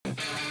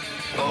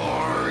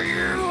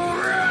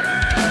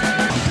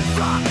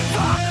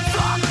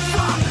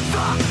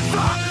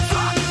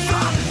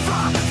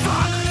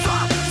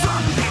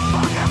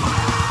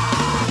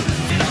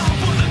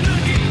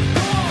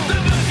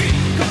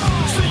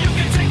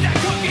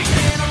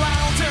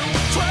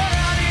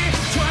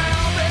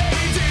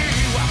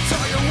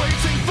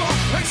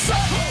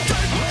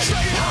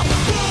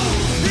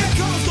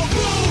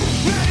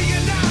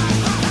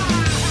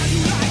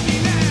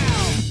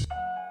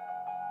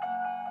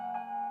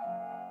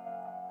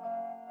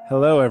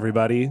Hello,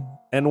 everybody,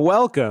 and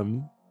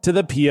welcome to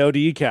the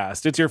POD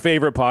cast. It's your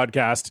favorite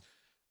podcast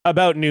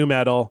about nu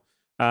metal.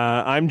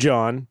 I'm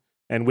John,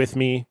 and with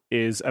me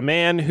is a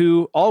man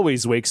who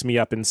always wakes me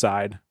up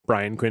inside,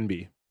 Brian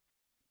Quinby.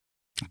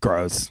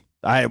 Gross.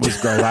 It was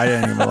gross. I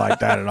didn't even like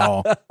that at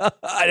all.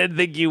 I didn't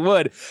think you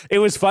would. It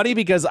was funny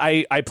because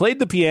I played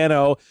the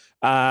piano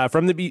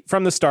from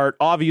the start,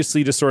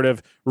 obviously to sort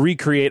of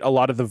recreate a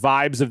lot of the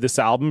vibes of this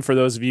album. For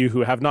those of you who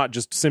have not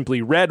just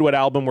simply read what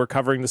album we're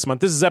covering this month,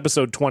 this is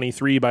episode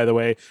 23, by the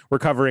way. We're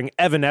covering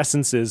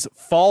Evanescence's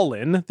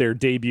Fallen, their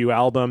debut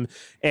album.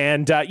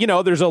 And,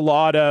 there's a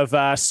lot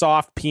of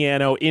soft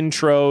piano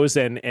intros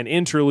and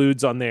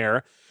interludes on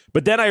there.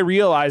 But then I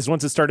realized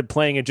once it started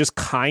playing, it just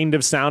kind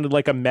of sounded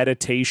like a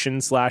meditation /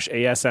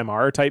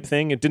 ASMR type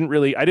thing. I didn't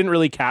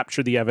really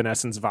capture the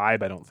Evanescence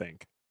vibe, I don't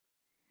think.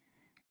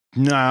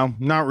 No,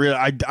 not really.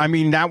 I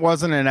mean, that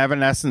wasn't an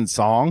Evanescence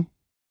song.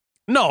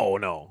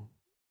 No.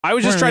 I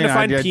was just trying to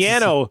find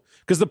piano,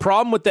 because the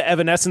problem with the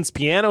Evanescence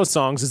piano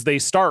songs is they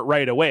start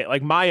right away.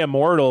 Like My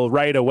Immortal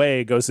right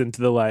away goes into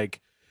the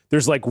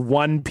there's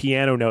one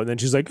piano note, and then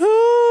she's like,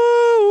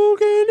 oh,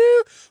 can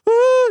you?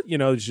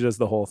 She does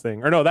the whole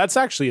thing. Or no, that's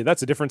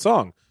a different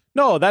song.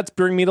 No, that's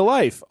Bring Me to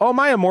Life. Oh,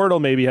 My Immortal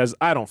maybe has,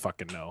 I don't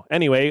fucking know.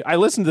 Anyway, I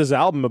listened to this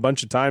album a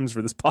bunch of times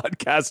for this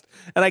podcast,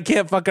 and I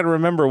can't fucking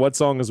remember what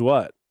song is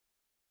what.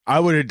 I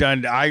would have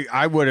done,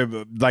 I would have,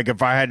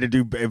 if I had to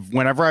do,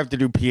 whenever I have to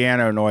do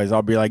piano noise,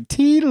 I'll be like,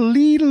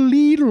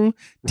 teedle-leedle-leedle,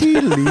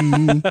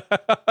 teedle-lee.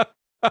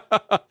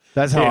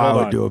 That's how I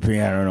would do a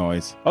piano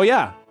noise. Oh,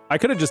 yeah. I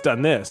could have just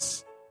done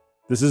this.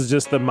 This is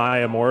just the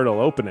My Immortal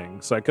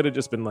opening. So I could have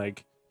just been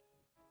like,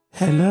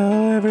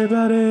 hello,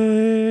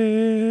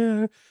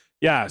 everybody.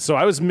 Yeah, so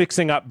I was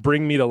mixing up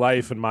Bring Me to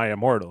Life and My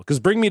Immortal, because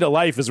Bring Me to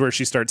Life is where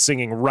she starts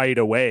singing right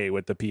away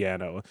with the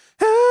piano.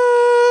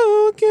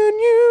 How can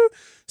you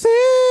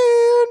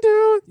send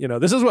to...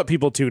 this is what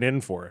people tune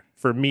in for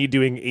me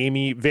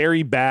doing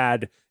very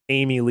bad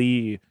Amy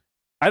Lee.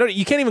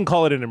 You can't even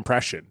call it an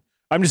impression.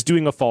 I'm just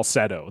doing a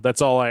falsetto.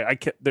 That's all I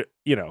can,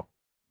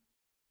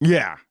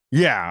 Yeah.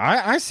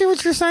 Yeah, I see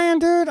what you're saying,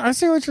 dude. I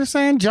see what you're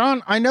saying.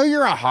 John, I know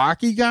you're a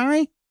hockey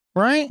guy,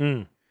 right?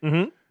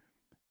 Mm-hmm.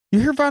 You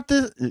hear about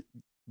this?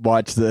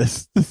 Watch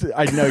this.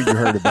 I know you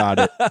heard about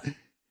it.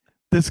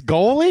 This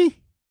goalie?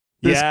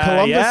 This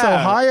Columbus,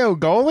 Ohio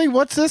goalie?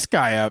 What's this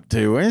guy up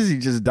to? Is he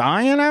just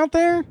dying out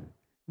there?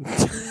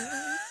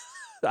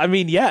 I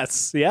mean,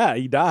 yes. Yeah,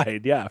 he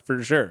died. Yeah,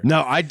 for sure.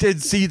 No, I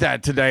did see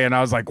that today, and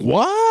I was like,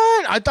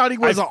 what? I thought he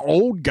was an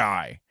old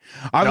guy.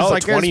 I was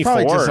like, 24. It's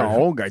probably just an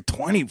old guy.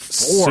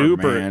 24,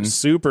 man.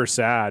 Super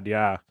sad,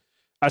 yeah.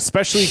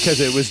 Especially because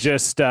it was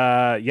just,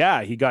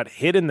 he got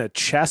hit in the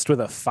chest with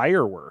a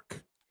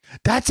firework.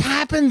 That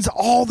happens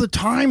all the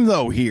time,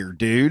 though, here,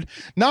 dude.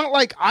 Not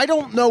I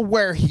don't know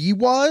where he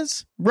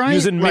was, right? He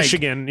was in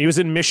Michigan. He was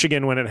in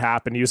Michigan when it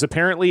happened. He was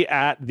apparently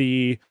at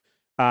the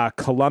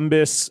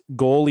Columbus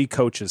goalie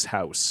coach's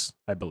house,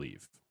 I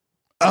believe.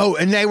 Oh,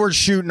 and they were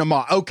shooting him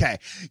off. Okay.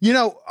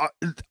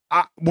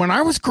 When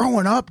I was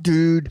growing up,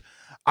 dude,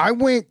 I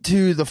went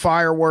to the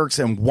fireworks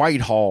in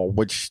Whitehall,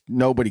 which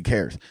nobody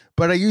cares.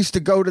 But I used to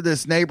go to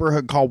this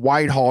neighborhood called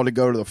Whitehall to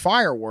go to the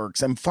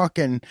fireworks. And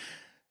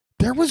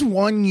there was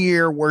one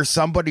year where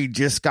somebody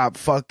just got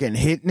fucking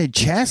hit in the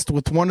chest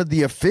with one of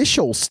the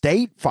official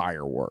state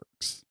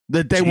fireworks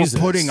that they were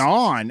putting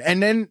on.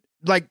 And then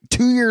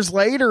 2 years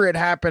later, it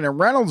happened in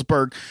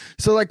Reynoldsburg.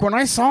 So when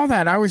I saw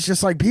that, I was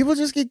just like, people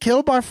just get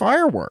killed by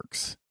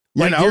fireworks.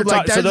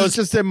 That's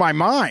just in my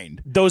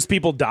mind. Those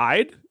people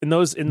died in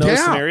those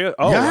scenarios.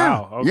 Oh, yeah.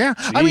 Wow. Okay. Yeah.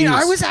 Jeez. I mean,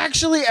 I was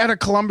actually at a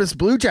Columbus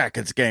Blue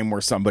Jackets game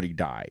where somebody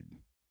died.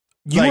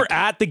 You were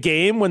at the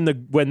game when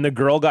the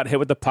girl got hit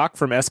with the puck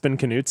from Espen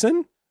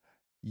Knutson?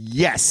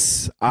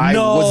 Yes, I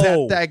was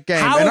at that game.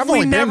 How have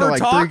we never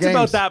talked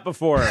about that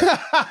before?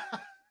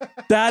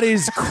 That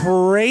is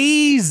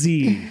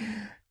crazy.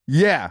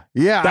 Yeah,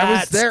 I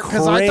was there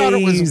because I thought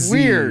it was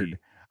weird.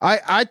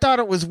 I thought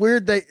it was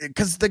weird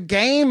because the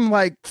game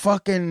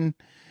fucking,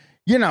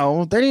 they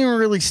didn't even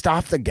really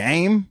stop the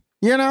game.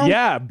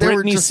 Yeah,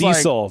 Brittany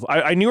Cecil.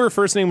 I knew her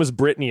first name was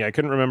Brittany. I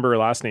couldn't remember her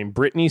last name.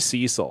 Brittany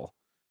Cecil.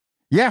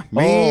 Yeah,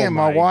 me and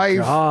my wife.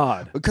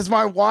 God. Because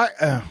my wife.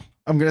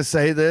 I'm going to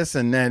say this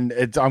and then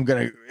I'm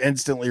going to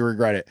instantly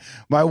regret it.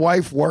 My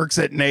wife works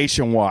at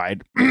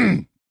Nationwide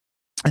and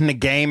the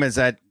games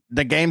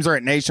are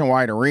at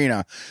Nationwide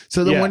Arena.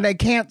 So that when they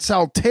can't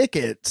sell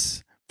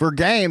tickets for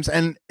games,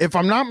 and if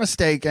I'm not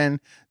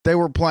mistaken, they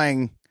were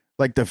playing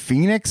the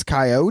Phoenix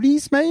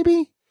Coyotes,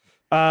 maybe?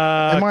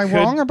 Am I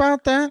wrong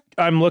about that?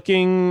 I'm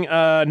looking.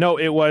 No,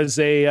 it was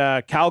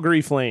a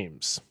Calgary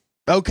Flames.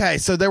 Okay,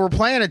 so they were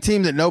playing a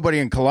team that nobody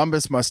in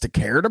Columbus must have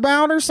cared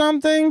about or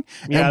something.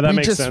 Yeah, and that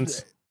makes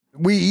sense.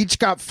 We each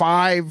got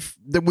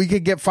we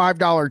could get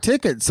 $5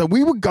 tickets. So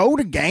we would go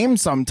to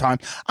games sometime.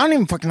 I don't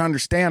even fucking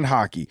understand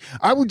hockey.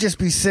 I would just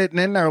be sitting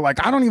in there I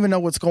don't even know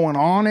what's going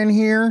on in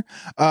here.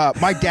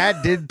 My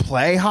dad did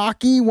play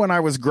hockey when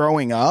I was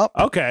growing up.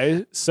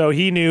 Okay, so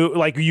he knew,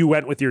 you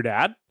went with your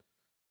dad?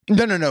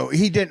 No.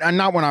 He didn't.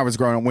 Not when I was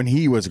growing up. When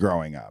he was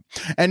growing up,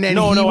 and then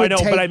I know,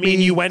 but I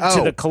mean, you went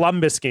to the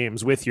Columbus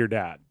games with your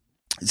dad.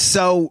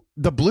 So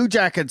the Blue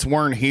Jackets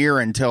weren't here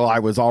until I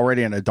was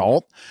already an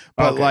adult,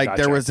 but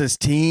gotcha. There was this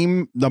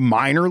team, the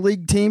minor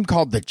league team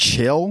called the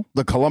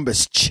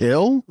Columbus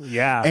Chill.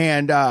 Yeah.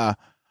 And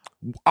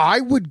I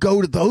would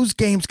go to those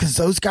games because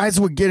those guys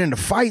would get into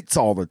fights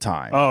all the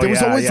time. There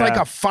was always like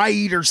a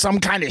fight or some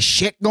kind of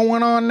shit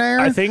going on there.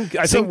 I think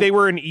they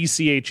were an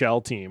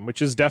ECHL team,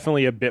 which is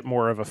definitely a bit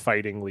more of a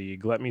fighting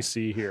league. Let me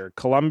see here.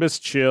 Columbus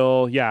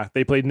Chill. Yeah,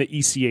 they played in the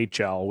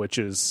ECHL, which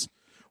is...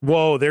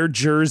 Whoa, their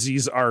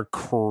jerseys are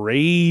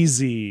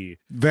crazy.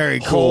 Very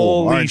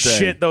cool. Holy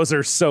shit, those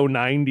are so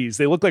 90s.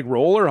 They look like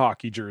roller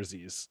hockey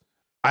jerseys.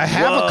 I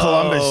have a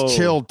Columbus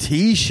Chill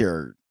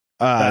t-shirt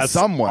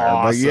somewhere,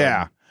 awesome. But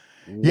yeah.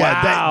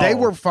 Yeah, they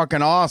were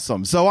fucking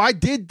awesome. So I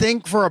did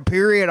think for a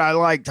period I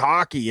liked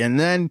hockey, and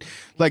then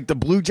like the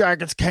Blue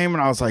Jackets came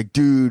and I was like,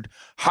 dude,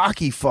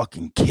 hockey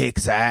fucking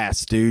kicks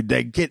ass, dude.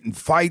 They get in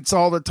fights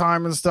all the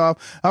time and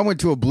stuff. I went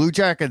to a Blue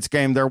Jackets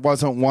game. There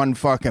wasn't one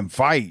fucking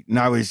fight. And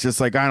I was just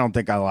like, I don't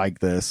think I like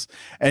this.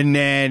 And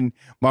then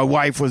my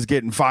wife was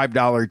getting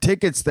 $5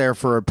 tickets there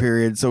for a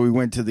period. So we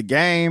went to the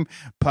game.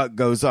 Puck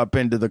goes up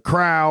into the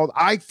crowd.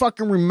 I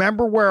fucking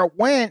remember where it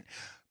went.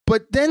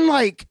 But then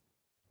like,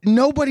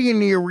 nobody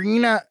in the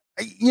arena,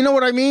 you know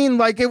what I mean?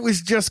 Like it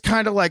was just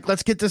kind of like,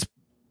 let's get this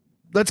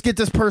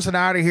person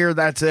out of here.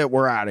 That's it.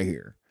 We're out of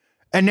here.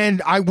 And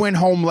then I went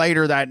home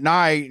later that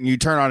night and you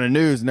turn on the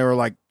news and they were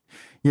like,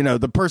 you know,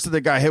 the person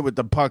that got hit with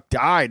the puck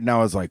died. And I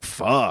was like,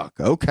 fuck.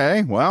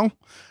 Okay. Well,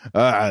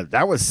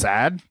 that was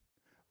sad.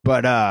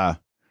 But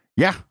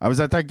yeah, I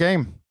was at that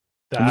game.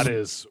 That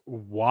is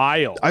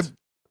wild.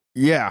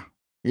 Yeah.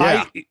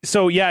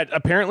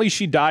 Apparently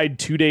she died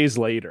 2 days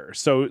later.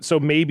 So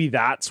maybe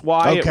that's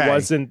why it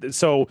wasn't.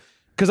 So,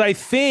 because I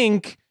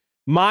think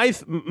my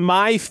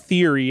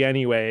theory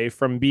anyway,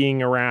 from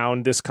being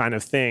around this kind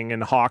of thing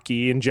and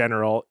hockey in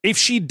general, if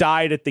she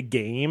died at the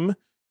game,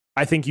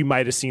 I think you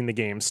might have seen the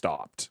game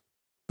stopped.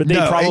 But they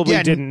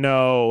probably didn't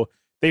know.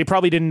 They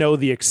probably didn't know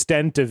the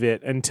extent of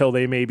it until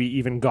they maybe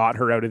even got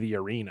her out of the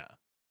arena.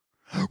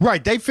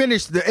 Right. They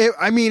finished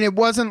it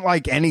wasn't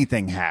like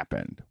anything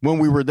happened when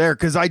we were there.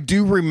 Cause I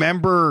do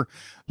remember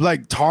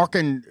like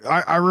talking.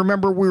 I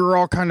remember we were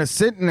all kind of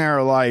sitting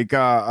there like,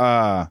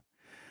 I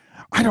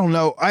don't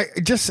know.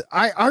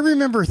 I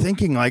remember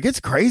thinking like, it's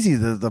crazy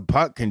that the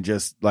puck can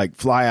just like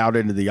fly out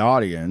into the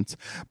audience,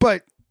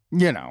 but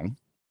you know,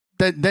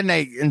 then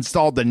they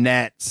installed the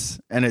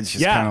nets and it's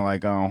just kind of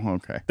like, oh,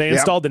 okay. They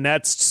installed the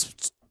nets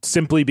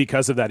simply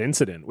because of that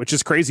incident, which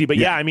is crazy. But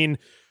yeah I mean,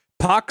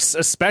 pucks,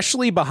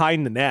 especially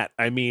behind the net,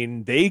 I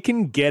mean, they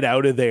can get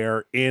out of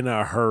there in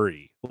a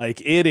hurry.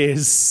 Like it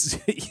is,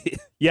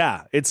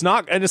 it's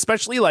not, and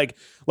especially like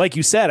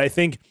you said, I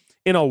think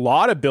in a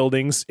lot of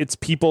buildings, it's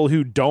people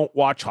who don't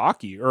watch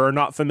hockey or are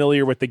not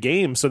familiar with the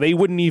game, so they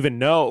wouldn't even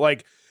know.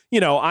 Like, you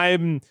know,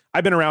 I've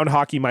been around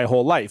hockey my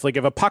whole life. Like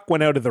if a puck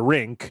went out of the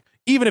rink,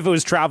 even if it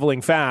was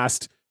traveling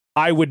fast,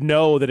 I would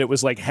know that it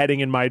was like heading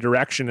in my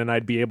direction, and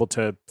I'd be able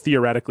to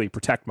theoretically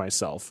protect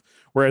myself.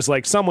 Whereas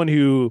like someone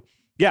who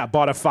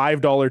bought a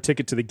 $5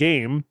 ticket to the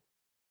game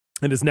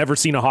and has never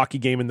seen a hockey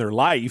game in their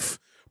life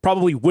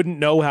probably wouldn't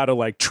know how to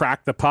like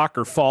track the puck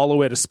or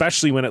follow it,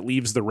 especially when it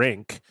leaves the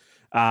rink.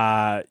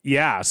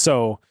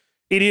 So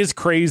it is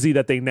crazy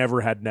that they never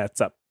had nets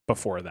up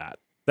before that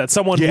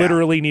someone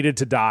literally needed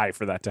to die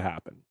for that to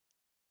happen.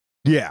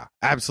 Yeah,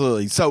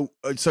 absolutely. So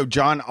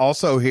John,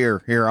 also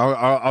here,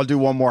 I'll do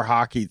one more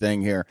hockey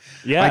thing here.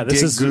 Yeah,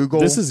 this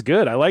is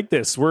good. I like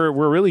this. We're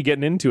really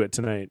getting into it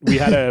tonight.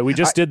 We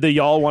just did the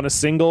y'all want a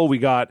single.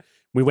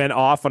 We went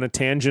off on a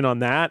tangent on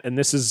that, and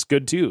this is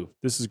good too.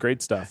 This is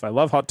great stuff. I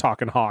love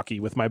talking hockey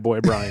with my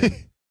boy Brian.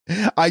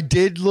 I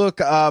did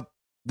look up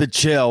the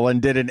Chill and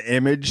did an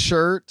image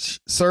search,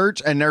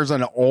 and there's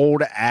an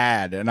old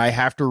ad, and I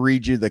have to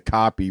read you the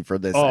copy for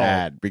this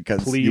ad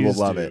because you will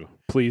love it.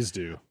 Please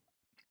do.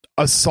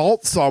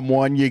 Assault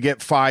someone, you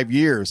get 5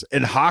 years.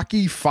 In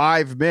hockey,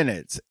 5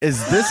 minutes.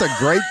 Is this a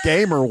great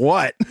game or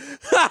what?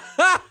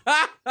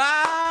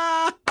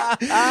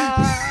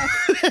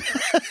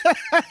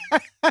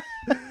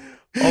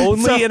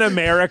 Only in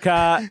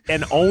America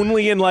and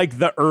only in like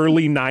the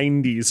early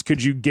 90s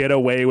could you get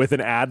away with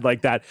an ad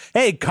like that.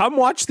 Hey, come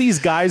watch these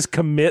guys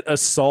commit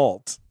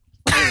assault.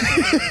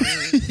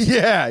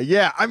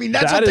 Yeah. I mean,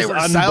 that's what they were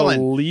selling.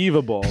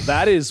 Unbelievable.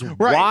 That is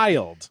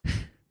wild.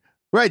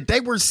 Right, they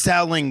were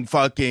selling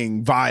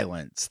fucking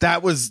violence.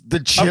 That was the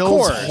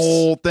Chill's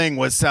whole thing,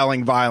 was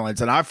selling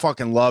violence, and I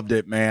fucking loved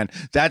it, man.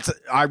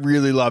 I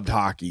really loved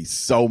hockey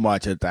so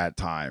much at that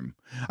time.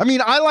 I mean,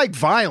 I like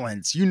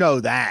violence, you know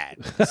that.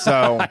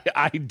 So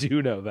I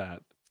do know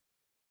that.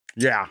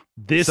 Yeah,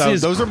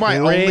 those are my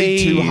only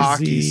 2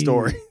 hockey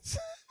stories.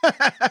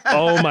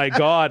 Oh my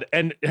god!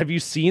 And have you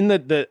seen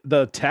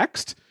the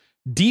text?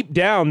 deep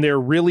down, they're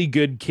really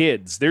good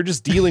kids. They're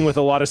just dealing with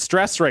a lot of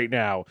stress right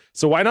now.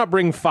 So why not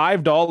bring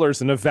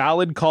 $5 and a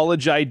valid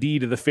college ID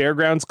to the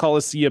Fairgrounds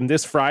Coliseum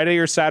this Friday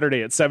or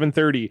Saturday at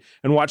 7:30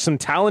 and watch some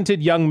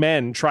talented young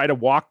men try to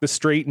walk the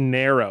straight and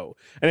narrow.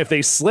 And if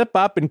they slip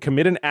up and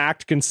commit an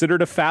act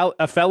considered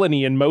a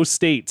felony in most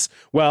states,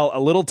 well,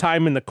 a little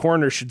time in the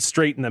corner should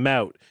straighten them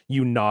out,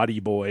 you naughty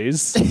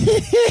boys.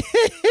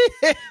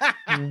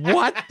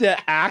 What the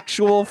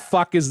actual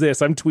fuck is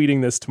this? I'm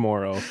tweeting this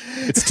tomorrow.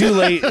 It's too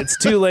late. It's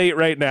too late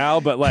right now,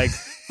 but like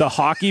the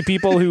hockey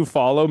people who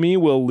follow me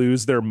will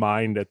lose their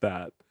mind at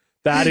that.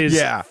 That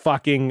is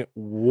fucking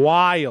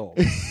wild.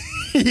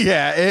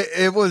 Yeah,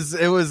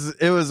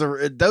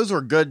 those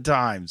were good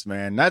times,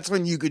 man. That's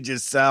when you could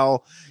just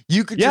sell.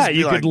 You could just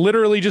you could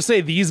literally just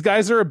say these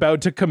guys are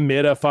about to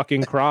commit a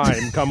fucking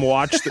crime. Come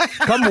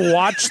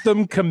watch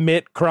them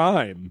commit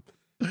crime.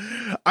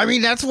 I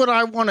mean, that's what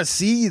I want to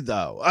see,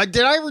 though.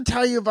 Did I ever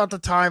tell you about the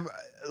time,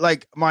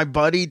 like, my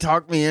buddy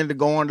talked me into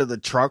going to the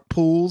truck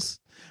pools,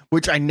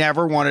 which I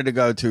never wanted to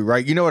go to,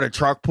 right? You know what a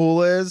truck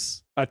pool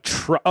is? A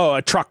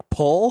truck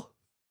pull?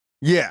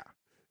 Yeah.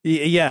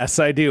 Yes,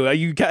 I do.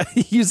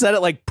 You said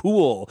it like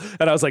pool,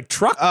 and I was like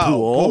truck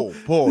pool.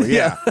 Pool.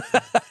 Yeah,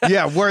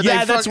 yeah.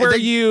 That's where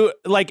you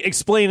like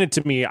explain it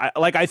to me.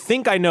 I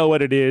think I know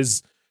what it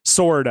is,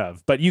 sort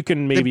of, but you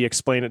can maybe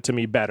explain it to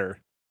me better.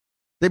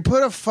 They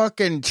put a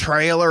fucking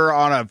trailer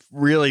on a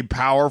really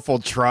powerful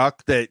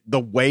truck that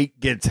the weight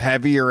gets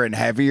heavier and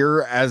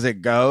heavier as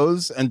it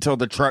goes until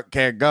the truck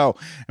can't go,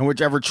 and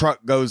whichever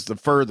truck goes the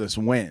furthest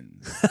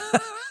wins.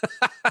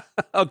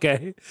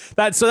 Okay,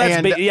 that's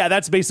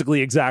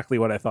basically exactly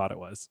what I thought it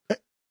was.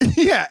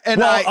 Yeah,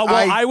 and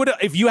I would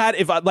if you had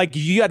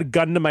a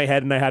gun to my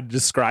head and I had to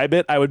describe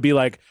it, I would be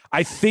like,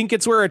 I think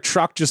it's where a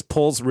truck just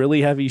pulls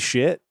really heavy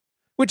shit,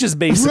 which is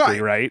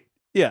basically right.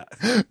 Yeah.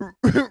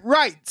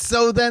 Right.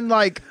 So then,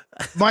 like,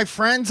 my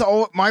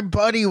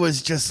buddy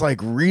was just like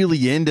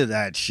really into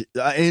that shit,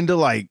 into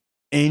like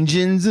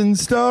engines and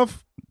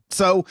stuff.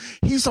 So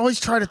he's always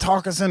trying to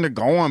talk us into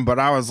going, but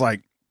I was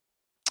like,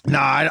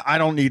 nah, I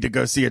don't need to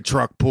go see a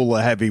truck pull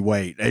a heavy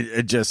weight.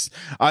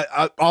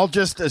 I'll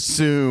just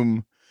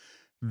assume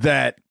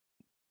that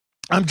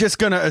I'm just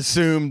going to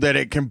assume that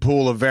it can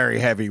pull a very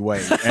heavy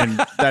weight, and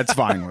that's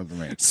fine with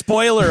me.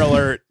 Spoiler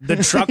alert, the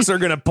trucks are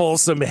going to pull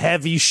some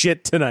heavy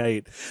shit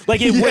tonight. Like,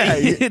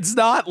 it's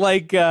not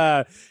like,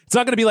 it's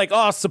not going to be like,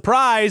 oh,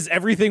 surprise,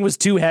 everything was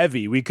too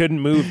heavy. We couldn't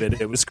move it.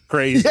 It was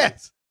crazy.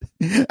 Yes,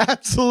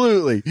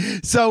 absolutely.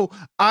 So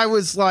I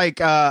was like,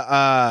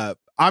 I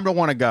don't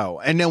want to go.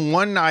 And then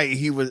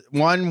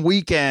one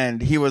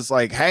weekend, he was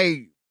like,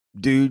 hey,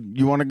 dude,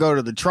 you want to go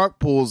to the truck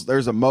pools?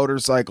 There's a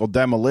motorcycle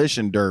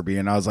demolition derby.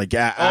 And I was like,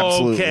 yeah,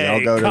 absolutely. Okay,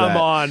 I'll go to that. Come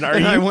on. Are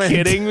you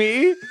kidding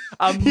me?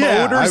 A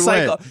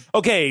motorcycle.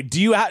 Okay.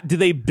 Do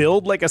they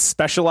build like a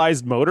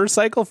specialized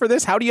motorcycle for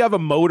this? How do you have a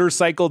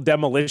motorcycle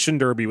demolition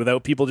derby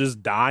without people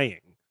just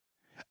dying?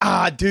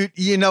 Dude,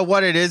 you know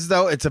what it is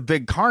though? It's a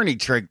big carny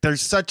trick.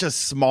 There's such a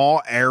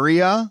small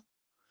area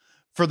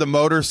for the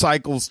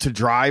motorcycles to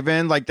drive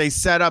in. Like, they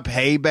set up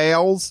hay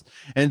bales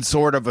in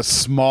sort of a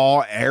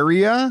small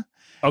area.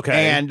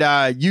 Okay.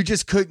 And you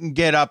just couldn't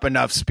get up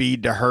enough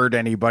speed to hurt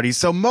anybody.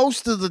 So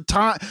most of the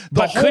time,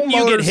 couldn't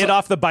you get hit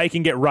off the bike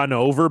and get run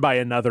over by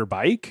another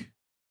bike?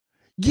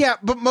 Yeah,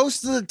 but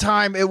most of the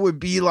time it would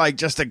be like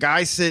just a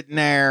guy sitting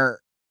there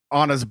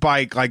on his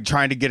bike, like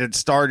trying to get it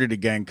started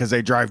again because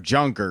they drive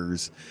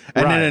junkers.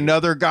 And then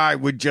another guy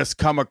would just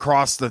come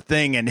across the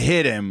thing and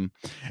hit him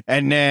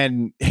and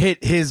then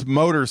hit his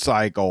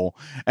motorcycle.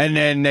 And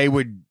then they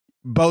would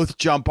both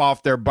jump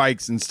off their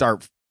bikes and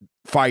start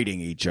fighting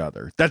each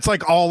other. That's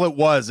like all it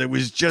was. It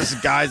was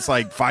just guys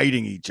like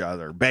fighting each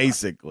other,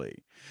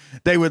 basically.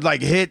 They would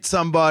like hit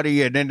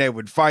somebody and then they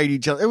would fight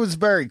each other. It was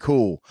very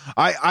cool.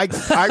 I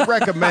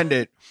recommend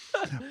it.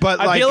 But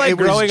I feel like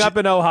growing up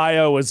in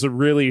Ohio was a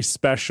really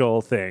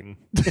special thing.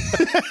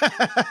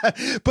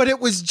 But it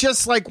was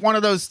just like one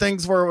of those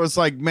things where it was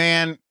like,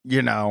 man,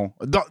 you know,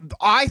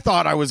 I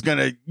thought I was going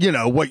to, you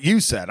know, what you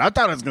said. I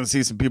thought I was going to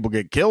see some people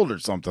get killed or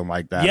something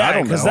like that. Yeah, I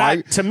don't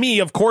know. To me,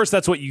 of course,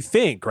 that's what you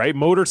think, right?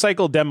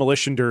 Motorcycle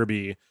demolition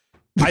derby.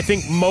 I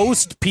think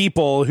most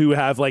people who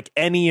have like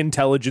any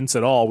intelligence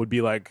at all would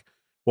be like,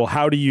 well,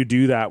 how do you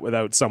do that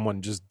without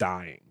someone just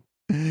dying?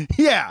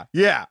 Yeah.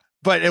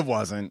 But it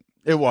wasn't.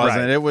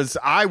 Right. It was,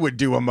 I would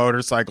do a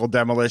motorcycle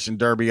demolition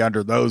derby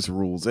under those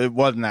rules. It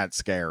wasn't that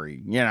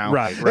scary, you know?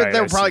 Right.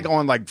 They were probably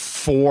going like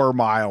 4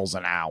 miles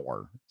an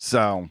hour.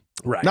 So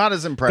not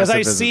as impressive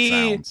as it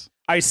sounds.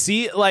 I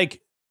see, like,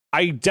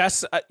 I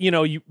guess, you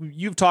know,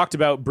 you've talked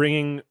about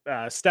bringing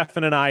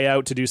Stefan and I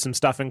out to do some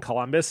stuff in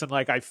Columbus. And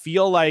like, I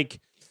feel like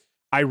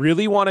I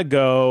really want to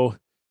go,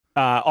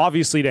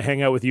 obviously to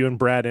hang out with you and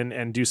Brett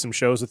and do some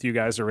shows with you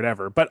guys or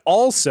whatever, but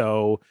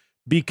also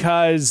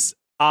because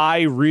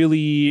I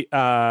really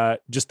I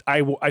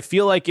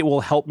feel like it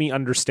will help me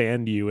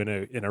understand you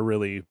in a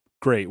really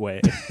great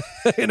way.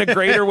 In a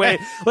greater way.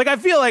 Like, I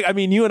feel like, I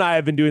mean, you and I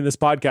have been doing this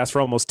podcast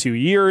for almost 2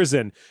 years,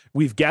 and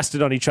we've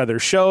guested on each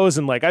other's shows.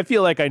 And like, I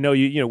feel like I know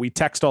you, you know, we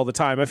text all the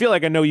time. I feel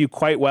like I know you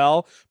quite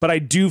well, but I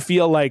do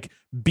feel like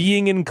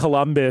being in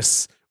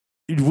Columbus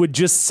would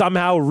just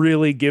somehow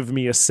really give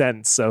me a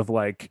sense of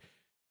like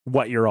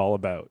what you're all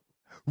about.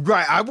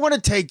 Right. I want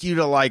to take you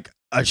to like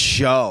a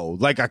show,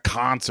 like a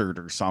concert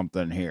or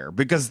something here,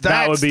 because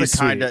That would that's be the sweet.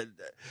 kind of,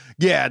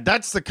 yeah,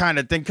 that's the kind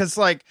of thing. Cause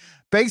like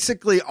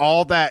basically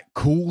all that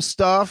cool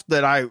stuff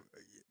that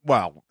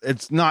well,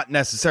 it's not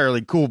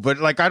necessarily cool, but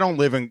like I don't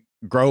live in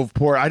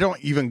Groveport.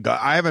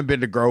 I haven't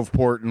been to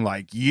Groveport in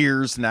like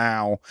years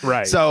now.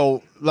 Right.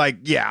 So like,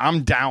 yeah,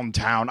 I'm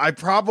downtown. I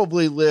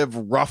probably live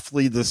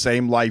roughly the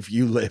same life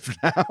you live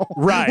now.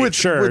 Right. with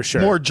sure.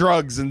 more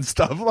drugs and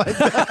stuff like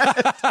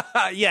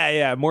that.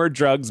 Yeah. More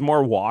drugs,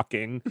 more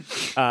walking.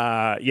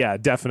 Yeah,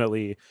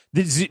 definitely.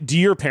 Do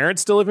your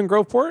parents still live in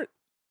Groveport?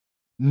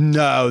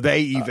 No,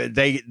 they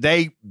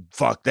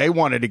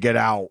wanted to get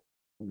out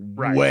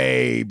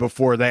way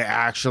before they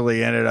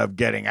actually ended up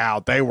getting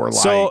out. They were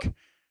like,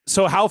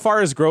 so how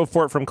far is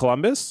Groveport from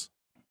Columbus?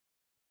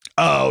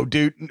 oh,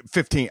 dude,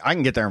 15. I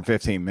can get there in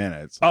 15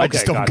 minutes. Okay, I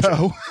just don't gotcha.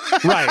 go.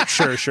 Right.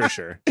 Sure. So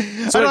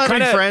I don't have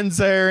any friends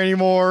there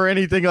anymore or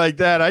anything like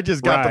that. I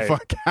just got the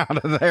fuck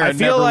out of there. I and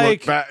feel never like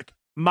looked back.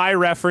 my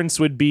reference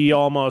would be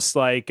almost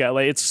like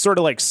it's sort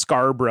of like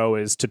Scarborough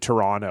is to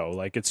Toronto.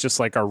 Like it's just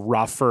like a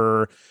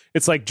rougher.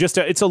 It's like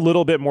it's a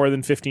little bit more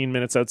than 15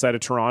 minutes outside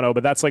of Toronto,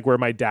 but that's like where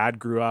my dad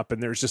grew up,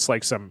 and there's just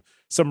like some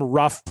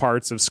rough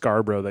parts of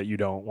Scarborough that you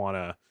don't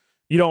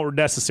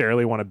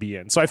necessarily want to be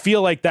in. So I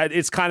feel like that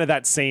it's kind of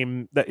that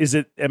same. Is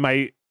it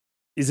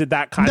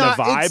that kind of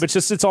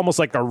vibe? It's almost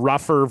like a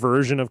rougher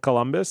version of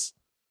Columbus.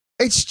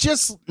 It's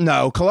just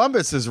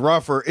Columbus is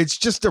rougher. It's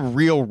just a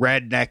real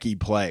rednecky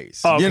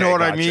place. Okay, you know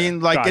what gotcha, I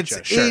mean? Like sure.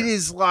 it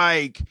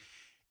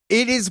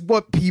is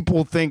what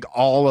people think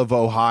all of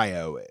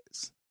Ohio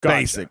is. Gotcha.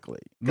 Basically.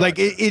 Like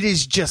it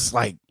is just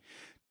like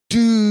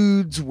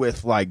dudes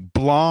with like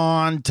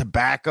blonde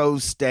tobacco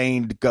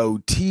stained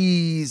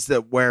goatees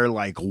that wear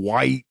like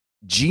white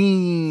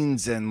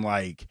jeans and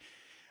like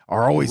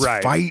are always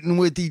fighting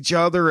with each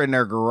other in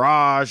their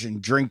garage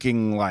and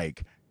drinking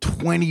like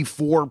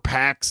 24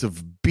 packs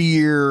of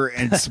beer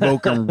and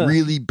smoking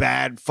really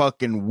bad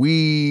fucking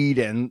weed.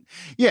 And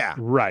yeah,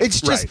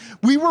 it's just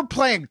we were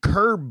playing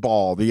curb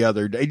ball the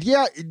other day.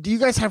 Yeah, do you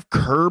guys have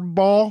curb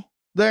ball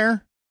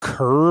there?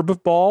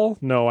 Curb ball?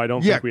 No, I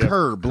don't think we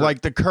curb, like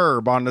the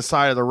curb on the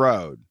side of the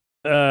road.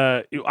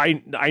 I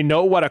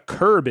know what a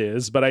curb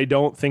is, but I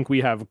don't think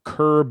we have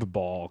curb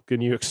ball.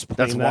 Can you explain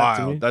That's that wild.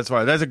 to me? That's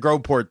why that's a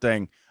Groveport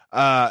thing.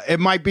 It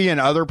might be in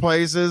other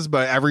places,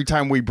 but every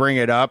time we bring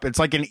it up, it's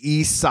like an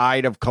east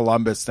side of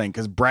Columbus thing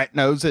because Brett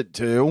knows it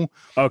too.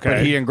 Okay. But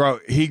he didn't grow.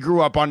 He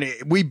grew up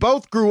we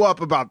both grew up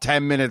about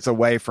 10 minutes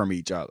away from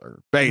each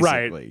other,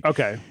 basically. Right.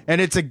 Okay.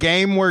 And it's a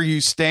game where you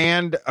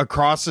stand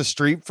across the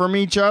street from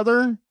each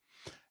other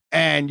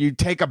and you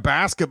take a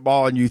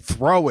basketball and you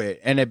throw it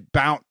and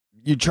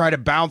you try to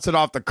bounce it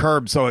off the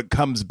curb so it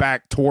comes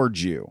back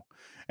towards you.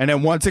 And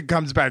then once it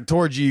comes back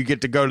towards you, you get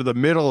to go to the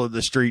middle of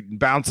the street and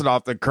bounce it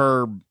off the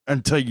curb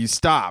until you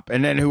stop.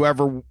 And then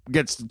whoever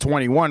gets to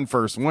 21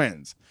 first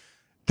wins.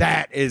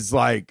 That is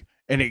like,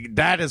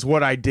 that is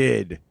what I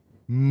did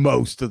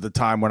most of the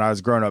time when I was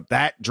growing up.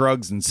 That,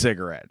 drugs, and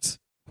cigarettes.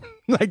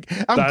 Like,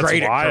 I'm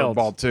great at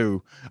curveball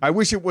too. I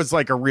wish it was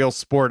like a real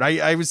sport.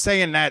 I was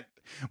saying that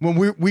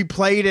when we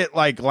played it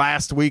like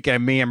last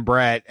weekend, me and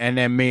Brett, and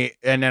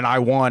then I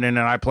won, and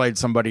then I played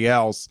somebody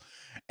else.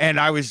 And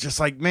I was just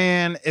like,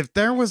 man, if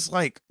there was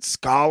like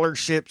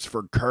scholarships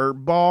for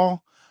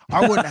curveball,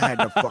 I wouldn't have had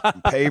to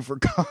fucking pay for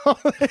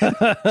college.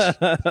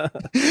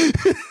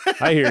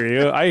 I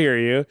hear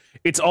you.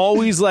 It's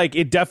always like,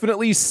 it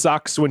definitely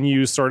sucks when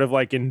you sort of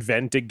like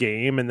invent a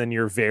game and then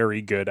you're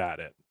very good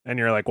at it. And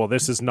you're like, well,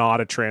 this is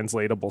not a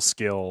translatable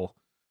skill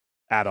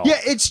at all.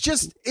 Yeah,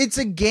 it's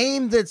a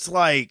game that's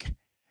like,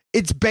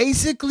 it's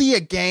basically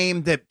a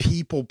game that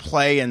people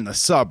play in the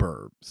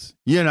suburbs,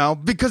 you know,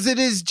 because it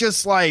is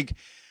just like,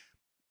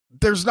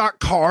 there's not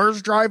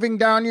cars driving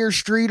down your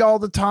street all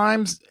the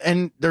times,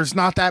 and there's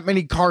not that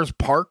many cars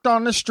parked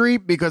on the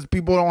street because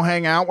people don't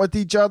hang out with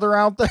each other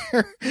out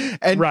there.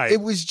 And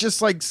it was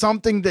just like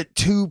something that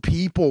two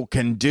people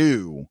can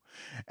do.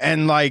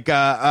 And like,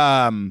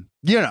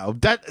 you know,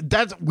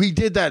 that's we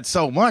did that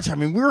so much. I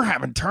mean, we were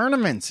having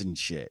tournaments and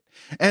shit.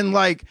 And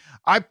like,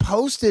 I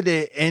posted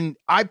it, and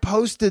I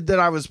posted that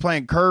I was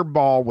playing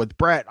curveball with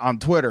Brett on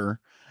Twitter,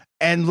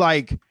 and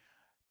like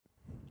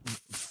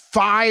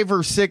 5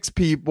 or 6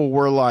 people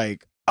were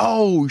like,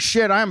 oh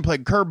shit, I haven't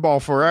played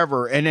curveball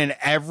forever. And then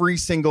every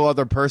single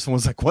other person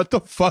was like, what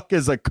the fuck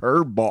is a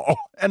curveball?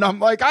 And I'm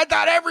like, I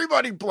thought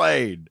everybody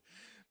played.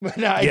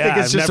 But I think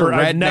it's just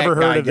I've never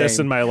heard of this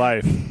in my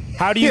life.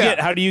 How do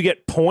you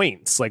get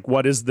points? Like,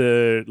 what is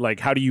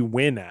how do you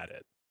win at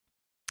it?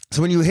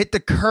 So when you hit the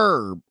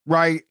curb,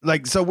 right?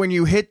 Like, so when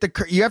you hit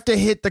you have to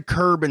hit the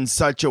curb in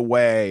such a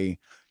way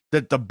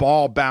that the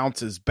ball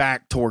bounces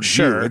back towards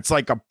Sure. you. It's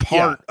like a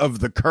part of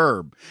the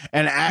curb.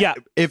 And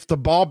if the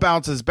ball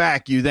bounces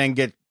back, you then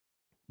get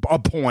a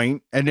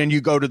point, and then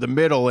you go to the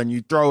middle and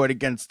you throw it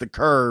against the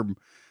curb.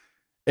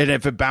 And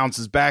if it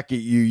bounces back at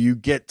you, you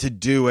get to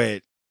do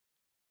it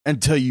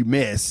until you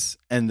miss,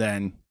 and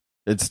then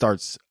it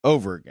starts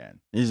over again.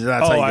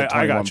 That's how you get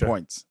 21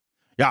 points.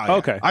 Yeah,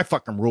 okay. I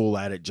fucking rule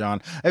at it,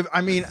 John.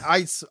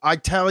 I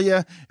tell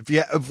you,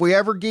 if we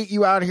ever get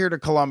you out here to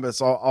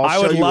Columbus, I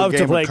would love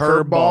to play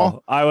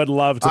curveball. I would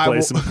love to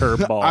play some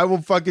curveball. I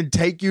will fucking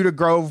take you to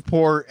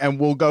Groveport, and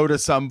we'll go to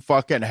some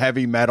fucking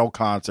heavy metal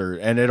concert,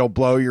 and it'll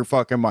blow your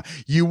fucking mind.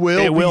 You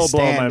will blow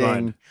my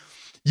mind.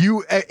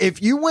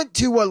 If you went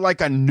to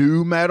a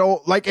new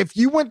metal, like if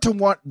you went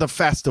to the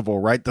festival,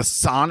 right, the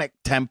Sonic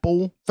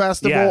Temple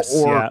Festival,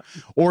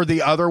 or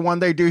the other one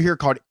they do here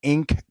called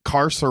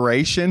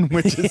Incarceration,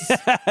 which is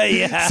such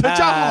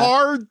a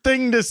hard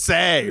thing to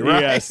say,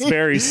 right? Yes,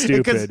 very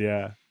stupid.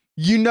 Yeah,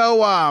 you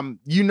know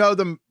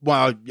them.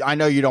 Well, I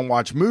know you don't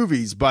watch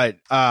movies, but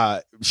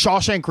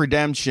Shawshank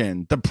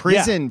Redemption, the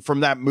prison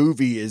from that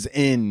movie is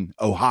in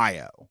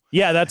Ohio.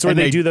 Yeah, that's where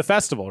they do the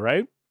festival,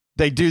 right?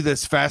 They do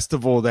this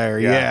festival there,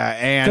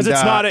 and because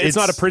it's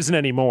not a prison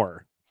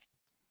anymore.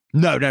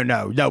 No.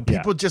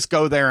 People just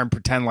go there and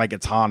pretend like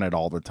it's haunted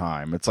all the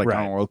time. It's like,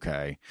 oh,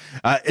 okay.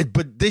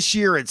 But this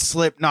year, it's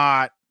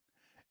Slipknot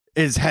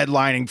is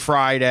headlining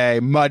Friday,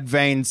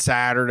 Mudvayne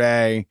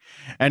Saturday,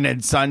 and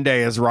then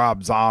Sunday is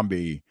Rob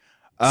Zombie.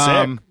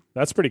 Sick.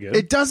 That's pretty good.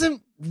 It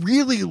doesn't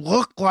really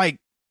look like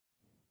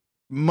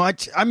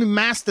much. I mean,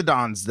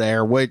 Mastodon's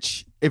there,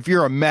 which if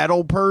you're a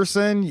metal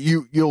person,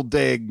 you'll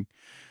dig.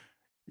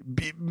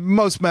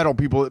 Most metal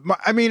people,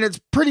 I mean, it's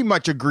pretty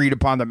much agreed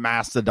upon that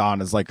Mastodon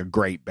is like a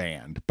great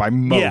band by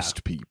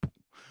most people.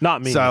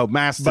 Not me. So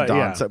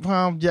Mastodon,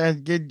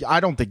 I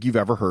don't think you've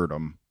ever heard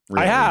them.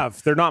 Really. I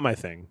have. They're not my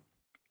thing.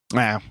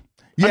 Yeah,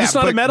 I'm just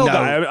not a metal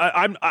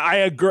guy. I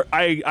agree.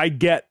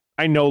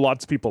 I know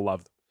lots of people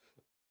love them.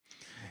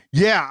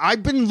 Yeah,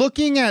 I've been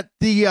looking at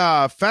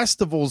the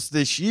festivals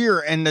this year,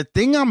 and the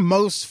thing I'm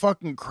most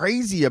fucking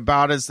crazy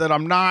about is that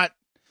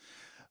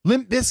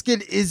Limp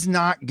Bizkit is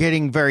not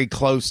getting very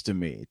close to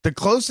me. The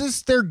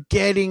closest they're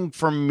getting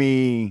from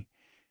me,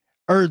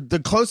 or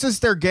the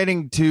closest they're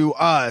getting to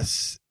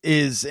us,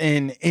 is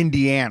in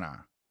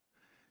Indiana.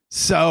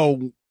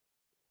 So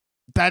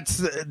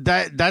that's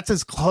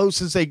as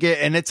close as they get,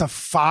 and it's a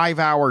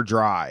 5-hour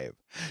drive.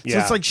 So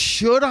it's like,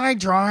 should I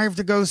drive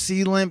to go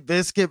see Limp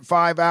Bizkit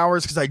 5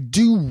 hours? Because I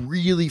do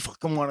really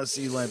fucking want to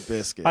see Limp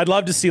Bizkit. I'd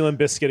love to see Limp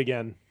Bizkit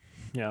again.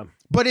 Yeah.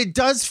 But it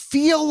does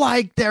feel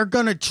like they're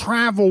going to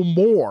travel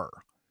more.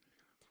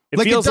 It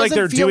feels like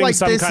they're doing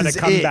some kind of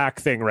comeback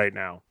thing right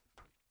now.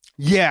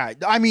 Yeah.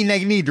 I mean,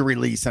 they need to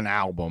release an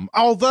album.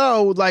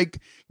 Although,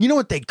 you know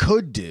what they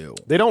could do?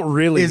 They don't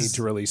really need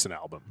to release an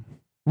album.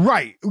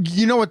 Right.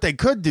 You know what they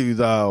could do,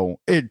 though?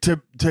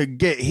 To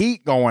get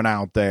heat going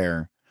out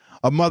there.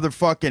 A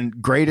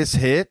motherfucking greatest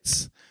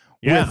hits.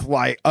 Yeah.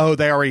 With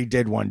they already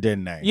did one,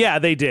 didn't they? Yeah,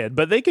 they did.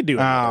 But they could do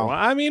another one.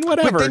 I mean,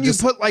 whatever. But then you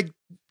put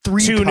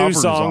 2 new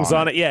songs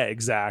on it. Yeah,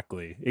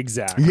 exactly.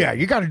 Yeah,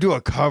 you got to do a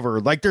cover.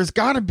 There's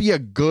got to be a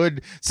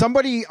good.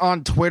 Somebody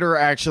on Twitter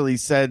actually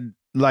said,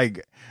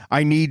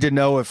 I need to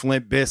know if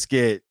Limp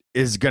Bizkit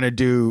is going to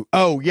do.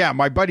 Oh, yeah,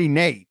 my buddy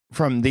Nate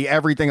from the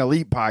Everything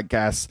Elite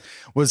podcast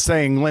was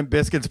saying Limp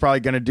Bizkit's probably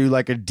going to do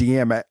a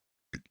DMX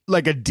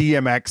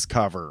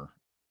cover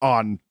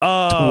on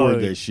tour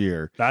this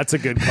year. That's a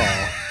good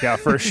call. Yeah,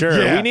 for sure.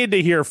 We need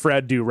to hear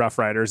Fred do Rough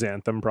Riders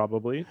Anthem,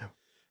 probably.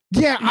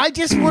 Yeah, I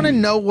just want to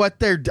know what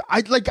they're.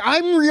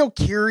 I'm real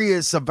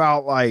curious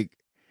about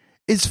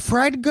is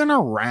Fred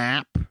gonna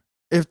rap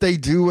if they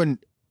do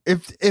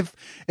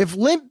if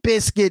Limp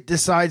Bizkit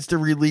decides to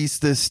release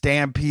this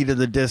Stampede of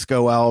the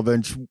Disco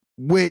Elephants,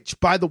 which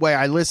by the way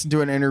I listened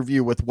to an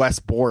interview with Wes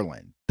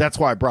Borland. That's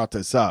why I brought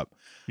this up.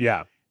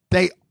 Yeah,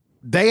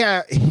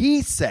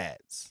 he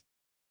says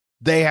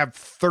they have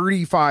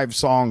 35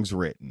 songs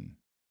written,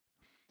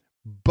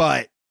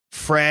 but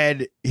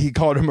Fred, he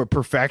called him a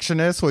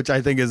perfectionist, which I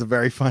think is a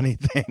very funny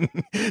thing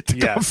to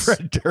call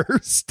Fred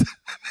Durst.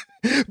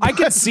 I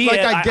can see it.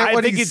 I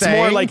think it's saying.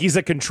 More like he's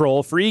a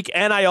control freak.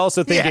 And I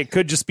also think it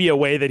could just be a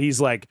way that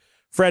he's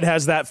Fred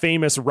has that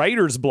famous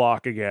writer's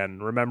block again.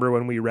 Remember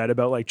when we read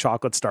about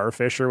Chocolate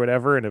Starfish or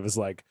whatever? And it was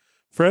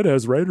Fred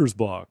has writer's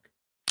block.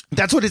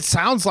 That's what it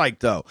sounds like,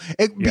 though.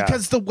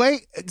 Because the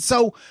way,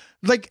 so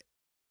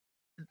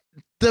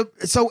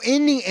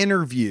in the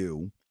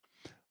interview,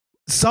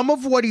 some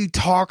of what he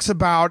talks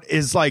about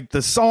is the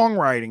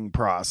songwriting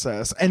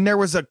process. And there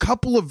was a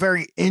couple of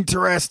very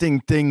interesting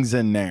things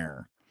in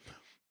there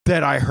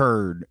that I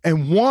heard.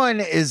 And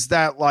one is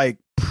that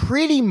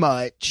pretty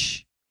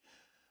much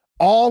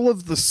all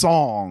of the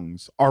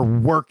songs are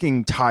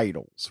working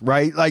titles,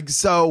 right?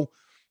 So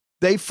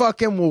they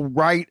fucking will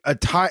write a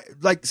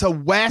title. So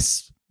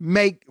Wes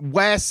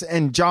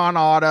and John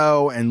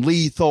Otto and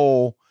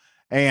Lethal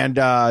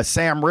and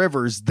Sam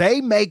Rivers,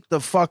 they make the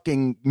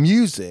fucking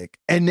music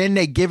and then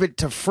they give it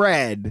to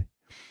Fred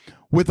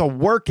with a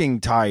working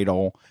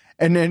title.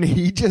 and then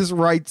he just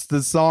writes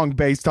the song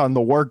based on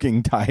the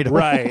working title.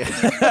 Right.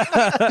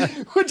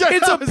 Which I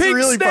It's a thought was pink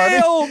really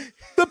snail. funny.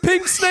 The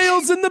pink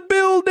snail's in the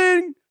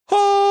building.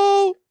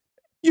 Oh,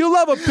 you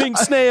love a pink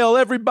snail.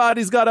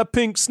 Everybody's got a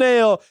pink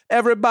snail.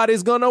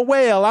 Everybody's gonna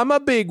wail. I'm a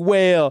big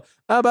whale.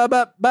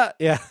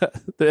 Yeah.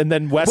 And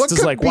then West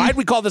is like, why'd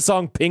we call the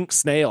song Pink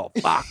Snail?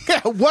 Fuck. Yeah,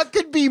 what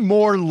could be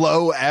more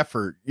low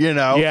effort, you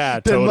know?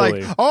 Yeah, than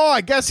totally. like, oh, I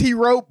guess he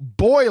wrote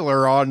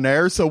boiler on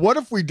there. So what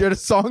if we did a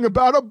song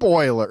about a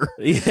boiler?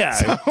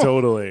 Yeah,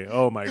 totally.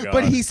 Oh my God.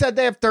 But he said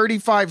they have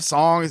 35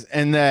 songs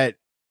and that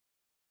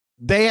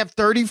they have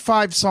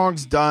 35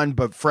 songs done,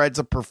 but Fred's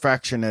a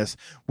perfectionist,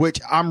 which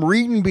I'm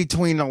reading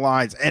between the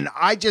lines. And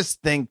I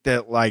just think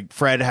that like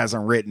Fred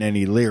hasn't written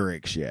any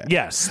lyrics yet.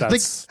 Yes,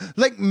 that's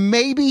like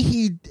maybe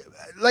he,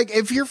 like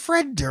if you're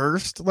Fred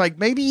Durst, like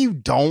maybe you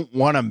don't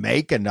want to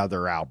make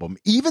another album,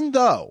 even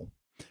though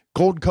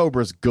Gold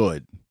Cobra's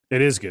good.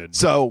 it is good.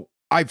 So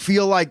I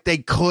feel like they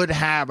could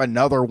have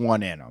another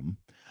one in them.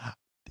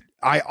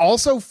 I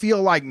also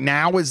feel like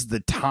now is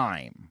the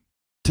time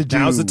to do.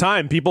 Now's the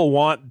time. People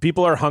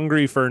are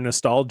hungry for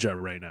nostalgia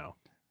right now.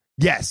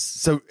 Yes.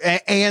 So,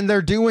 and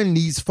they're doing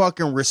these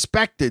fucking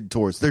respected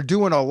tours. They're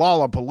doing a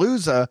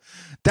Lollapalooza.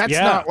 That's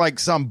not like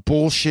some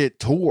bullshit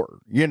tour.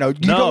 You know,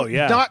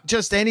 not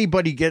just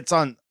anybody gets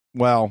on.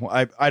 Well,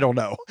 I don't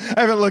know.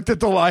 I haven't looked at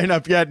the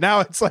lineup yet.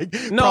 Now it's like,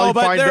 no,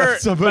 but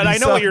I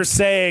know what you're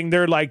saying.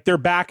 They're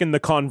back in the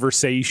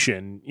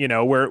conversation, you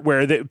know,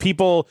 where the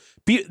people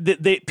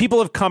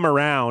have come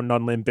around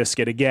on Limp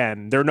Bizkit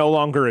again. They're no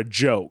longer a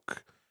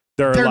joke.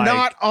 They're like,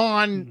 not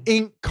on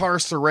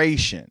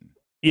incarceration.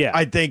 Yeah,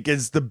 I think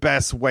is the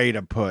best way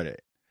to put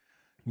it.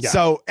 Yeah.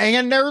 So,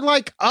 and they're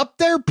like up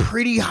there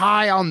pretty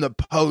high on the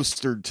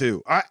poster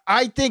too.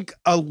 I think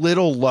a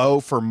little low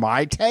for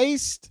my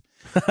taste,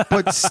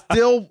 but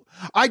still,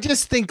 I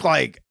just think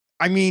like,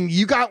 I mean,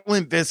 you got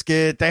Limp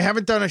Bizkit. They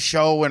haven't done a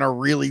show in a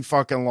really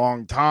fucking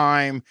long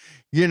time.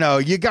 You know,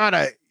 you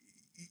gotta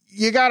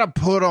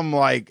put them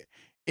like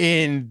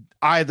in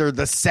either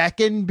the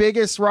second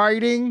biggest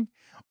writing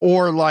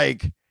or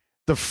like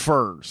the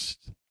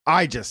first.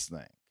 I just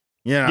think.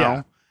 You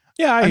know,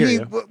 I hear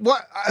you.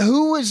 What?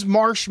 Who is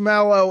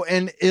Marshmello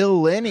and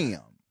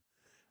Illenium?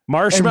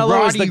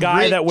 Marshmello is the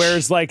guy Rich. that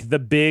wears like the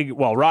big.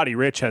 Well, Roddy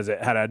Ricch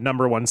had a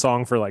number one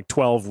song for like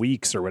 12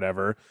 weeks or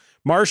whatever.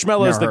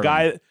 Marshmello is the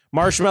guy.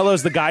 Marshmello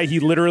is the guy. He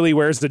literally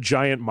wears the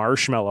giant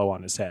marshmallow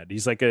on his head.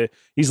 He's like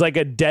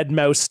a Dead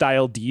Mouse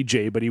style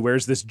DJ, but he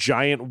wears this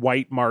giant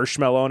white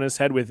marshmallow on his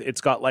head with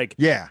it's got like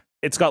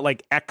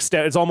X'd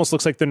out. It almost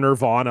looks like the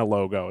Nirvana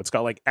logo. It's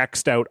got like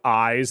X'd out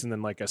eyes and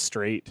then like a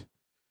straight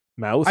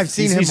mouth. I've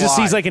seen him live.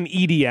 He's like an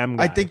EDM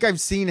guy. I think I've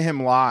seen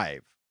him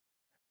live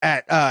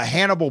at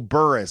Hannibal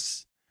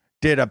Buress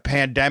did a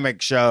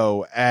pandemic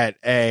show at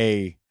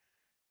a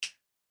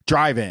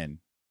drive-in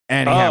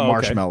and he had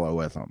Marshmello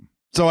with him.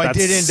 So I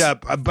did end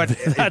up, but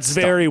that's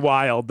very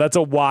wild. That's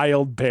a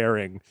wild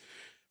pairing.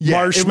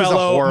 Yeah,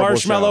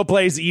 Marshmello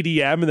plays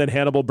EDM and then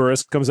Hannibal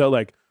Buress comes out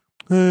like,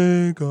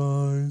 hey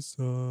guys,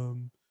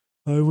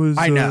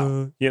 I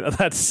know.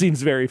 That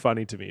seems very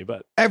funny to me,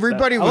 but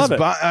everybody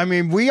I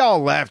mean, we all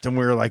left and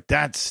we were like,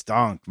 that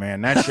stunk,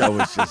 man. That show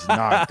was just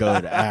not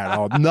good at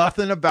all.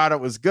 Nothing about it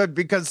was good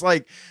because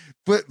like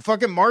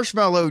fucking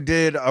Marshmello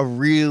did a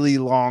really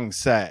long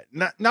set.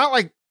 Not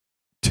like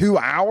 2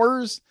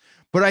 hours,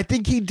 but I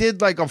think he did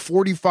like a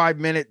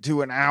 45-minute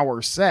to an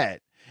hour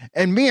set.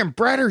 And me and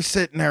Brett are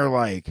sitting there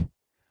like,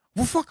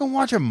 we're fucking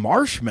watching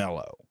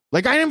Marshmello.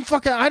 Like I wouldn't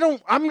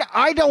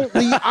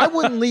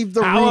leave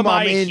the room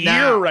I'm in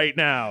now right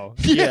now.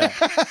 Yeah.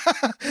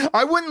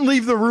 I wouldn't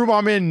leave the room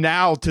I'm in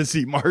now to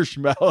see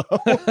Marshmello.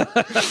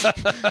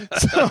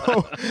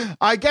 So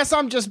I guess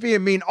I'm just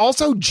being mean.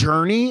 Also,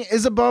 Journey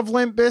is above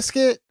Limp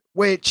Bizkit,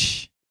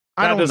 which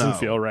I don't know. That doesn't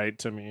feel right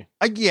to me.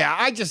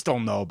 I just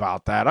don't know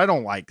about that. I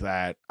don't like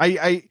that.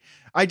 I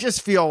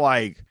just feel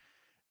like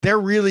they're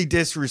really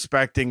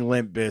disrespecting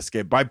Limp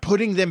Bizkit by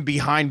putting them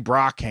behind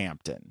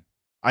Brockhampton,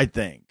 I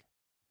think.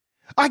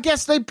 I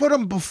guess they put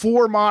them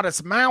before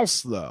Modest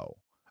Mouse, though.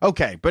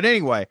 Okay, but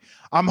anyway,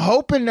 I'm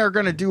hoping they're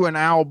going to do an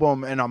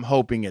album, and I'm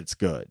hoping it's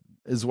good,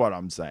 is what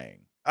I'm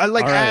saying.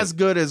 As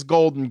good as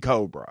Golden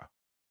Cobra.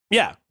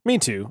 Yeah, me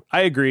too.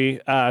 I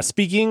agree.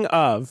 Speaking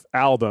of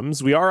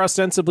albums, we are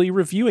ostensibly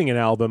reviewing an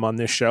album on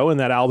this show, and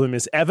that album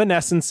is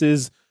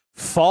Evanescence's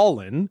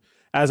Fallen.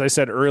 As I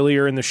said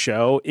earlier in the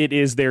show, it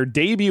is their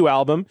debut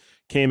album.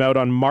 Came out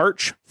on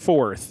March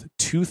 4th,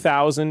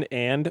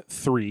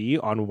 2003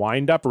 on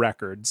Wind Up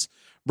Records.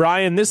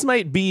 Brian, this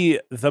might be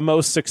the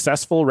most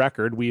successful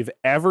record we've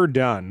ever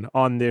done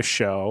on this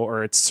show,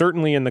 or it's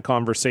certainly in the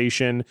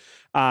conversation.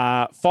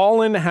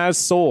 Fallen has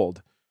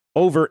sold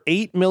over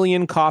 8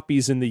 million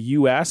copies in the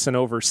US and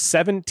over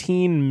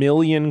 17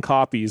 million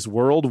copies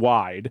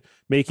worldwide,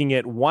 making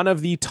it one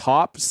of the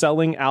top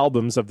selling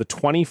albums of the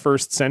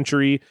 21st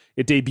century.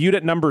 It debuted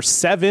at number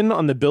 7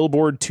 on the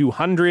Billboard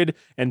 200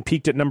 and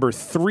peaked at number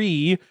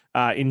 3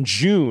 in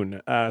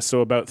June.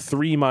 So about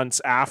 3 months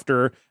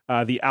after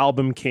the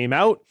album came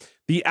out.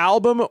 The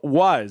album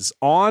was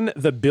on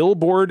the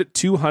Billboard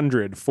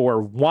 200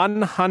 for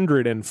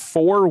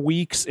 104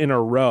 weeks in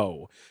a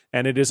row,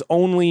 and it is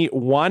only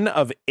one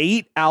of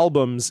 8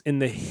 albums in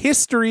the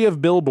history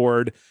of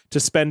Billboard to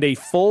spend a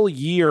full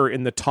year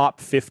in the top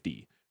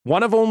 50.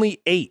 One of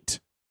only 8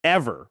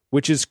 ever,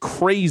 which is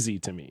crazy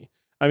to me.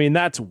 I mean,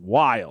 that's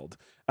wild.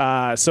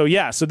 So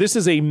this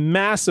is a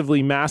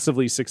massively,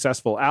 massively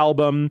successful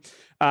album.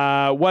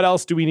 What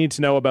else do we need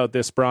to know about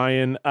this,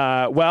 Brian?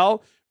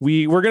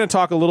 We're going to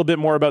talk a little bit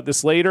more about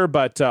this later,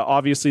 but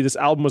obviously this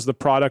album was the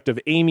product of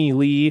Amy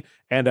Lee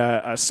and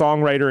a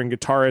songwriter and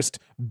guitarist,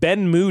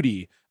 Ben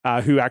Moody,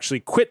 who actually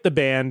quit the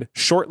band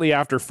shortly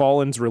after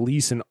Fallen's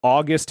release in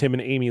August. Him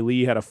and Amy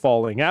Lee had a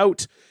falling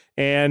out.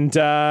 And,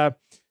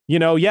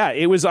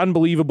 it was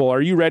unbelievable.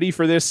 Are you ready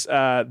for this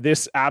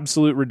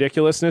absolute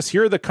ridiculousness?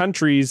 Here are the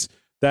countries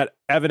that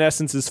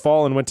Evanescence's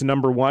Fallen went to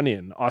number 1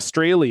 in: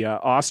 Australia,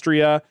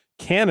 Austria,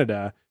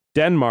 Canada,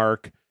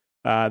 Denmark,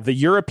 the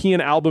European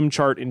album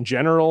chart in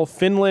general,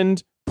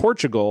 Finland,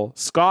 Portugal,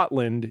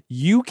 Scotland,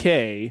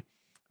 UK,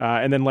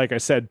 and then, like I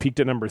said, peaked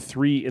at number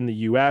 3 in the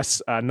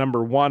US,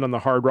 number 1 on the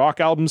hard rock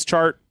albums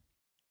chart.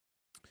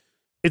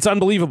 It's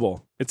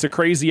unbelievable. It's a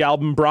crazy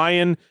album.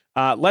 Brian,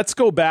 let's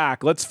go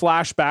back. Let's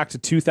flash back to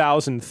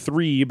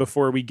 2003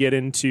 before we get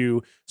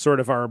into sort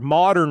of our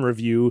modern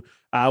review.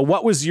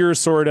 What was your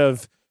sort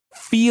of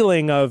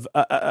feeling of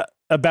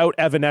about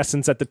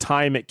Evanescence at the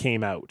time it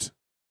came out?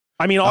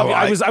 I mean,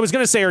 I was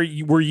going to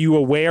say, were you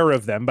aware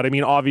of them? But I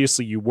mean,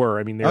 obviously you were.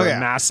 I mean, they're a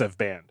massive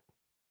band.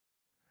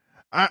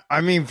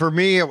 I mean, for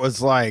me, it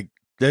was like,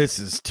 this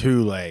is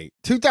too late.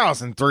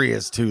 2003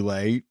 is too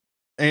late,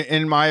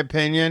 in my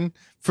opinion,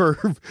 for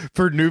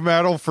nu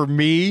metal, for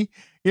me,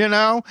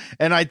 And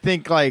I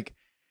think, like,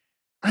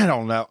 I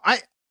don't know.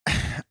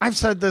 I've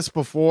said this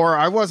before.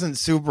 I wasn't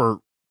super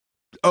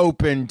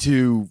open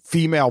to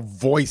female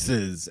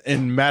voices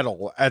in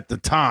metal at the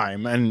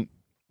time, and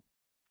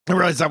I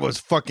realized I was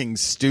fucking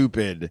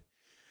stupid.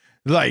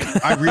 Like,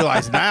 I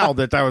realize now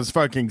that was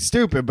fucking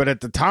stupid, but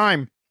at the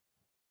time,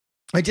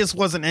 I just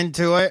wasn't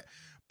into it.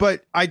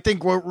 But I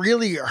think what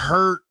really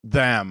hurt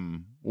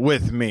them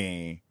with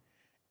me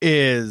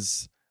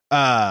is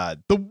the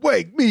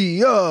Wake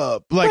Me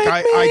Up. Like,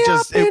 I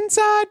just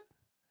inside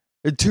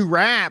to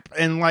rap,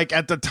 and like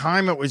at the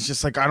time it was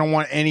just like, I don't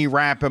want any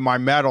rap in my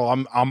metal.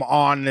 I'm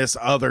on this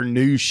other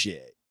new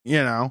shit,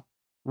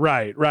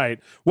 Right.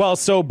 Well,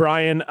 so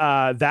Brian,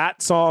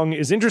 that song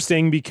is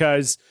interesting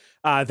because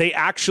they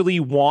actually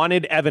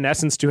wanted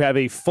Evanescence to have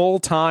a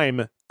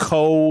full-time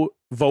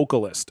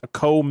co-vocalist, a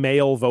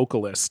co-male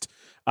vocalist.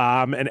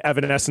 And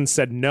Evanescence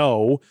said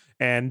no.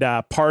 And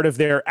part of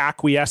their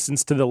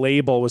acquiescence to the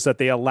label was that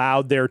they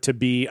allowed there to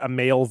be a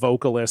male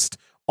vocalist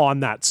on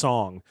that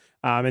song.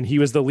 And he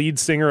was the lead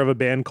singer of a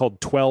band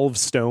called 12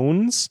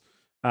 Stones.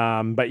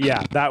 But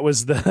yeah, that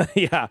was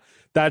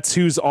that's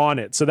who's on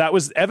it. So that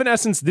was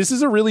Evanescence. This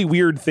is a really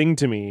weird thing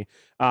to me.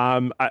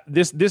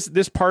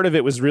 This part of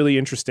it was really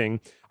interesting.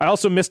 I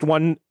also missed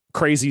one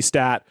crazy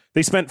stat.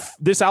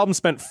 This album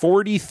spent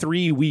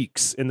 43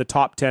 weeks in the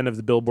top 10 of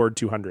the Billboard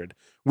 200,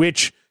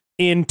 which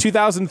in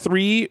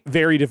 2003,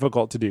 very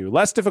difficult to do.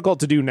 Less difficult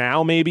to do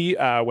now, maybe,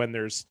 when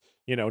there's,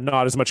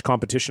 not as much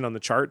competition on the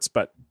charts.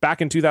 But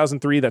back in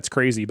 2003, that's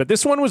crazy. But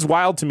this one was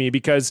wild to me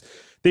because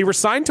they were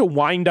signed to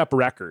Wind Up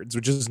Records,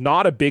 which is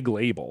not a big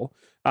label.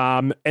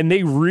 And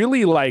they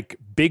really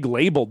big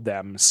labeled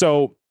them.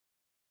 So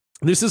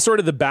this is sort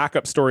of the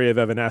backup story of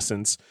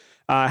Evanescence.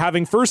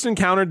 Having first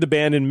encountered the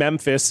band in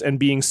Memphis and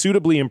being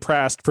suitably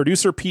impressed,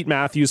 producer Pete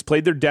Matthews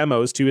played their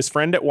demos to his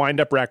friend at Wind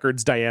Up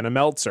Records, Diana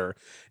Meltzer.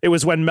 It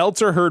was when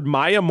Meltzer heard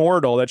My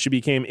Immortal that she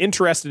became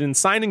interested in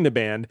signing the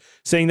band,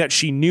 saying that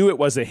she knew it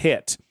was a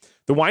hit.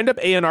 The Wind Up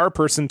A&R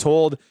person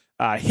told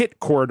Hit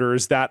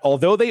Quarters that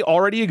although they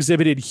already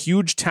exhibited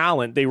huge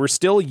talent, they were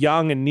still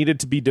young and needed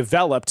to be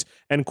developed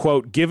and,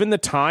 quote, given the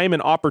time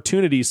and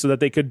opportunity so that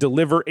they could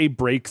deliver a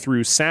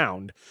breakthrough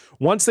sound.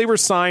 Once they were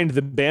signed,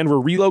 the band were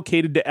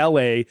relocated to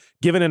LA,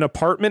 given an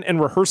apartment and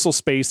rehearsal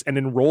space, and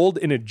enrolled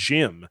in a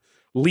gym.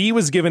 Lee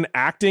was given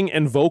acting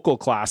and vocal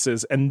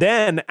classes, and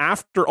then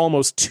after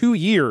almost 2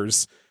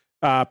 years,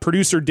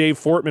 producer Dave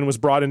Fortman was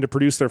brought in to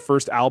produce their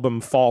first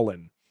album,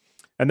 Fallen.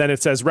 And then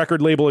it says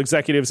record label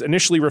executives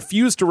initially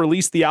refused to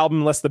release the album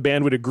unless the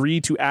band would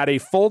agree to add a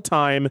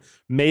full-time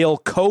male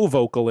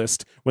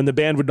co-vocalist. When the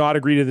band would not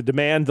agree to the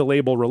demand, the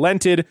label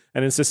relented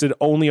and insisted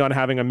only on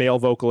having a male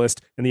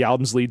vocalist in the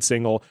album's lead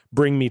single,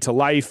 Bring Me to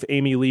Life.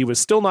 Amy Lee was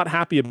still not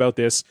happy about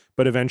this,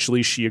 but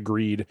eventually she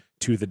agreed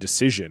to the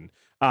decision.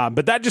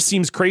 But that just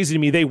seems crazy to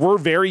me. They were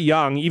very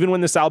young. Even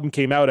when this album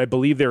came out, I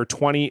believe they were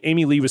 20.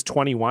 Amy Lee was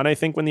 21, I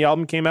think, when the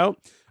album came out.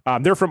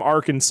 They're from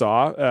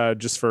Arkansas,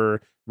 just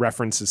for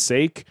reference's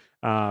sake.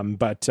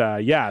 That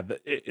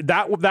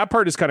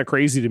part is kind of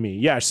crazy to me.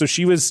 Yeah. So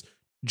she was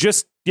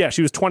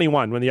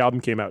 21 when the album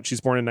came out.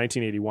 She's born in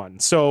 1981.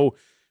 So,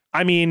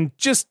 I mean,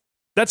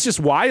 that's just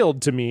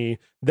wild to me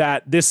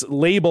that this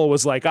label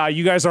was like,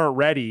 you guys aren't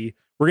ready.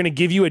 We're going to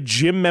give you a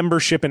gym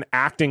membership and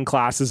acting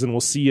classes and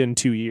we'll see you in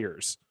 2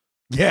 years.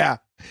 Yeah.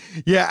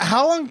 Yeah.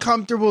 How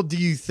uncomfortable do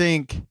you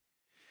think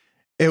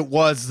it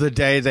was the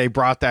day they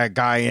brought that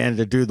guy in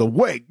to do the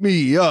wake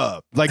me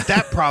up? Like,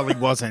 that probably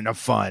wasn't a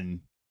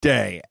fun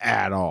day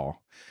at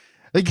all.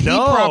 Like, he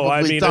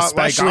probably thought,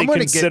 especially like,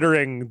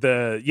 considering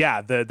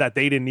that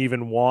they didn't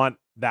even want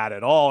that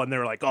at all. And they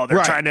were like, oh,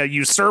 they're trying to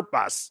usurp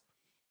us.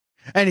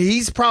 And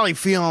he's probably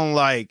feeling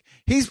like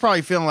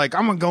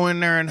I'm gonna go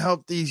in there and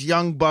help these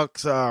young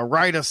bucks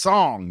write a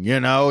song. You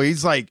know,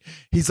 he's like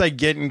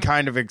getting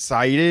kind of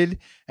excited,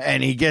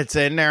 and he gets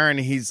in there and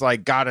he's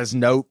like got his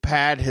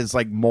notepad, his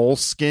like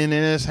moleskin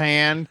in his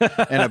hand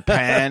and a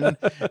pen,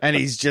 and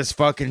he's just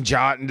fucking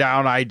jotting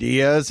down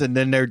ideas. And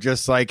then they're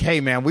just like,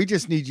 hey man, we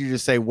just need you to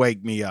say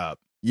wake me up.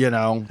 You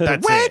know,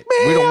 that's it.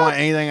 We don't want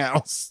anything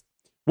else.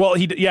 Well,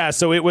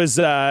 so it was,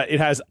 it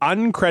has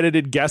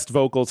uncredited guest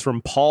vocals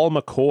from Paul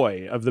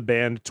McCoy of the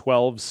band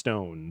 12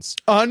 Stones.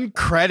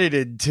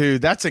 Uncredited, too.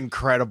 That's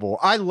incredible.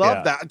 I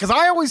love that, because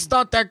I always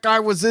thought that guy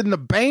was in the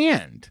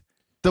band.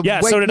 So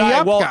did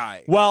I.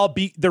 Guy.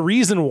 The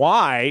reason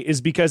why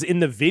is because in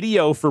the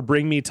video for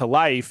Bring Me to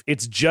Life,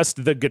 it's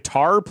just the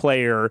guitar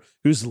player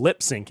who's lip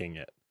syncing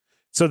it.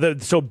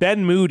 So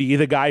Ben Moody,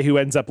 the guy who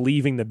ends up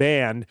leaving the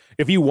band,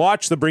 if you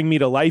watch the Bring Me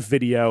to Life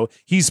video,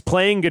 he's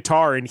playing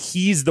guitar and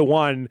he's the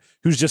one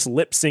who's just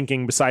lip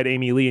syncing beside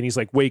Amy Lee, and he's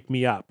like, wake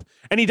me up.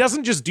 And he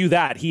doesn't just do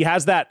that. He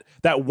has that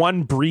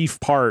one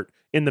brief part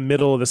in the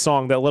middle of the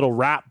song, that little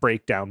rap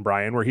breakdown,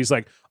 Brian, where he's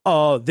like,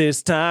 oh,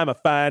 this time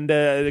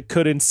I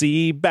couldn't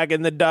see back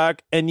in the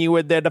dark and you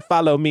were there to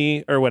follow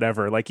me, or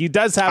whatever. Like, he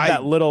does have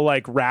that little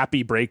like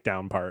rappy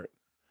breakdown part.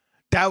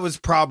 That was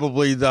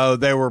probably, though,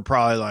 they were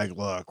probably like,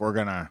 look, we're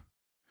gonna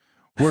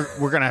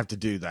have to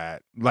do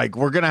that. Like,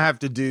 we're gonna have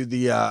to do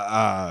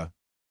the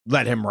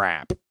let him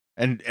rap.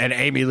 And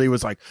Amy Lee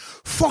was like,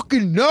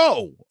 fucking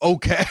no.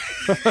 Okay.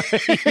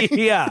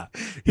 Yeah.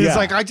 He's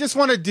like, I just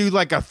want to do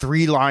like a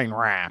 3-line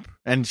rap.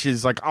 And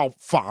she's like, oh,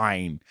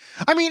 fine.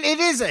 I mean, it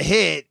is a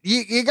hit.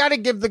 You got to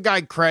give the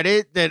guy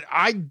credit that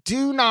I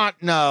do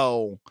not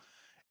know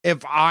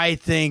if I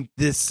think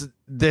this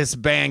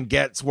band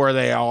gets where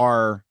they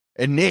are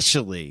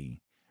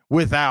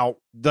without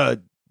the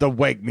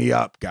wake me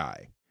up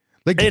guy.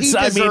 Like, it's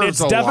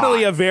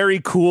definitely a very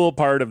cool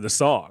part of the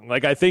song.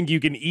 Like, I think you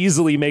can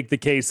easily make the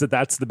case that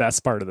that's the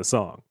best part of the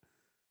song.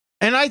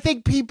 And I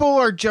think people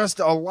are just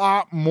a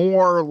lot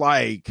more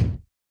like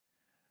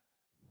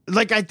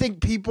I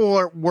think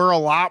were a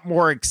lot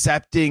more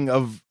accepting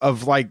of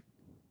like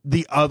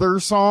the other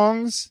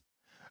songs,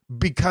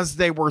 because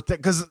they were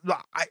because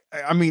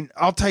I mean,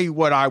 I'll tell you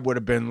what I would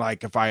have been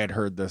like if I had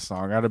heard this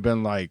song. I'd have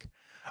been like,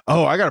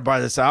 oh, I got to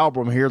buy this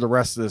album, hear the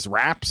rest of this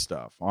rap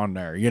stuff on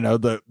there. You know,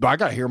 I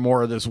got to hear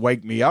more of this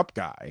wake me up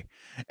guy.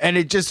 And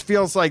it just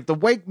feels like the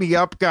wake me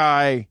up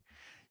guy,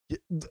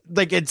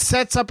 like, it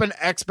sets up an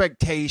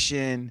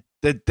expectation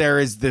that there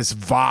is this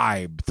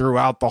vibe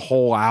throughout the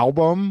whole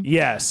album.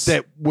 Yes.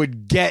 That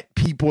would get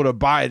people to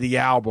buy the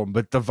album,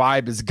 but the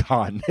vibe is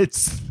gone.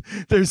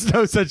 There's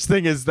no such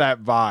thing as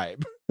that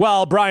vibe.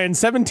 Well, Brian,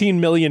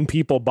 17 million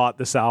people bought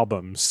this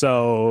album,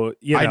 so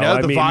the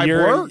vibe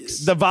works.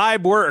 The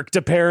vibe worked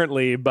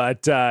apparently,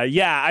 but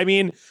I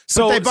mean,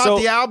 so but they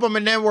bought the album,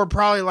 and then we're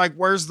probably like,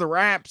 "Where's the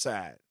raps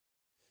at?"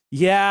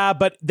 Yeah,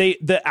 but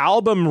the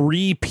album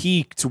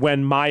re-peaked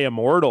when My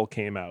Immortal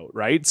came out,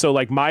 right? So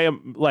like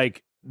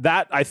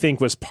that, I think,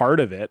 was part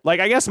of it.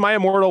 Like, I guess My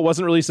Immortal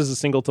wasn't released as a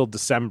single till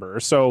December,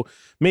 so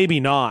maybe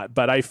not.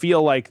 But I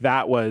feel like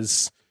that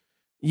was.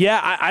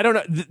 Yeah, I don't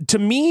know. To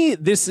me,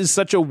 this is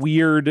such a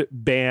weird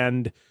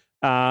band.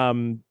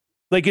 Like,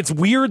 it's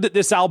weird that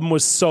this album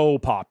was so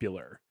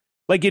popular.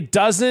 Like, it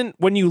doesn't,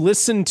 when you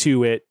listen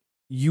to it,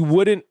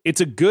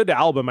 it's a good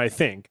album, I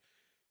think.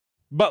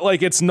 But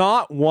like, it's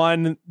not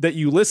one that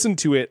you listen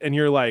to it and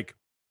you're like,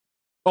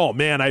 oh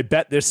man, I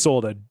bet this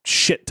sold a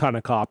shit ton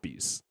of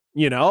copies.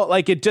 You know,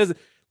 like, it just,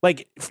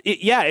 like,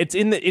 it's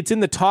in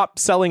the top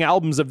selling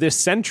albums of this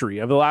century,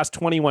 of the last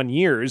 21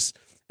 years.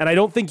 And I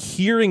don't think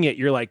hearing it,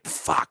 you're like,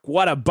 fuck,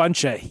 what a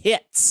bunch of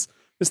hits.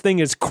 This thing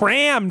is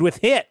crammed with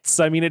hits.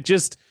 I mean, it's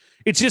just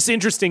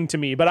interesting to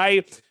me.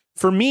 But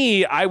for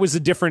me, I was a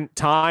different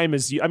time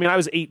as you. I mean, I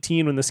was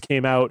 18 when this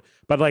came out,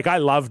 but like, I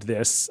loved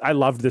this. I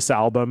loved this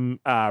album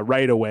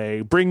right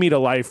away. Bring Me to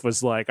Life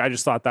was like, I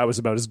just thought that was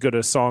about as good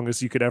a song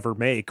as you could ever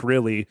make,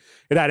 really.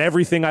 It had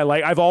everything I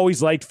like. I've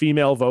always liked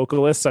female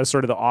vocalists. I was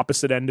sort of the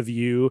opposite end of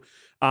you.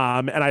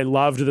 And I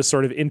loved the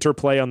sort of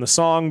interplay on the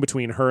song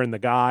between her and the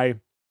guy.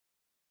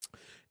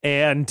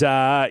 And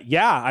I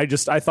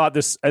thought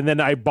this, and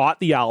then I bought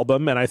the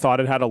album, and I thought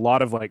it had a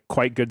lot of like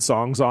quite good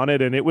songs on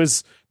it, and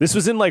this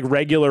was in like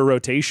regular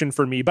rotation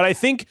for me. But I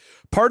think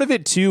part of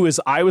it too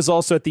is I was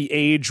also at the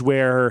age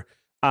where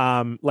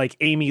like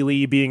Amy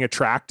Lee being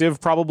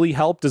attractive probably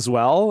helped as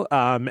well.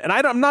 And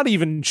I'm not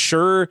even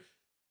sure.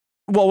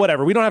 Well,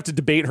 whatever. We don't have to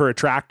debate her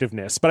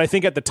attractiveness, but I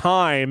think at the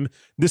time,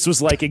 this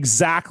was like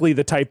exactly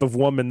the type of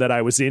woman that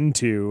I was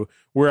into,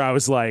 where I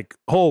was like,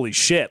 holy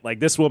shit, like,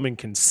 this woman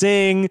can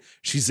sing.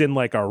 She's in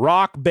like a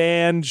rock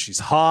band. She's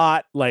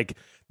hot. Like,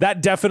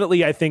 that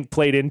definitely, I think,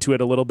 played into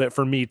it a little bit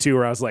for me too,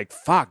 where I was like,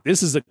 fuck,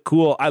 this is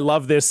I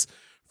love this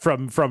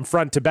from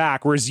front to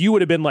back. Whereas you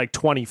would have been like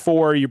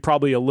 24, you're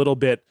probably a little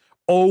bit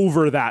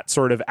over that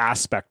sort of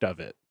aspect of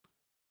it.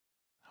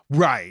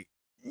 Right.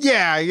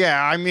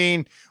 Yeah. I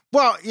mean,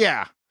 well,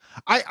 yeah.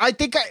 I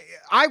think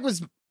I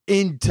was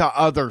into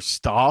other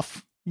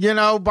stuff,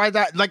 by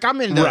that. Like I'm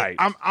into, right.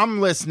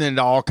 I'm listening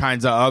to all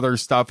kinds of other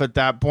stuff at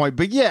that point.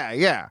 But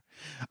yeah.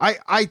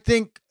 I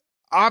think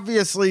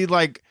obviously,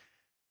 like,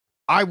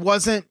 I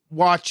wasn't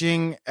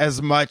watching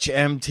as much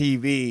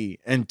MTV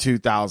in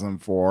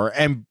 2004.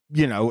 And,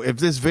 if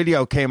this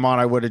video came on,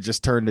 I would have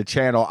just turned the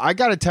channel. I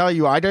got to tell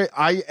you,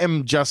 I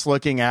am just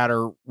looking at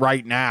her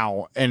right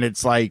now. And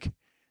it's like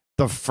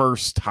the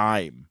first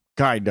time,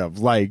 kind of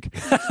like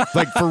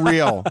for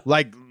real,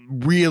 like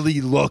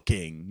really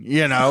looking,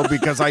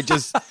 because I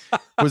just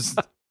was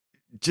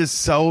just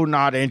so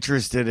not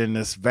interested in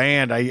this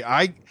band.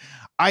 I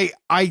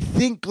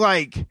think,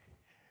 like,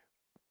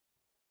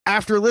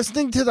 after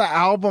listening to the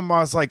album, I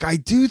was like, I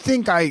do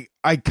think I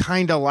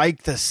kind of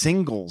like the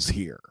singles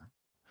here.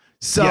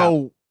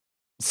 So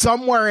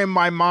somewhere in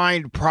my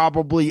mind,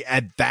 probably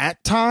at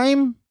that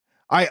time,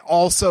 I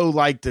also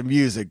liked the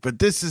music, but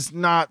this is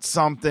not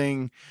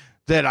something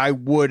that I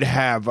would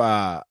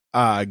have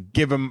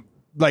given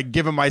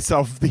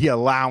myself the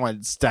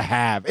allowance to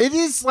have. It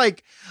is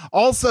like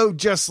also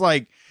just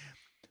like,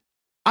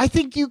 I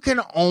think you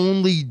can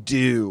only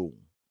do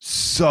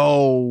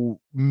so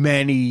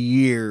many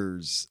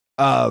years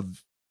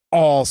of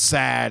all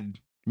sad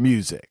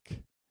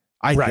music,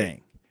 I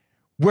think,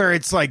 where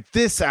it's like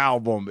this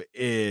album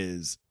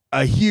is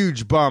a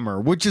huge bummer,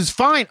 which is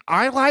fine.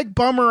 I like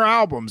bummer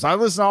albums. I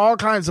listen to all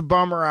kinds of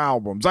bummer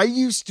albums. I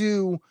used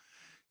to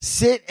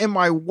sit in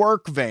my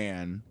work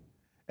van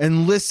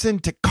and listen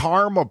to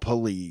Karma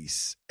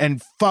Police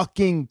and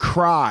fucking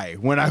cry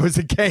when I was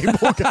a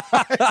cable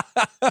guy.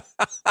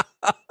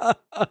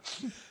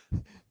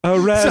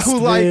 Arrest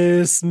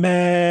this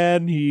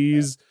man,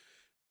 he's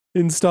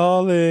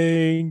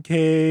installing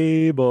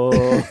cable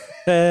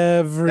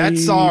every that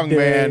song day.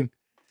 Man,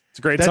 it's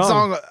a great that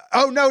song.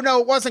 Oh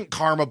no, it wasn't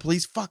Karma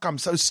Police. Fuck, I'm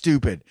so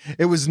stupid.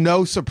 It was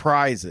No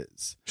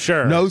Surprises.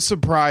 Sure. No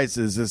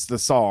Surprises is the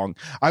song.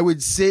 I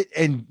would sit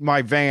in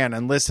my van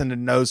and listen to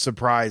No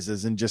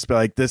Surprises and just be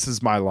like, this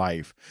is my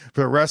life.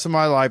 For the rest of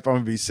my life, I'm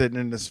gonna be sitting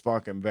in this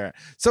fucking van.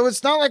 So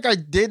it's not like I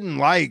didn't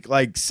like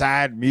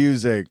sad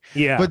music.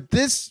 Yeah. But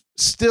this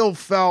still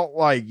felt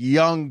like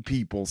young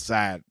people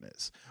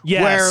sadness.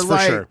 Yes, where, for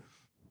like, sure.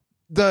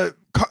 The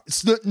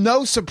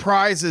No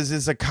Surprises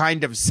is a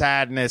kind of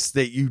sadness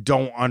that you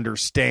don't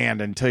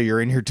understand until you're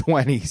in your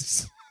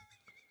 20s.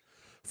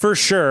 For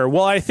sure.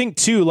 Well, I think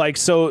too, like,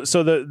 so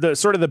the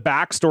sort of the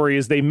backstory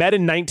is they met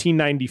in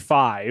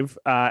 1995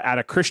 at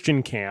a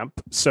Christian camp.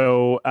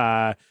 So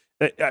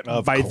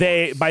by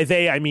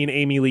they I mean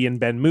Amy Lee and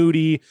Ben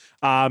Moody.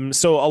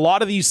 So a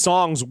lot of these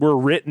songs were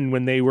written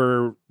when they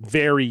were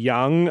very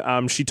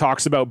young. She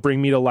talks about Bring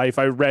Me to Life.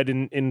 I read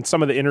in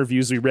some of the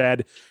interviews we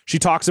read, she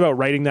talks about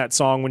writing that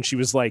song when she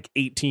was like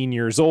 18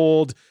 years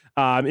old.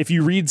 If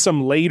you read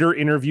some later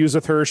interviews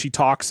with her, she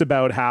talks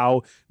about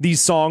how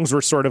these songs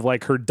were sort of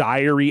like her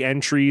diary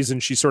entries,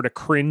 and she sort of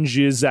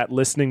cringes at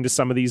listening to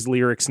some of these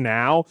lyrics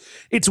now.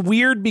 It's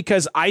weird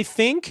because I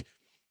think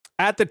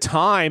at the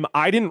time,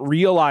 I didn't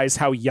realize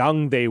how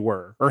young they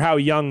were or how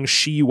young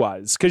she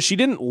was, because she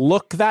didn't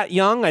look that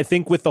young. I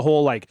think with the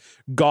whole like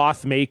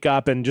goth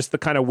makeup and just the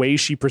kind of way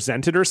she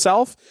presented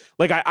herself,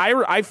 like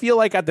I feel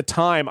like at the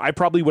time I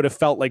probably would have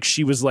felt like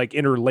she was like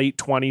in her late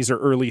 20s or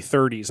early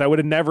 30s. I would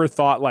have never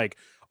thought like,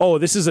 oh,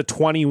 this is a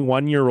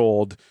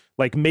 21-year-old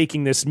like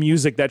making this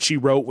music that she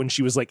wrote when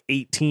she was like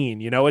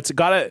 18.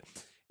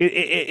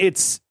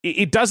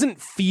 It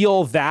doesn't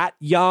feel that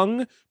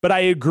young, but I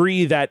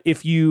agree that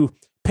if you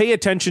pay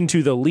attention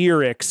to the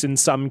lyrics in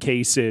some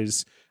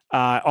cases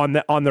on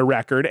the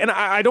record, and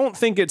I don't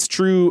think it's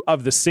true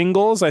of the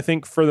singles. I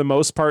think for the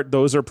most part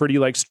those are pretty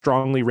like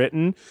strongly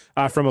written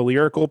from a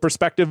lyrical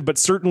perspective, but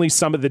certainly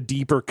some of the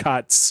deeper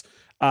cuts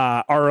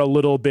are a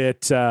little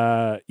bit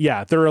they're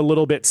a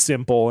little bit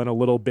simple and a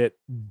little bit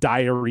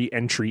diary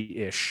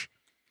entry-ish.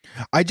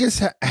 I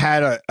just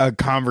had a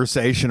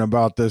conversation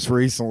about this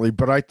recently,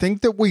 but I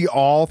think that we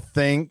all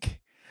think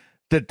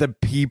that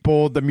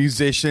the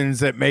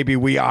musicians that maybe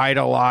we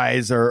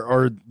idolize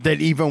or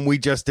that even we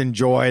just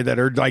enjoy, that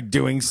are like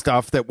doing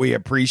stuff that we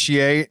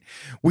appreciate,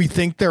 we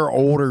think they're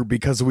older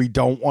because we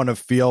don't want to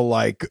feel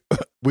like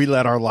we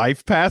let our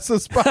life pass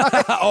us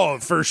by. Oh,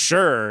 for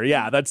sure.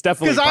 Yeah, that's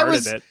definitely part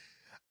of it.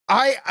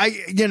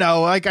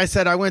 Like I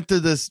said, I went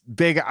through this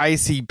big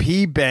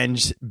ICP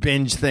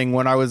binge thing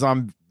when I was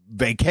on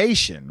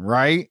vacation,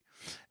 right?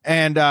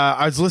 And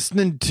I was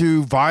listening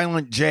to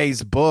Violent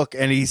J's book,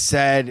 and he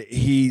said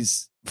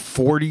he's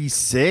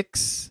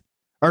 46.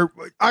 Or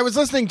I was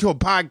listening to a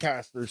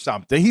podcast or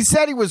something. He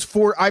said he was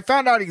I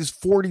found out he was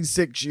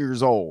 46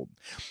 years old.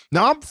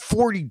 Now I'm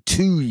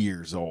 42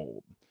 years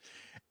old.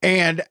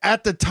 And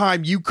at the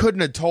time, you couldn't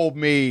have told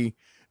me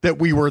that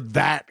we were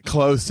that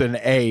close in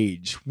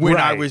age when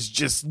I Right. was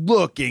just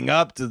looking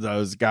up to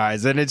those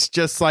guys. And it's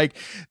just like,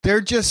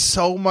 they're just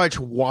so much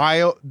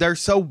they're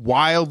so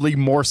wildly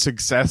more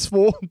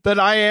successful than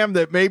I am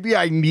that maybe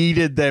I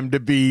needed them to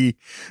be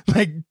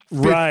like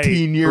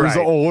 15 years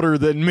older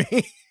than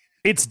me.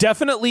 It's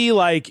definitely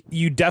like,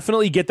 you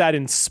definitely get that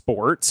in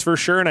sports for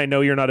sure. And I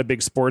know you're not a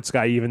big sports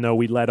guy, even though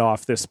we led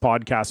off this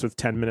podcast with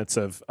 10 minutes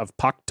of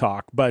puck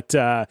talk. But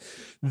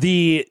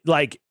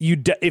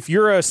if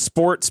you're a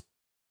sports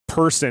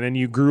person and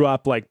you grew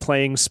up like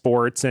playing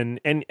sports and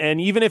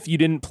even if you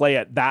didn't play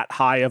at that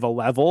high of a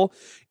level,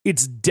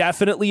 it's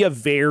definitely a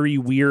very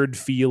weird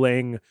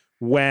feeling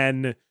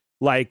when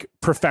like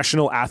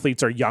professional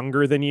athletes are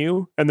younger than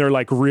you and they're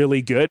like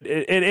really good.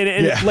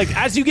 And like,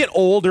 as you get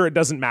older, it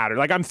doesn't matter.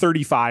 Like, I'm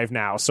 35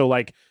 now. So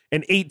like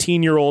an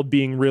 18-year-old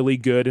being really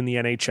good in the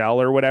NHL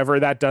or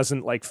whatever, that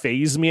doesn't like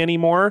phase me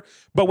anymore.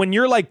 But when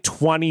you're like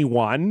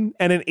 21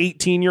 and an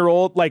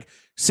 18-year-old, like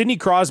Sidney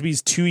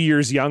Crosby's 2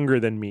 years younger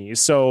than me.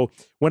 So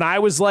when I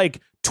was like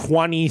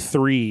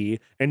 23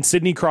 and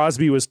Sidney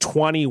Crosby was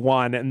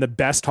 21 and the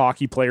best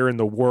hockey player in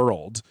the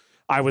world,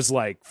 I was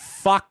like,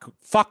 fuck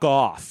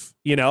off.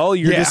 You know,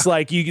 you're just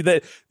like,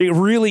 it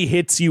really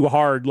hits you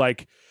hard.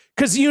 Like,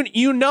 cause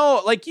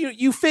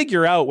you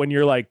figure out when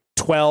you're like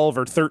 12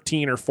 or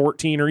 13 or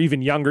 14 or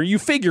even younger, you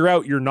figure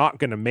out you're not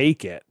going to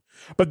make it.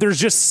 But there's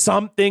just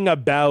something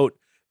about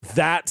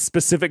that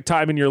specific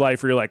time in your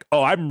life where you're like,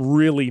 oh, I'm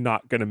really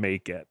not going to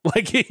make it.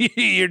 Like,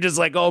 you're just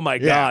like, oh my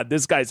God,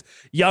 this guy's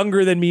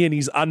younger than me and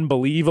he's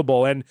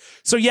unbelievable. And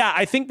so, yeah,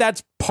 I think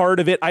that's part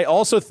of it. I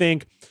also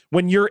think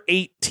when you're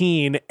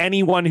 18,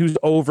 anyone who's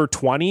over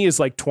 20 is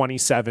like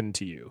 27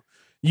 to you.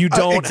 You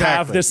don't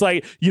have this,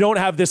 like, you don't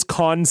have this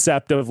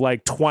concept of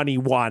like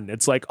 21.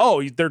 It's like,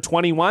 oh, they're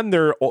 21.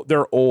 They're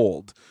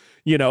old.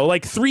 You know,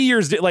 like 3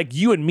 years, like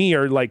you and me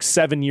are like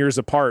 7 years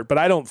apart, but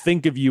I don't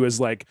think of you as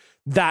like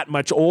that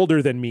much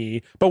older than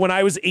me. But when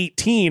I was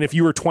 18, if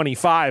you were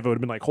 25, I would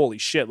have been like, holy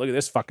shit, look at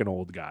this fucking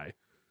old guy.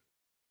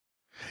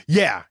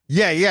 Yeah.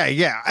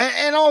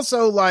 And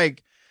also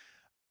like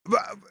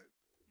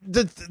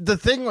the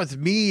thing with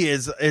me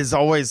is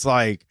always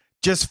like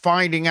just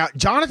finding out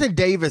Jonathan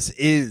Davis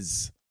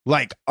is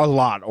like a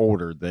lot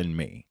older than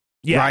me.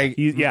 Yeah. Right.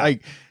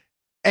 Like,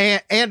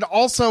 and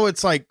also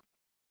it's like,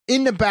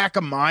 in the back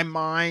of my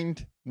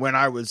mind, when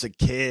I was a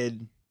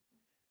kid,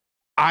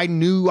 I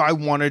knew I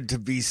wanted to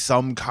be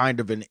some kind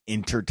of an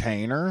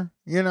entertainer.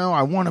 You know,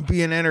 I want to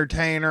be an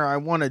entertainer. I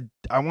want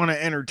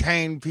to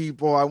entertain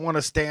people. I want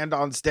to stand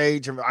on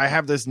stage. I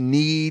have this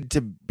need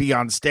to be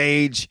on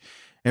stage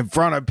in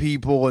front of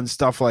people and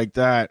stuff like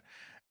that.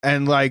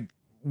 And like,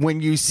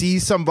 when you see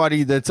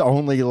somebody that's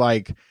only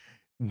like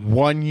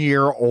 1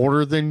 year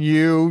older than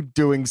you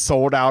doing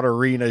sold out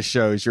arena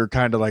shows, you're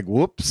kind of like,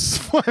 whoops.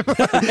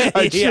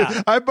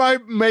 I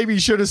maybe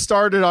should have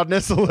started on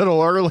this a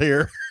little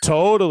earlier.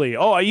 Totally.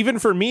 Oh, even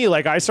for me,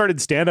 like I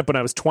started stand up when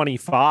I was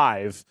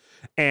 25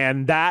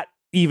 and that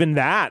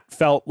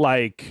felt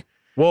like,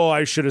 well,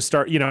 I should have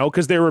started, you know,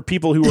 because there were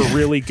people who were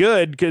really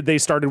good. They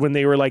started when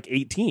they were like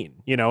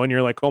 18, you know, and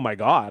you're like, oh my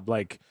God,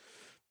 like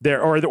there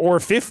or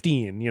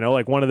 15, you know,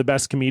 like one of the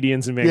best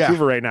comedians in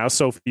Vancouver right now,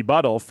 Sophie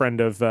Buttle,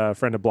 friend of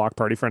Block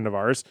Party, friend of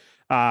ours.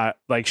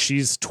 Like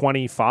she's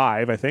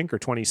 25, I think, or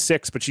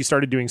 26, but she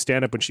started doing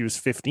stand up when she was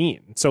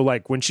 15. So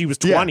like when she was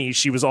 20,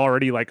 she was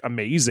already like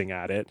amazing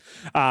at it.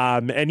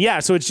 And yeah,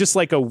 so it's just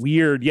like a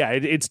weird,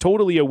 it's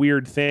totally a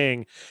weird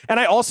thing. And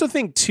I also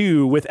think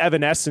too, with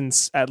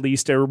Evanescence, at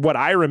least, or what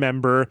I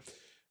remember,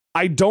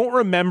 I don't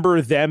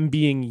remember them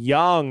being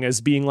young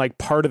as being like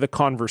part of the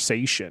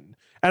conversation.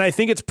 And I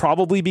think it's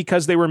probably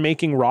because they were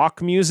making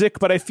rock music,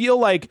 but I feel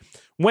like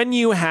when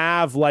you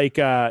have like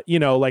a, you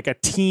know, like a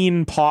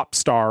teen pop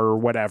star or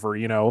whatever,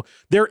 you know,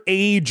 their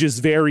age is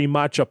very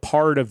much a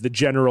part of the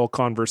general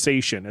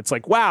conversation. It's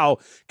like, wow,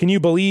 can you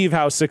believe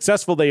how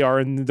successful they are?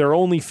 And they're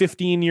only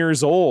 15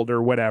 years old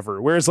or whatever.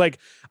 Whereas like,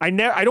 I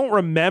don't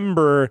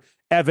remember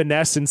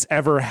Evanescence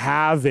ever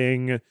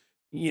having,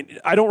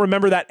 I don't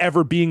remember that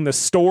ever being the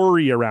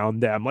story around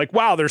them. Like,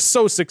 wow, they're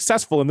so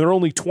successful and they're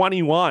only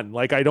 21.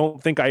 Like, I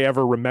don't think I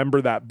ever remember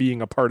that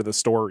being a part of the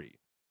story.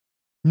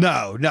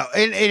 No.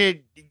 And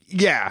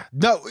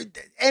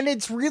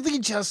it's really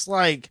just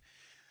like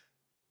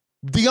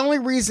the only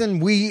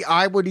reason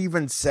I would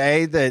even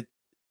say that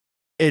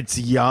it's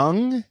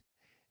young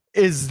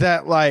is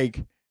that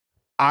like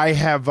I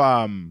have,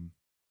 I'm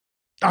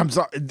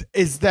sorry,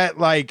 is that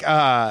like,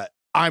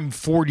 I'm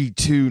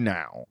 42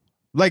 now.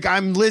 Like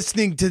I'm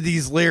listening to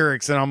these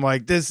lyrics and I'm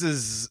like, this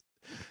is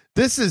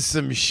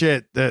some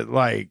shit that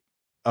like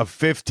a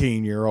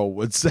 15-year-old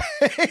would say.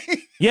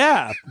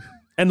 Yeah.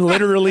 And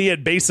literally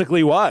it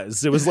basically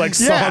was. It was like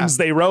songs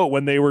they wrote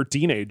when they were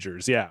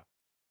teenagers. Yeah.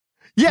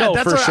 Yeah, no,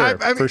 that's for what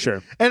sure. I mean, for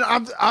sure. And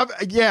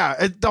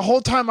the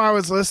whole time I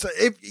was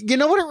listening, you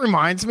know what it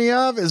reminds me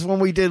of is when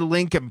we did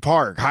Linkin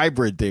Park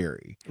Hybrid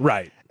Theory.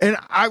 Right. And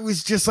I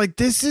was just like,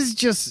 this is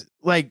just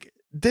like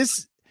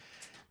this.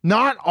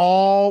 not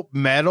all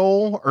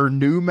metal or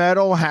new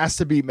metal has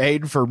to be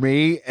made for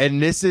me,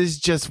 and this is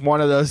just one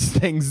of those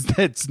things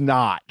that's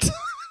not.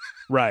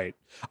 Right.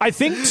 I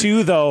think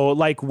too, though,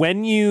 like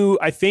when you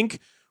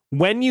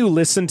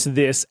listen to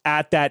this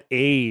at that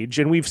age,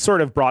 and we've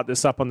sort of brought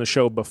this up on the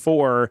show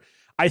before,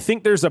 I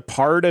think there's a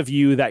part of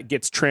you that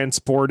gets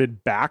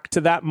transported back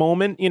to that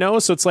moment, you know?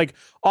 So it's like,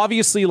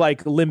 obviously,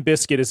 like Limp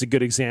Bizkit is a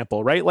good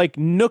example, right? Like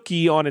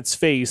Nookie on its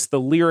face, the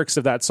lyrics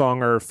of that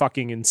song are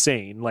fucking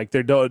insane. Like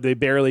they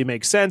barely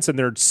make sense and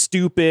they're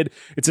stupid.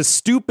 It's a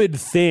stupid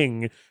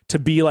thing to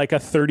be like a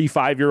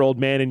 35-year-old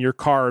man in your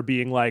car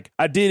being like,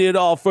 I did it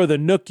all for the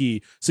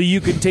Nookie so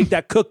you can take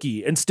that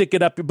cookie and stick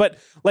it up. But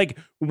like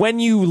when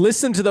you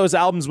listen to those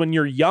albums when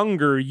you're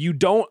younger,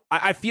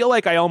 I feel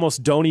like I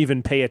almost don't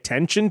even pay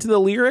attention to the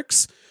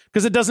lyrics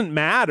because it doesn't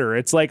matter.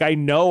 It's like, I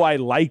know I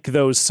like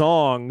those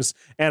songs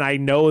and I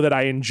know that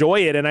I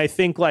enjoy it. And I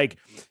think like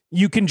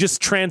you can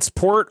just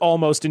transport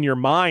almost in your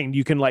mind.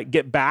 You can like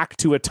get back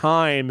to a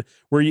time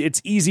where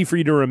it's easy for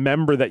you to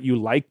remember that you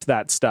liked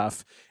that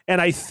stuff.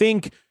 And I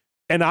think,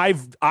 and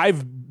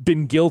I've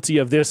been guilty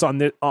of this on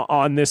this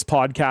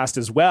podcast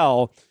as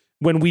well.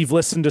 When we've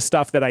listened to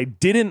stuff that I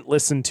didn't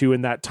listen to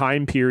in that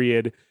time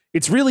period,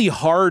 it's really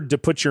hard to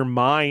put your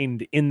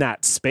mind in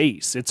that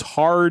space. It's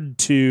hard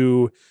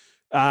to,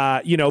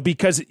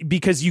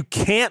 because you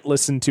can't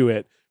listen to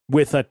it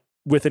with an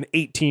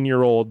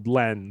 18-year-old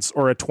lens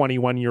or a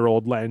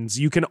 21-year-old lens.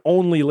 You can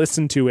only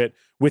listen to it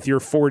with your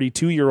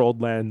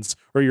 42-year-old lens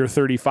or your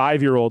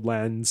 35-year-old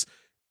lens,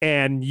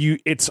 and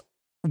it's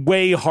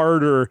way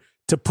harder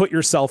to put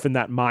yourself in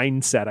that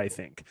mindset, I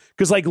think.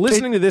 Because like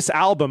listening to this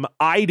album,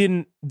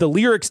 the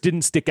lyrics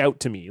didn't stick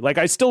out to me. Like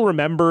I still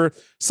remember,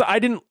 so I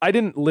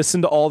didn't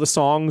listen to all the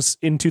songs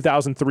in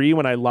 2003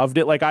 when I loved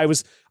it. Like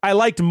I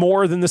liked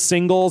more than the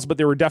singles, but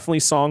there were definitely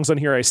songs on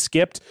here I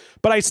skipped,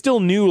 but I still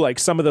knew like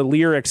some of the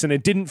lyrics and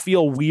it didn't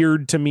feel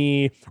weird to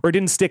me, or it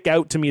didn't stick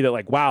out to me that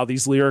like, wow,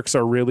 these lyrics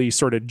are really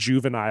sort of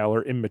juvenile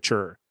or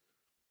immature.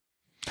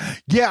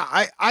 Yeah.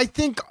 I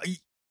think,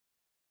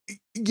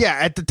 yeah,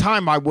 at the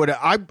time I would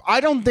have.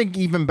 I don't think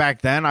even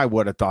back then I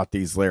would have thought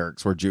these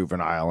lyrics were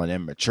juvenile and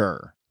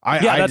immature.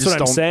 That's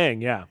what I'm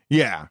saying.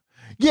 Yeah.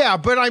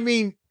 But I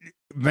mean,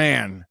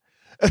 man.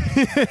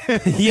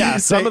 Yeah,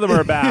 some of them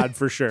are bad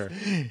for sure.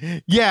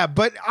 Yeah,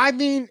 but I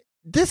mean,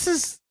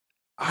 it's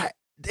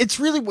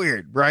really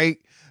weird, right?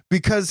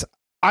 Because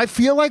I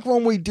feel like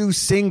when we do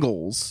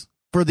singles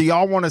for the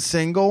Y'all Want a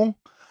Single,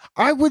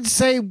 I would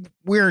say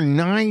we're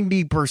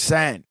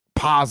 90%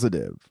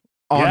 positive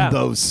on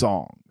those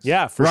songs.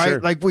 Yeah, for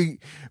sure. Like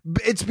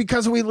it's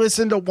because we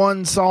listen to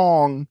one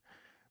song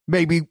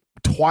maybe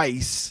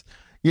twice.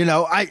 You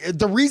know,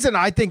 the reason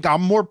I think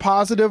I'm more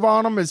positive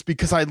on them is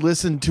because I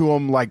listened to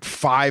them like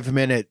 5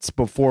 minutes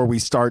before we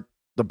start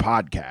the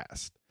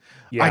podcast.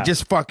 Yeah.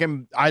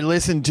 I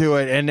listened to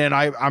it and then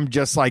I'm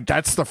just like,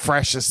 that's the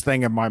freshest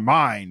thing in my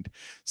mind.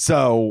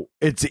 So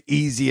it's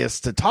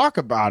easiest to talk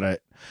about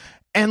it.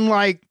 And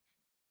like,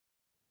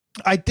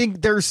 I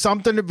think there's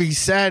something to be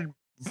said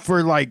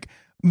for like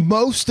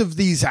most of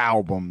these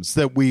albums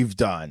that we've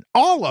done,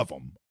 all of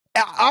them.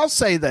 I'll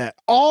say that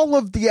all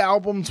of the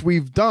albums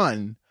we've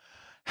done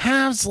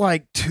has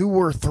like 2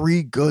 or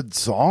 3 good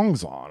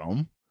songs on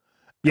them.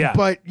 Yeah.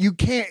 But you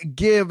can't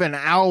give an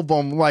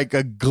album like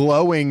a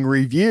glowing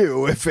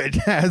review if it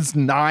has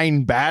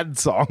 9 bad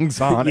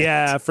songs on it.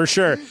 Yeah, for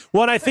sure.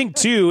 Well, and I think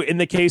too, in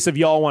the case of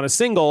Y'all Want a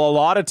Single, a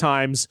lot of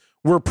times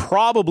we're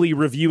probably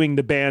reviewing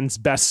the band's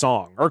best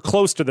song or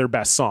close to their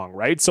best song,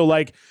 right? So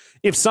like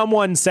if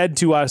someone said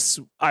to us,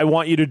 I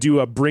want you to do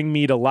a Bring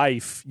Me to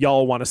Life,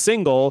 Y'all Want a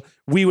Single,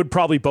 we would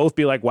probably both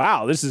be like,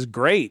 wow, this is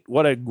great.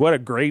 What a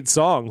great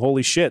song.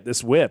 Holy shit,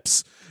 this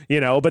whips, you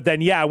know? But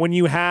then, yeah, when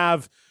you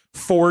have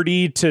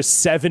 40 to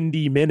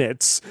 70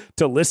 minutes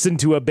to listen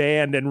to a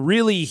band and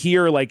really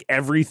hear like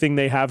everything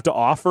they have to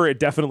offer, it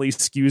definitely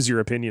skews your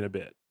opinion a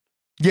bit.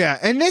 Yeah.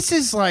 And this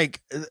is like,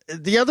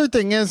 the other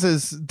thing is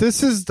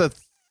this is the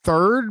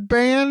 3rd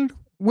band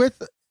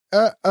with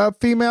a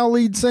female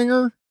lead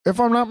singer, if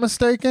I'm not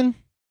mistaken.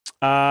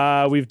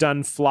 We've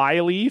done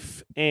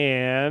Flyleaf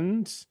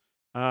and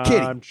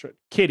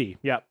Kitty.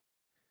 Yep.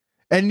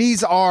 And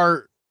these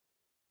are,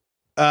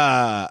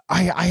 I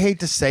hate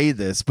to say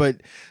this,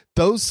 but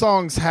those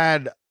songs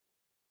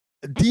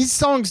these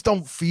songs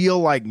don't feel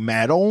like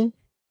metal,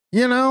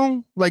 you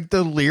know, like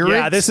the lyrics.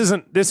 Yeah, this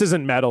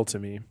isn't metal to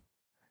me.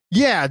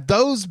 Yeah,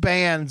 those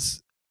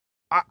bands,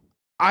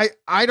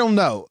 I don't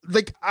know.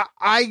 Like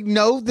I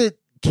know that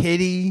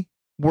Kitty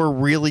were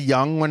really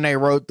young when they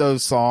wrote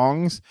those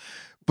songs,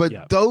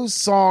 but those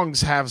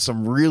songs have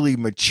some really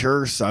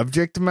mature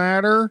subject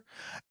matter.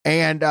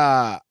 And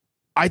I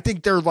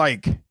think they're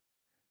like,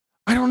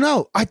 I don't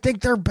know. I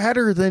think they're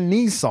better than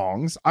these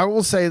songs. I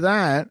will say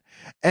that.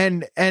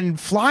 And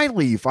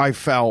Flyleaf, I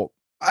felt,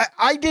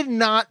 I did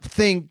not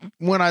think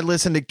when I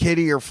listened to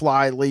Kitty or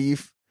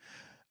Flyleaf,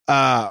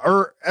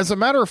 or as a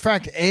matter of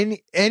fact,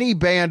 any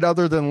band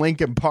other than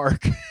Linkin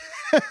Park,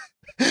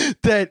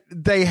 that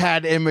they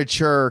had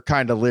immature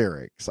kind of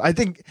lyrics. I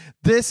think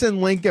this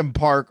and Linkin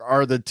Park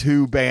are the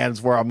two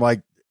bands where I'm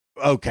like,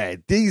 okay,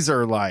 this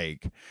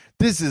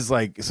is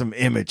like some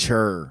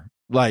immature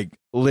like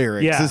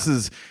lyrics. Yeah. This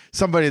is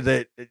somebody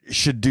that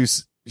should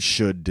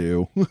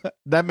do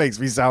that makes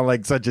me sound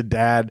like such a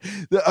dad,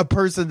 a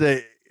person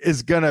that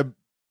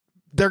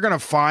they're gonna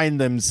find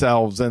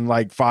themselves in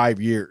like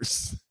 5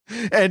 years.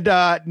 And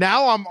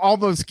now I'm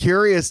almost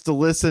curious to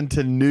listen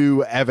to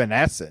new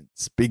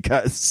Evanescence,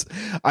 because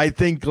I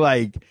think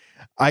like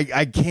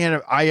I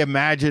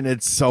imagine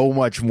it's so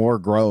much more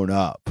grown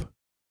up.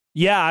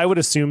 Yeah, I would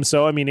assume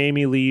so. I mean,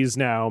 Amy Lee's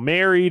now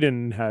married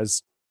and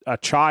has a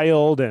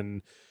child,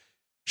 and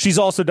she's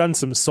also done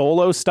some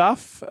solo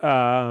stuff.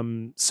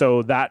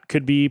 So that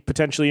could be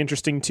potentially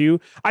interesting too.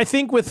 I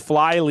think with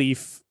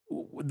Flyleaf,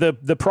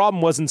 the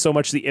problem wasn't so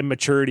much the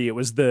immaturity, it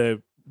was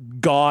the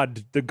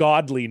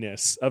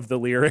godliness of the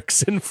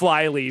lyrics in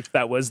Flyleaf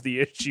that was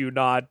the issue,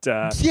 not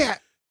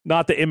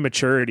the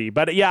immaturity.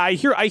 But yeah, I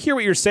hear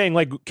what you're saying.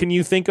 Like, can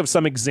you think of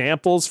some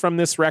examples from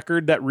this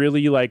record that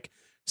really like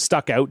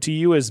stuck out to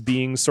you as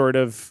being sort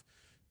of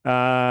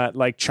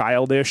like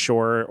childish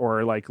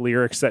or like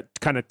lyrics that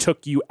kind of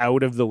took you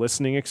out of the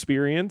listening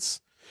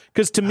experience?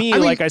 Because to me,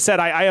 like I said,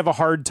 I have a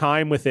hard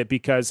time with it,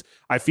 because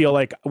I feel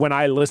like when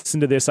I listen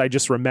to this, I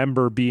just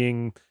remember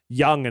being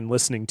young and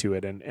listening to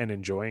it and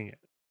enjoying it.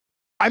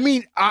 I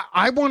mean,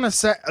 I want to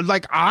say,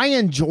 like, I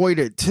enjoyed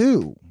it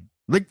too.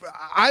 Like,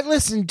 I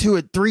listened to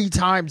it 3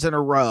 times in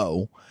a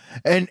row.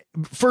 And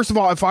first of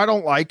all, if I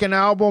don't like an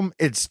album,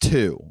 it's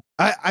 2.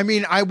 I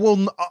mean, I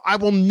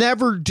will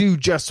never do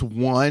just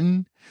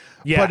one.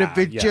 Yeah, but if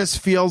it just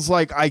feels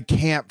like I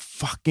can't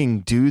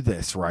fucking do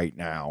this right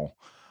now,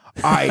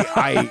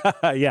 I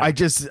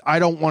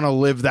don't want to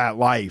live that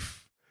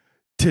life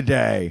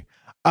today.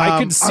 I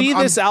could see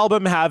this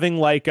album having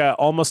like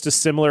almost a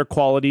similar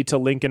quality to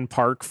Linkin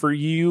Park for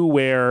you,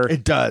 where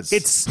it does.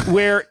 It's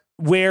where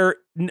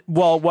it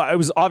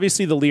was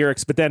obviously the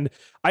lyrics, but then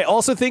I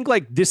also think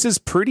like this is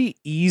pretty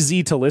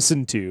easy to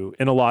listen to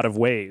in a lot of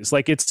ways.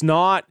 Like it's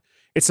not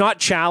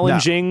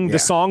challenging. The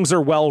songs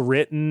are well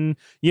written,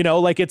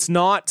 like it's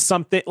not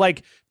something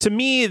like, to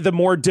me, the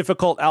more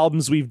difficult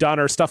albums we've done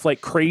are stuff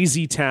like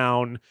Crazy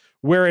Town,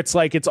 where it's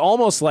like, it's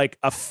almost like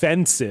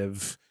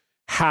offensive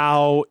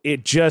how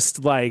it just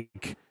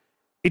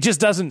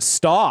doesn't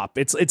stop.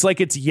 It's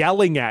like it's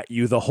yelling at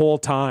you the whole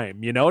time,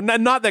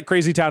 not that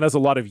Crazy Town has a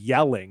lot of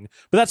yelling,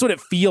 but that's what it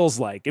feels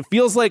like. It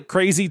feels like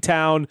Crazy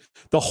Town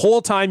the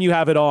whole time you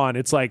have it on.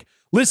 It's like,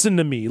 listen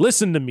to me,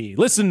 listen to me,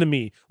 listen to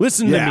me,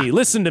 listen to me,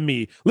 listen to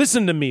me,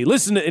 listen to me,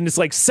 listen to, and it's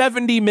like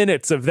 70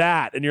 minutes of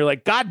that. And you're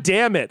like, God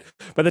damn it.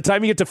 By the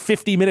time you get to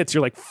 50 minutes,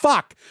 you're like,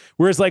 fuck.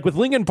 Whereas like with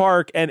Linkin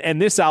Park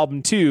and this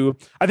album too,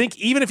 I think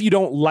even if you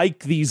don't like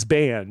these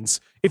bands,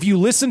 if you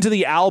listen to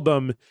the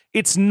album,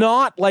 it's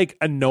not like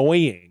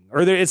annoying,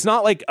 or it's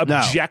not like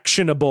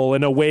objectionable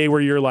in a way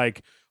where you're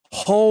like,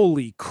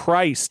 holy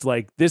Christ,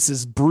 like this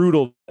is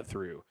brutal to get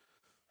through.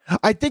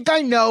 I think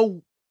I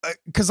know,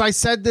 because I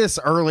said this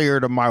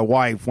earlier to my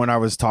wife when I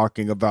was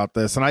talking about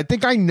this, and I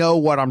think I know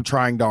what I'm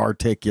trying to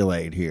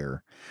articulate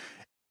here.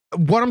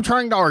 What I'm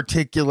trying to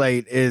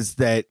articulate is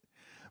that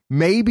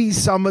maybe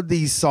some of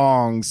these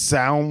songs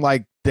sound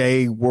like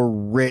they were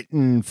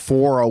written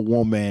for a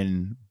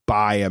woman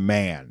by a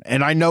man.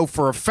 And I know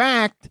for a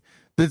fact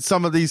that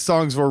some of these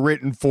songs were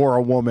written for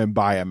a woman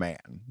by a man.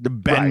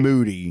 Ben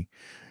Moody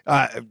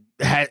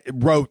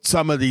wrote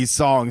some of these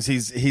songs.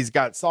 He's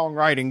got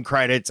songwriting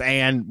credits,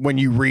 and when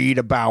you read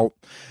about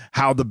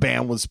how the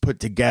band was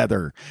put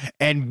together,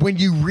 and when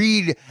you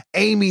read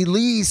Amy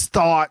Lee's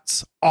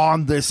thoughts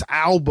on this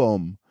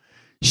album,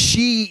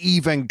 she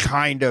even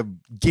kind of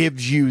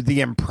gives you the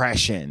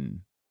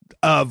impression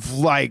of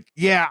like,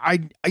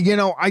 I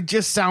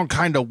just sound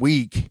kind of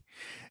weak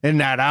in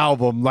that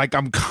album. Like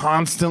I'm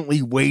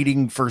constantly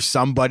waiting for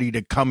somebody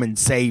to come and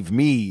save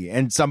me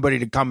and somebody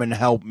to come and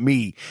help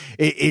me.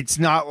 It's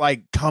not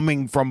like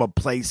coming from a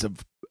place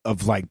of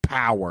like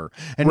power.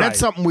 And that's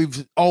something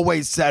we've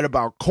always said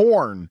about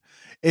Korn,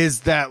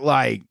 is that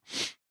like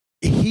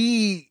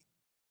he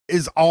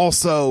is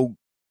also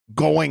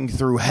going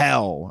through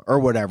hell or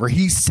whatever.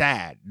 He's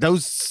sad.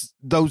 Those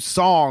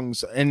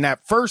songs in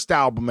that first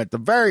album, at the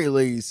very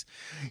least,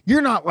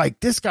 you're not like,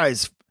 this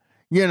guy's,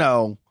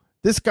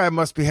 this guy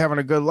must be having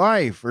a good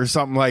life or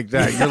something like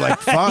that. You're like,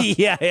 fuck.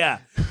 Yeah.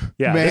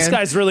 Man, this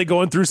guy's really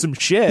going through some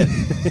shit.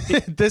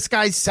 This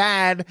guy's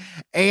sad,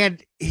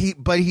 and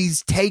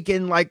he's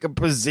taken like a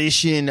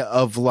position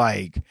of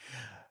like,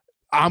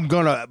 I'm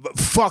gonna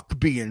fuck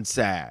being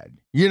sad.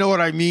 You know what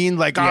I mean?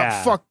 Like,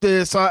 fuck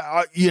this.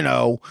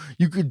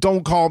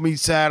 Don't call me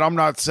sad. I'm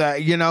not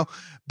sad,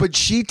 But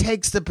she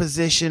takes the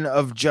position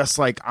of just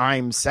like,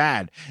 I'm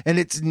sad. And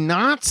it's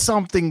not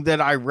something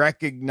that I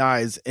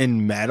recognize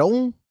in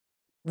metal.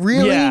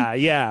 Really?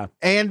 Yeah.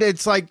 And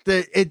it's like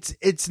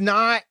it's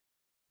not,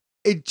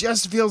 it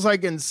just feels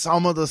like in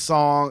some of the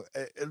song,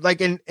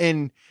 like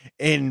in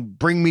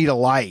Bring Me to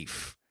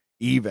Life,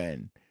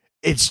 even,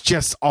 it's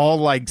just all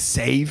like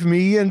save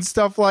me and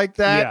stuff like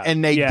that.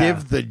 And they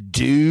give the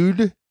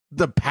dude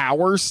the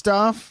power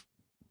stuff,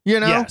 you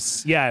know?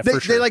 Yes. Yeah, for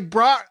sure. They like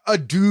brought a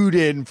dude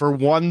in for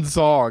one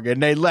song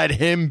and they let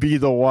him be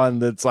the one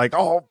that's like,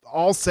 oh,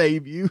 I'll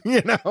save you,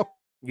 you know?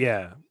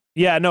 Yeah.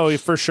 Yeah, no,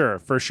 for sure.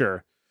 For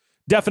sure.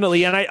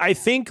 Definitely. And I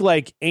think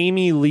like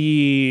Amy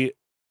Lee,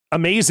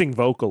 amazing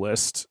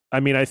vocalist. I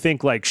mean, I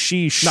think like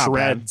she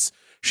shreds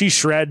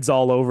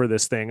all over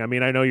this thing. I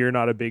mean, I know you're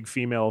not a big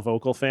female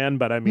vocal fan,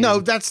 but I mean, no,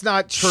 that's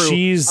not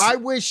true. I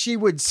wish she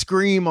would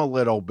scream a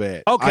little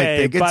bit.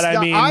 Okay, but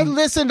I mean, I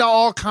listen to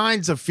all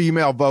kinds of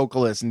female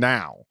vocalists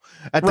now.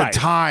 At the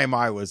time,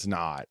 I was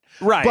not.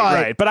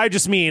 Right. But I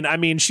just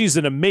mean, she's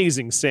an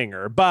amazing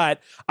singer, but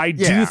I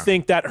do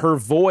think that her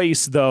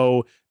voice,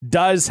 though,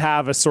 does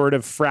have a sort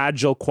of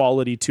fragile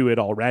quality to it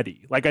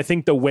already. Like, I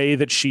think the way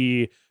that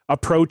she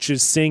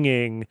approaches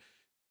singing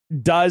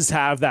does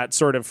have that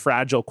sort of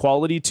fragile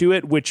quality to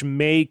it, which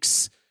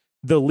makes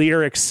the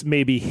lyrics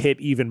maybe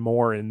hit even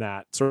more in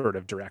that sort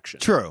of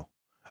direction. True.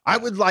 I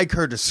would like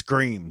her to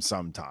scream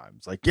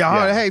sometimes, like,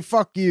 hey,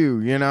 fuck you,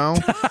 you know?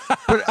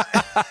 But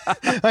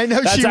I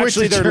know that's she went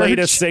actually to their church.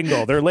 latest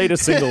single. Their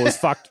latest single is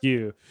 "Fuck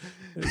You."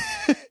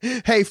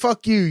 Hey,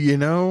 fuck you, you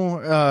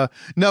know?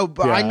 No,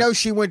 but I know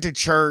she went to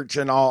church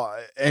and all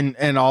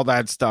and all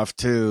that stuff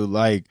too.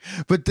 Like,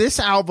 but this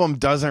album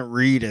doesn't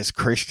read as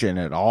Christian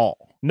at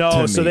all.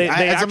 No, so they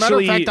as a matter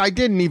of fact, I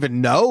didn't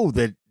even know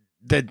that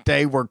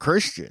they were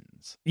Christians.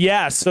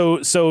 Yeah,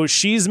 so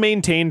she's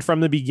maintained from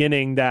the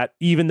beginning that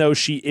even though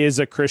she is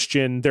a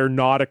Christian, they're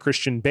not a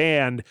Christian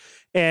band.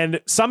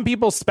 And some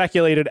people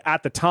speculated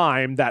at the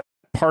time that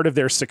part of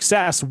their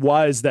success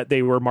was that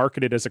they were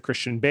marketed as a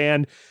Christian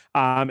band.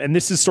 And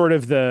this is sort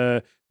of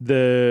the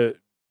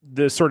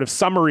sort of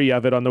summary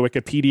of it on the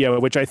Wikipedia,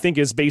 which I think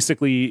is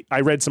basically, I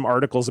read some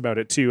articles about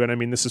it too. And I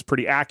mean, this is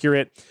pretty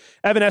accurate.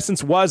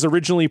 Evanescence was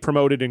originally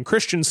promoted in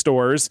Christian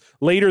stores.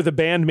 Later, the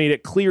band made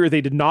it clear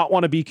they did not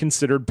want to be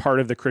considered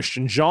part of the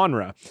Christian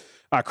genre.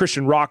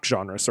 Christian rock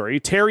genre, sorry.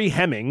 Terry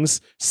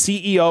Hemmings,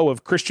 CEO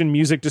of Christian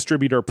music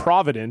distributor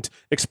Provident,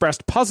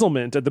 expressed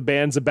puzzlement at the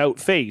band's about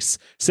face,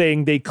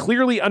 saying they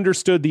clearly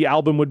understood the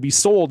album would be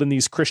sold in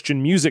these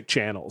Christian music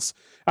channels.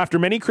 After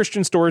many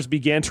Christian stores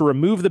began to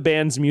remove the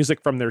band's music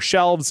from their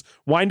shelves,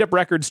 Wind Up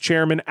Records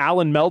chairman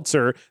Alan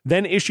Meltzer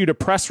then issued a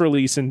press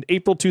release in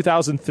April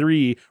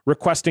 2003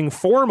 requesting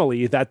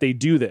formally that they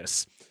do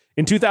this.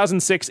 In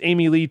 2006,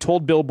 Amy Lee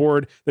told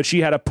Billboard that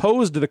she had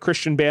opposed the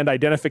Christian band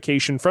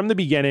identification from the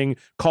beginning,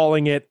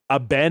 calling it a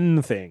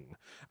Ben thing.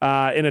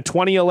 In a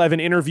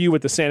 2011 interview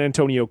with the San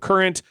Antonio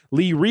Current,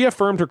 Lee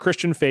reaffirmed her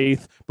Christian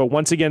faith, but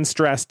once again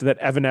stressed that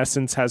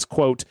Evanescence has,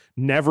 quote,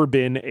 never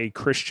been a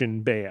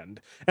Christian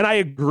band. And I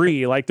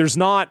agree. Like, there's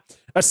not,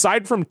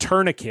 aside from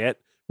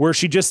Tourniquet, where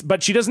she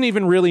doesn't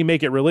even really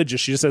make it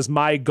religious. She just says,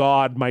 my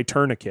God, my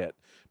tourniquet.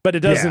 But it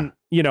doesn't,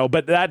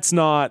 but that's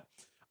not,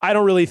 I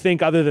don't really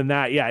think other than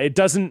that. Yeah, it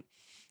doesn't,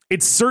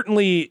 it's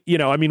certainly,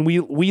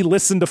 we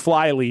listened to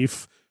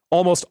Flyleaf.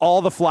 Almost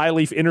all the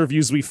Flyleaf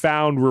interviews we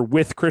found were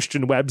with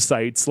Christian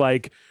websites.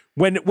 Like,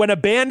 when a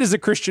band is a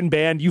Christian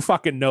band, you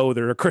fucking know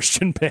they're a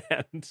Christian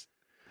band.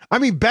 I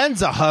mean,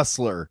 Ben's a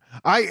hustler.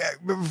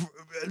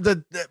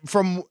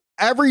 From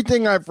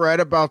everything I've read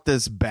about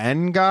this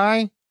Ben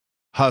guy,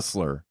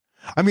 hustler.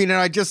 I mean, and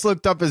I just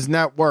looked up his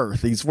net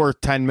worth. He's worth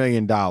 $10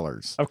 million.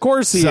 Of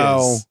course he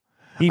is.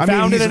 He has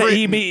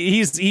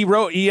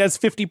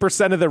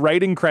 50% of the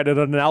writing credit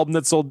on an album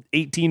that sold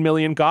 18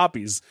 million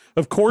copies.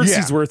 Of course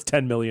he's worth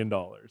 $10 million.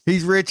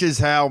 He's rich as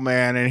hell,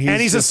 man. And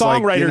he's a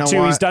songwriter too.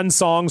 What? He's done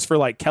songs for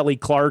like Kelly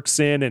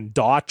Clarkson and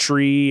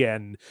Daughtry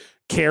and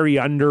Carrie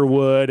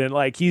Underwood. And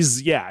like,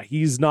 he's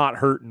not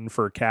hurting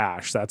for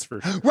cash. That's for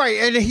sure. Right.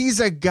 And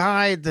he's a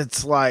guy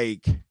that's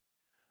like,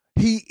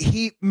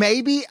 he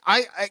maybe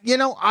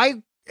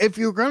if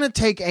you're going to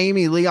take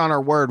Amy Lee on her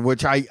word,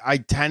 which I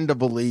tend to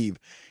believe,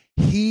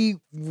 he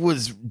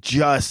was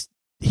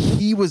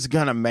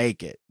gonna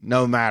make it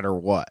no matter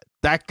what.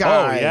 That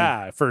guy. Oh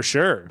yeah, for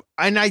sure.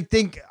 And I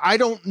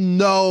don't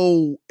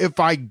know if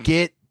I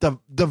get the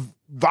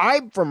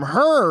vibe from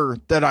her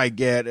that I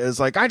get is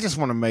like, I just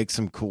want to make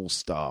some cool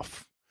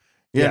stuff,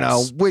 you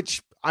know,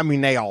 which I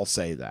mean, they all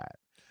say that,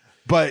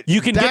 but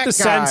you can get the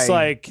sense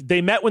like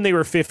they met when they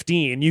were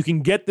 15. You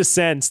can get the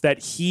sense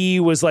that he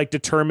was like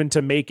determined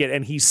to make it.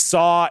 And he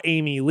saw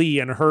Amy Lee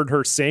and heard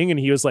her sing. And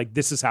he was like,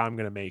 this is how I'm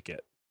going to make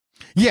it.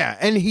 Yeah,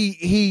 and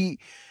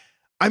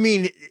I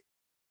mean,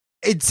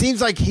 it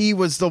seems like he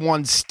was the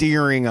one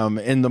steering them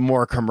in the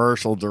more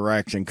commercial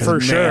direction. For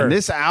sure.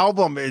 This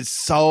album is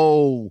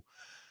so...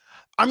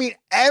 I mean,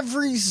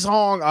 every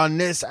song on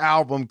this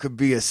album could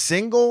be a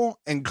single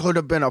and could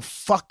have been a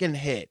fucking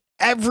hit.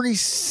 Every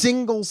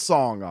single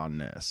song on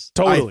this,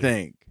 totally. I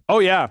think. Oh,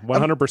 yeah,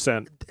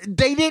 100%.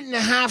 They didn't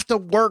have to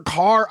work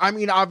hard. I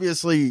mean,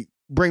 obviously,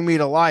 Bring Me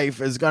to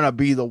Life is going to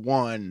be the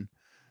one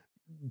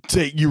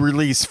you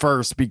release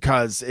first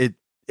because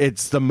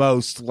it's the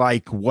most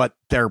like what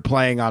they're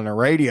playing on the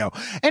radio.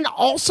 And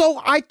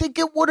also I think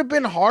it would have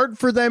been hard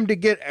for them to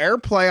get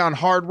airplay on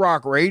hard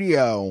rock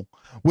radio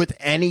with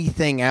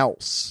anything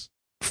else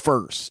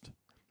first.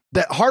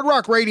 That Hard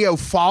Rock Radio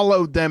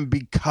followed them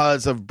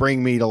because of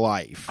Bring Me to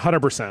Life.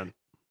 100%.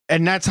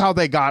 And that's how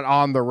they got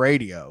on the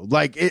radio.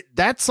 Like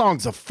that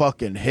song's a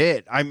fucking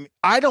hit. I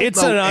don't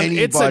know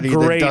anybody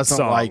that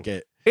doesn't like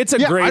it. It's a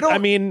great, I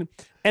mean,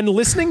 and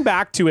listening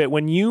back to it,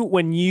 when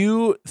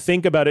you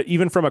think about it,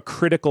 even from a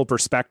critical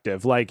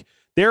perspective, like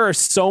there are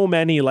so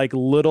many like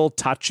little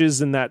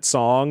touches in that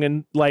song,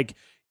 and like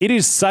it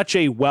is such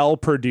a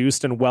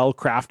well-produced and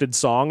well-crafted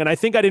song. And I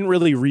think I didn't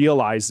really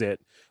realize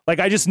it. Like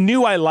I just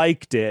knew I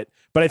liked it,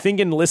 but I think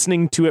in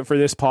listening to it for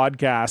this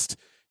podcast,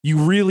 you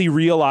really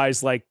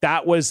realize like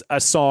that was a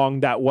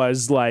song that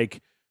was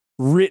like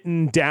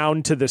written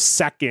down to the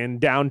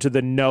second, down to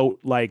the note.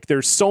 Like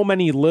there's so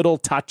many little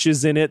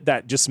touches in it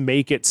that just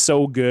make it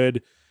so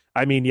good.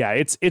 I mean, yeah,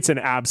 it's an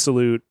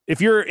absolute, if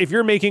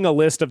you're making a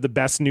list of the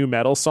best new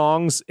metal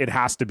songs, it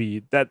has to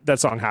be that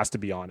song has to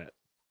be on it.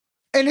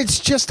 And it's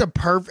just a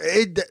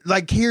perfect,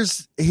 like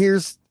here's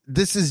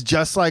this is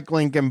just like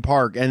Linkin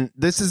Park, and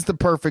this is the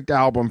perfect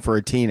album for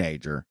a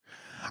teenager.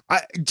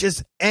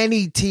 Just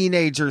any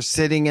teenager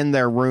sitting in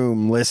their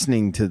room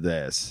listening to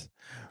this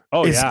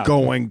is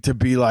going to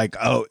be like,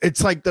 oh,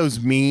 it's like those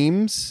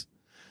memes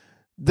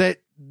that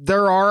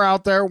there are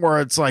out there where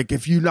it's like,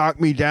 if you knock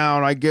me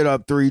down, I get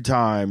up 3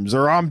 times,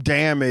 or I'm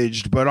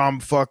damaged, but I'm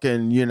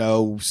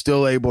fucking,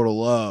 still able to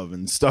love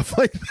and stuff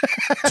like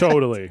that.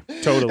 Totally.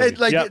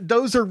 Like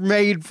those are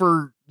made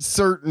for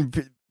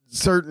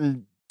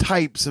certain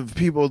types of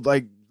people,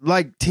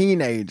 like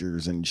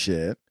teenagers and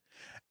shit.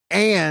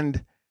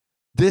 And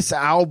this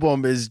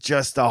album is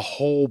just a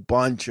whole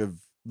bunch of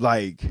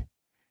like,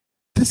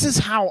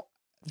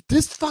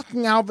 this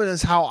fucking album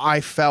is how I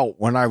felt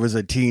when I was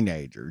a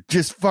teenager.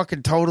 Just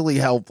fucking totally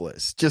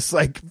helpless. Just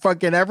like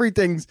fucking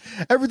everything's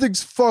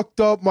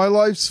fucked up. My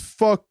life's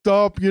fucked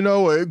up.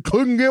 It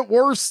couldn't get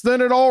worse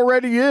than it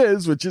already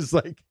is, which is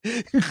like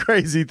a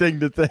crazy thing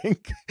to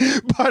think.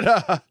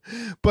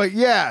 But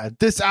yeah,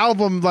 this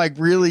album like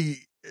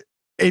really,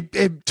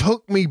 it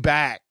took me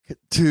back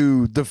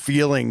to the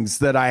feelings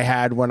that I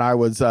had when I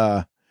was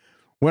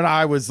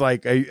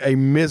like a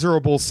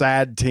miserable,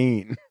 sad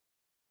teen.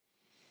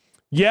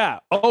 Yeah.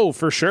 Oh,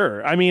 for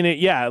sure. I mean,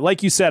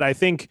 like you said, I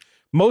think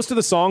most of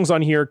the songs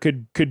on here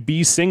could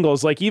be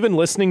singles. Like even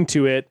listening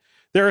to it,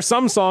 there are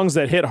some songs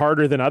that hit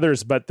harder than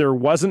others, but there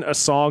wasn't a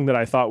song that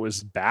I thought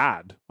was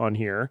bad on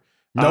here.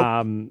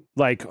 Nope.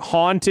 Like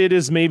Haunted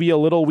is maybe a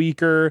little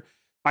weaker.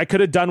 I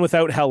could have done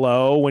without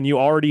Hello. When you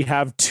already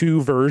have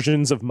 2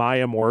 versions of My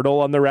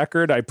Immortal on the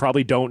record, I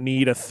probably don't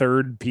need a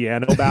third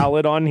piano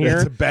ballad on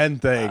here. That's a Ben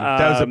thing.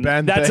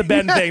 That's a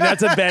Ben thing.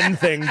 That's a Ben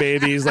thing,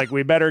 babies. Like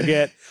we better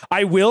get.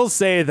 I will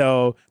say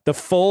though, the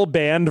full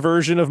band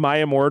version of My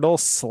Immortal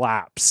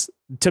slaps.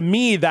 To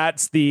me,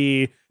 that's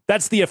the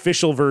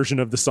official version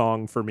of the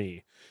song for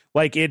me.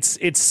 Like it's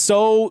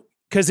so,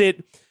 because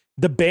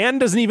the band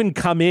doesn't even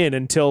come in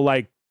until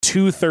like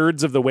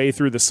 2/3 of the way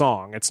through the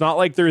song. It's not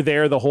like they're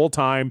there the whole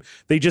time.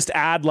 They just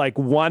add like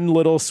one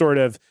little sort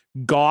of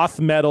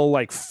goth metal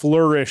like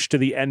flourish to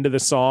the end of the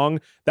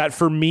song that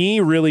for me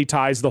really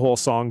ties the whole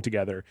song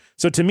together.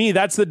 So to me,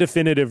 that's the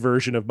definitive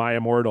version of My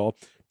Immortal.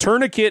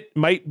 Tourniquet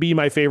might be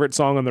my favorite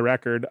song on the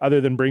record other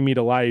than Bring Me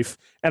to Life.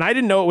 And I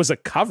didn't know it was a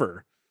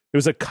cover. It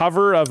was a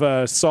cover of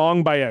a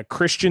song by a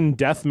Christian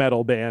death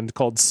metal band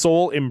called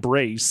Soul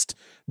Embraced,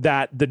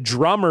 that the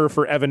drummer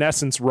for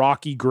Evanescence,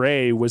 Rocky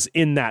Gray, was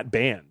in that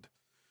band.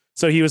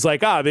 So he was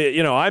like, I'm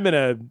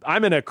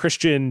in a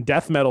Christian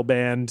death metal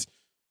band.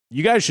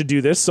 You guys should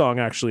do this song.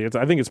 Actually,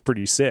 I think it's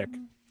pretty sick.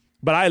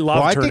 But I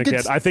love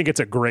Tourniquet. I think it's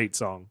a great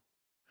song.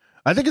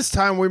 I think it's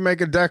time we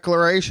make a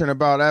declaration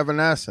about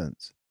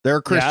Evanescence. They're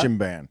a Christian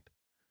band.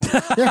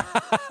 Yeah.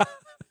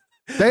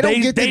 They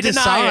don't get to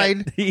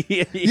decide.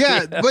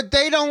 Yeah, but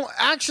they don't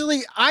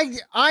actually.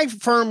 I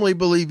firmly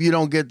believe you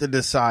don't get to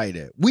decide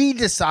it. We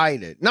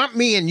decide it. Not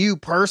me and you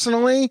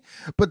personally,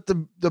 but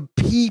the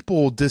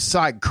people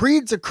decide.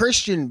 Creed's a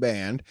Christian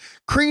band.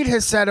 Creed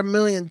has said a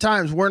million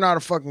times, we're not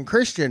a fucking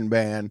Christian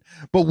band,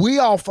 but we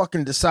all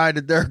fucking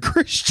decided they're a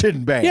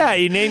Christian band. Yeah,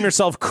 you name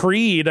yourself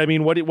Creed. I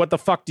mean, what the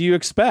fuck do you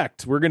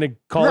expect? We're going to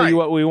call you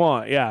what we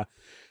want. Yeah.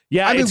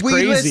 Yeah, I mean, it's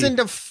crazy.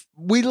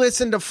 We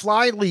listened to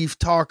Flyleaf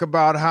talk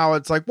about how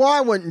it's like, well,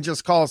 I wouldn't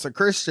just call us a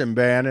Christian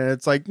band. And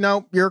it's like,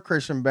 nope, you're a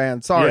Christian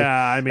band. Sorry. Yeah,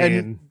 I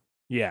mean,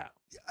 yeah.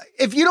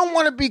 If you don't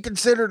want to be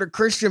considered a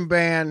Christian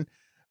band,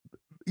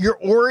 your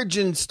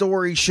origin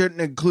story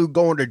shouldn't include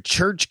going to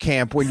church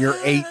camp when you're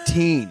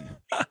 18.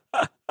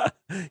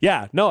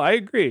 Yeah, no, I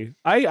agree.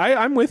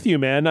 I'm with you,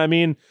 man. I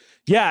mean,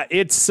 yeah,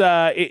 it's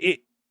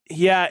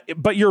yeah,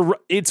 but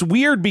it's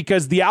weird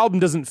because the album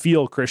doesn't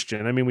feel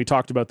Christian. I mean, we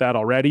talked about that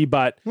already,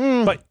 but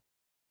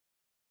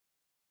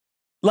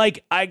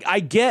like I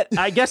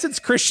guess it's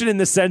Christian in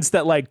the sense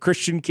that like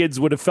Christian kids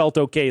would have felt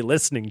okay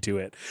listening to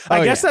it.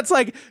 I guess that's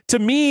like, to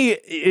me,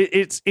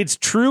 it's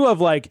true of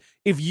like,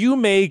 if you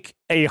make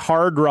a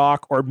hard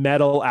rock or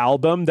metal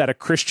album that a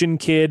Christian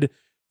kid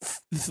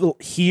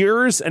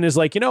hears and is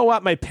like, you know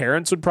what, my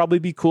parents would probably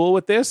be cool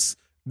with this.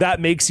 that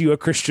makes you a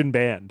Christian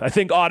band. I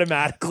think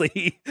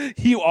automatically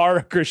you are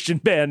a Christian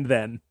band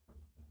then.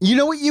 You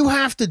know what you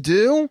have to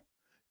do?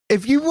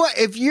 If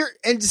you're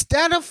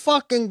instead of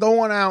fucking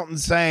going out and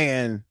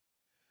saying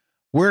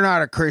we're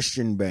not a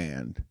Christian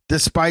band,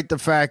 despite the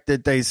fact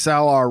that they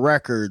sell our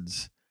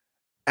records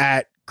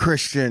at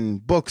Christian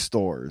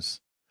bookstores,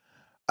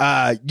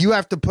 you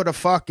have to put a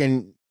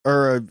fucking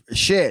or a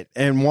shit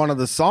in one of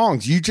the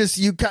songs.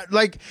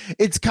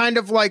 It's kind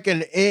of like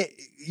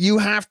you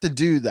have to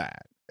do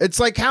that. It's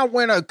like how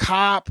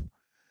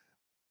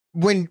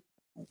when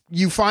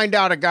you find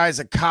out a guy's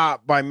a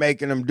cop by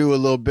making him do a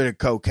little bit of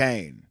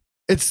cocaine.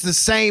 It's the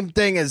same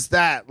thing as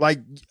that. Like,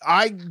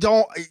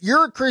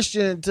 you're a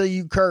Christian until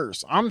you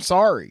curse. I'm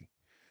sorry.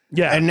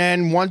 Yeah. And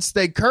then once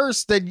they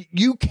curse, then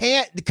you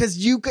can't, because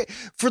you could,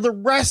 for the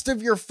rest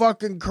of your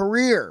fucking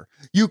career,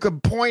 you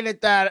could point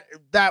at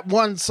that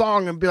one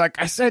song and be like,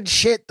 I said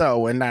shit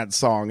though in that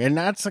song, and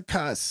that's a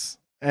cuss.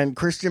 And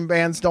Christian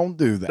bands don't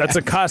do that. That's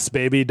a cuss,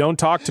 baby. Don't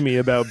talk to me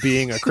about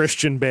being a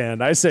Christian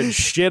band. I said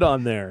shit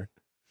on there.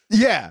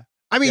 Yeah.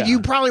 I mean, you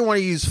probably want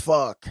to use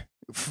fuck.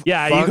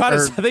 Yeah, fuck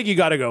I think you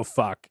gotta go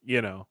fuck,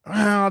 you know.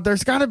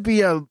 There's gotta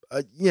be a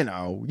you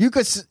know, you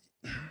can say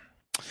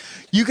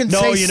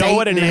you know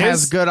what it is?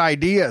 Has good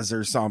ideas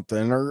or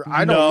something, or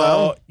I don't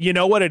know. You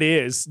know what it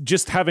is?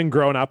 Just having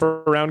grown up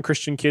around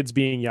Christian kids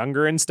being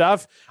younger and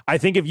stuff, I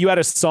think if you had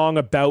a song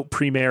about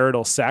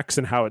premarital sex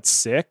and how it's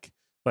sick,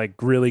 like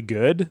really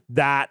good,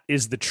 that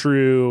is the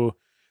true.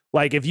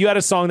 Like, if you had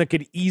a song that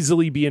could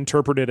easily be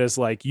interpreted as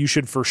like, you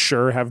should for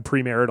sure have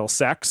premarital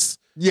sex,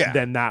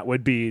 then that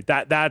would be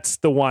that's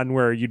the one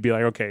where you'd be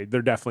like, okay,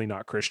 they're definitely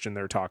not Christian.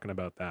 They're talking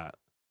about that.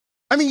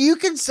 I mean, you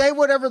can say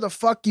whatever the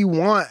fuck you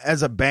want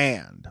as a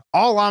band.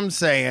 All I'm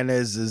saying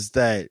is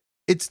that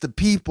it's the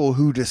people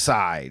who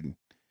decide.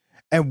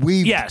 And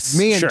me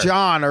and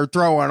John are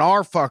throwing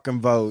our fucking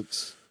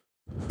votes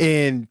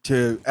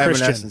into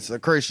Evanescence, a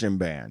Christian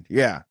band.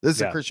 Yeah, this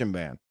is a Christian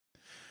band.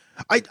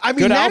 I mean,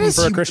 good that album is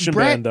for a Christian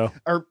band, though.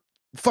 Or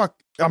fuck,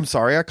 I'm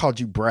sorry, I called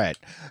you Brett.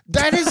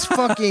 That is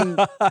fucking.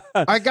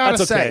 I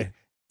gotta say,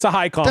 it's a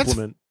high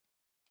compliment.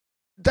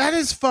 That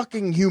is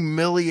fucking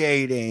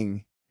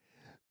humiliating.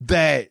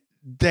 That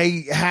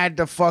they had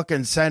to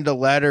fucking send a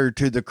letter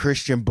to the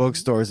Christian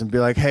bookstores and be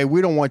like, "Hey,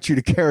 we don't want you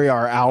to carry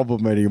our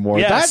album anymore."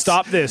 Yeah,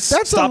 stop this.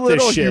 That's stop a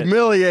little this shit.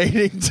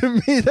 humiliating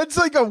to me. That's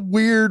like a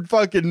weird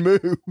fucking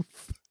move.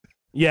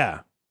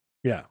 Yeah.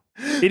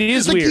 It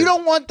is like weird. You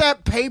don't want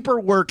that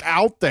paperwork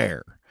out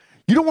there.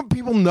 You don't want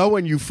people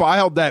knowing you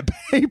filed that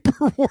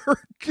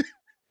paperwork.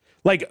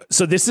 Like,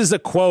 so this is a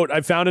quote.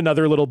 I found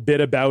another little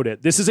bit about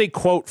it. This is a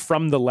quote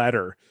from the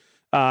letter.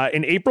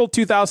 In April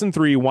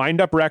 2003, Wind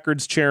Up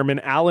Records chairman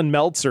Alan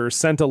Meltzer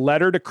sent a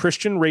letter to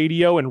Christian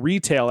radio and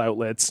retail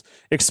outlets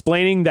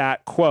explaining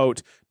that,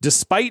 quote,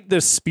 despite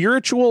the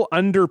spiritual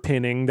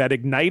underpinning that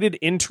ignited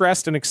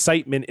interest and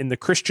excitement in the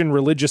Christian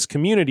religious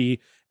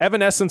community,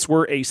 Evanescence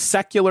were a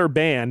secular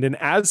band and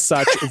as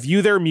such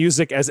view their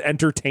music as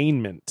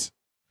entertainment.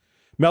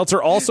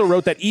 Meltzer also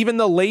wrote that even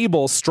the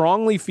label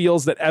strongly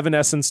feels that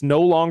Evanescence no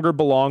longer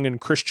belong in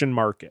Christian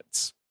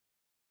markets.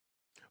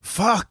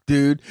 Fuck,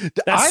 dude.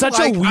 That's such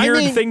a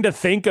weird thing to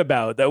think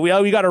about, that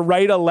we got to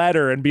write a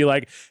letter and be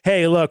like,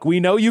 hey, look, we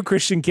know you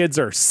Christian kids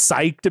are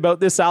psyched about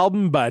this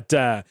album, but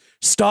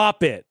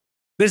stop it.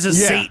 This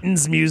is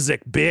Satan's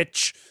music,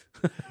 bitch.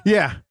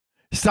 Yeah.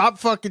 Stop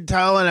fucking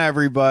telling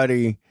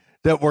everybody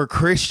that we're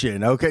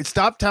Christian, okay?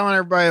 Stop telling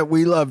everybody that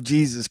we love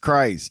Jesus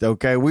Christ,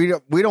 okay? We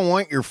don't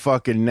want your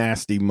fucking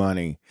nasty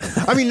money.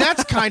 I mean,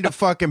 that's kind of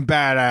fucking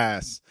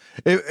badass.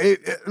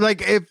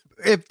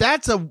 If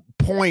that's a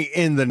point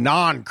in the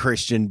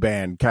non-Christian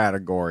band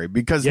category,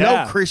 because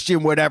no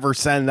Christian would ever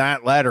send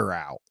that letter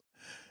out.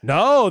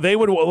 No, they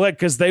would,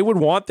 because they would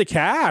want the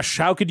cash.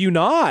 How could you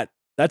not?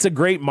 That's a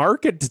great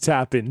market to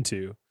tap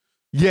into.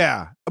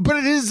 Yeah, but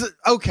it is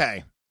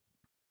okay.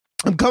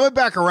 I'm coming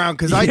back around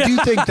because I do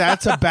think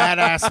that's a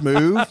badass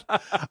move.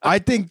 I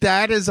think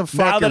that is a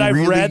fucking. Now that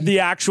I've read the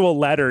actual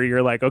letter,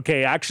 you're like,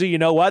 okay, actually, you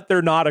know what?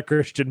 They're not a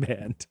Christian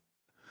band.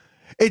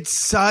 It's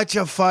such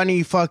a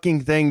funny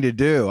fucking thing to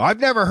do. I've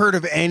never heard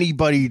of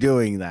anybody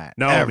doing that.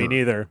 No,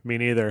 ever. Me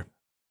neither.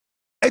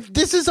 If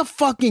this is a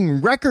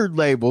fucking record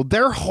label,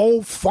 their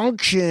whole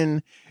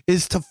function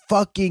is to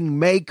fucking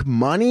make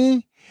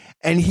money.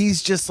 And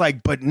he's just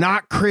like, but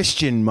not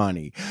Christian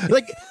money.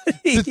 Like,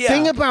 the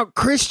thing about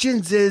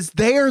Christians is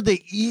they are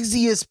the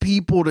easiest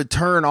people to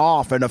turn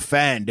off and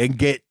offend and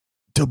get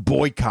to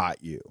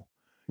boycott you.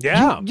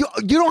 Yeah. You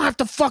don't have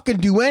to fucking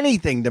do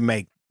anything to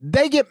make.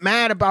 They get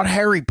mad about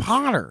Harry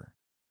Potter,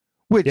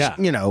 which,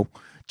 you know,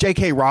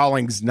 J.K.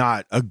 Rowling's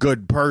not a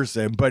good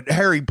person, but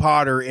Harry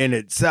Potter in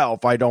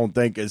itself, I don't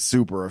think is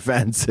super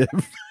offensive.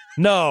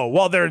 No,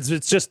 well,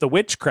 it's just the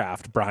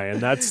witchcraft, Brian.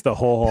 That's the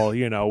whole,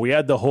 you know, we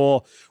had the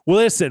whole, well,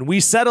 listen, we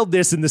settled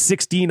this in the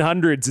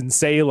 1600s in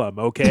Salem,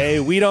 okay?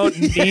 We don't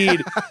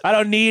need, I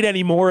don't need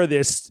any more of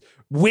this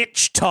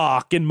witch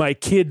talk in my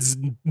kids'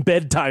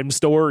 bedtime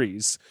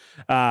stories.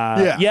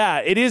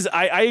 Yeah, it is.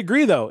 I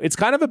agree, though. It's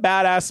kind of a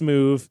badass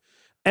move.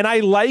 And I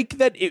like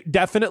that it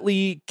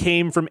definitely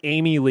came from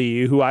Amy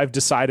Lee, who I've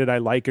decided I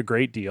like a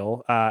great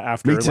deal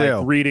after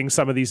like reading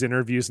some of these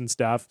interviews and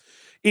stuff.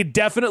 It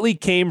definitely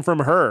came from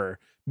her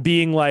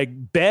being like,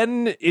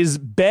 Ben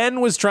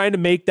was trying to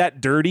make that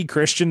dirty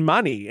Christian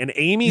money. And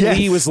Amy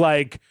Lee was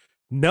like,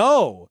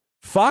 no,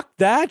 fuck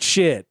that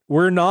shit.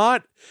 We're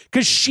not,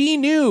 because she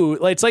knew,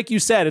 like, it's like you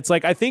said, it's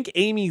like, I think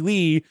Amy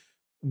Lee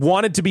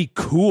wanted to be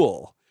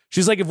cool.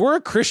 She's like, if we're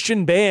a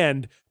Christian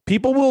band,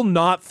 people will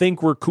not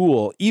think we're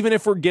cool, even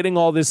if we're getting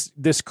all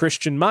this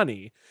Christian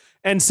money.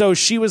 And so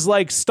she was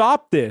like,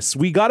 stop this.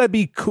 We got to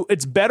be cool.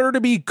 It's better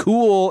to be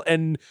cool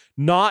and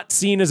not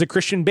seen as a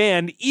Christian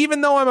band,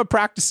 even though I'm a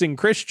practicing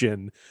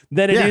Christian,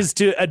 than it is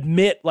to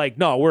admit like,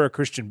 no, we're a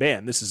Christian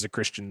band. This is a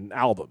Christian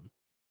album.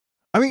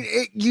 I mean,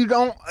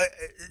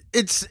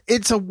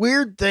 it's a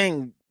weird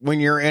thing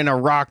when you're in a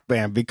rock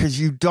band, because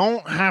you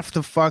don't have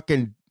to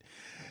fucking,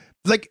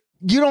 like,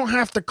 you don't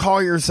have to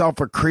call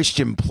yourself a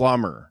Christian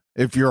plumber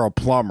if you're a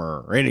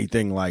plumber or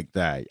anything like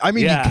that. I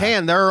mean, you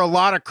can. There are a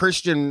lot of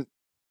Christian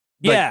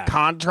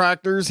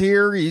contractors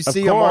here. You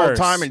see them all the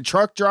time, and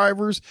truck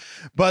drivers.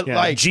 But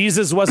like,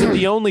 Jesus wasn't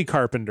the only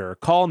carpenter.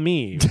 Call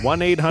me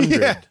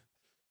 1-800.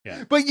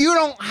 But you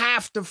don't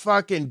have to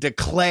fucking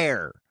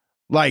declare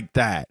like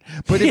that.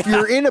 But if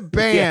you're in a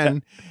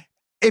band,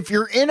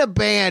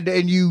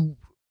 and you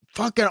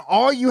fucking,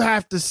 all you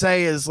have to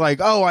say is like,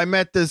 oh, I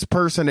met this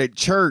person at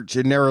church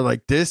and they were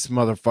like, this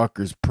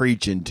motherfucker's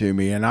preaching to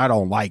me and I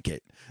don't like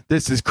it.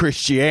 This is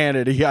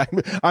Christianity.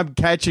 I'm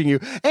catching you.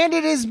 And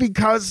it is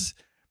because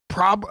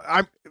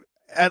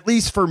at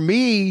least for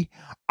me,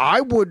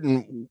 I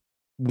wouldn't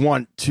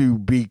want to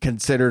be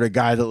considered a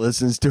guy that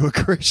listens to a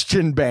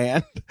Christian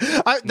band.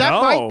 That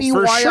might be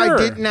why I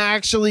didn't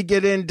actually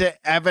get into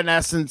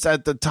Evanescence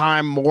at the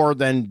time more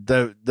than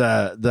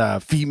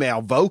the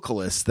female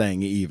vocalist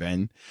thing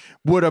even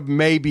would have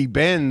maybe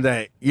been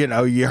that, you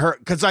know, you heard,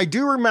 because I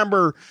do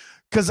remember,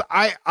 because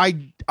I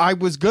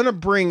was going to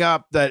bring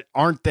up that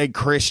Aren't They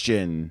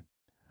Christian,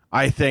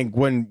 I think,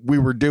 when we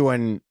were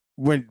doing,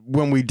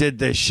 when we did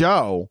this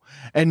show,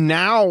 and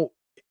now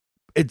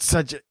it's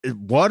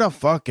what a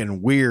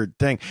fucking weird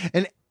thing.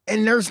 And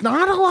there's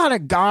not a lot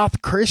of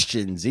goth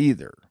Christians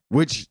either,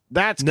 which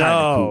that's kind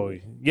of cool.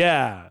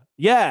 Yeah.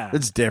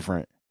 It's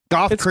different.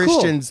 Goth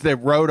Christians that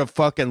wrote a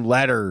fucking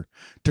letter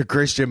to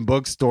Christian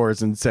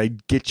bookstores and say,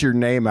 get your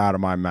name out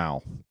of my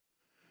mouth.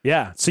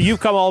 Yeah. So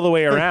you've come all the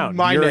way around.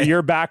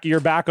 You're back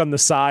on the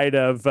side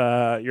of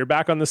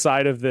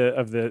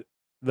the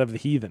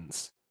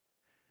heathens.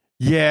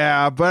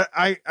 Yeah, but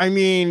I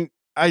mean,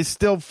 I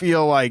still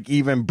feel like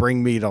even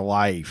Bring Me to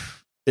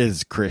Life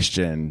is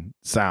Christian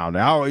sound.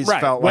 I always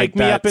felt like Wake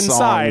Me Up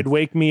Inside,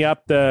 Wake Me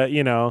Up,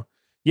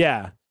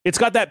 it's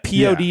got that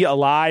POD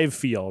alive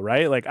feel,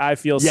 right? Like, I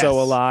feel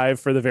so alive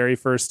for the very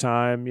first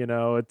time, you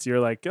know, you're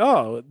like,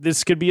 oh,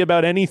 this could be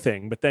about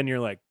anything. But then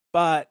you're like,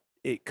 but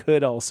it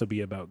could also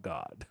be about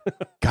God.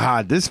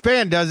 God, this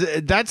band does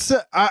it. That's,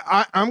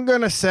 I'm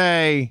going to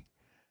say,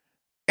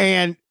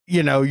 and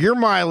you know, your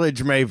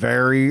mileage may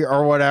vary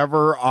or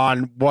whatever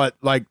on what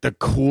like the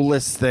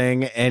coolest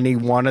thing any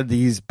one of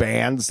these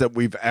bands that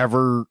we've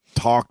ever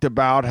talked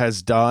about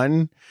has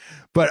done.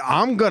 But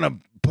I'm going to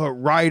put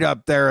right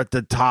up there at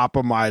the top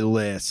of my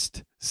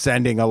list,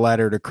 sending a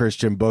letter to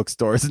Christian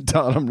bookstores and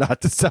telling them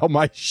not to sell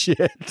my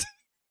shit.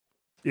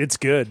 It's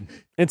good.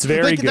 It's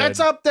very good. That's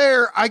up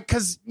there.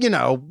 Because, you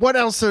know, what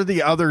else are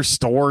the other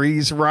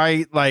stories,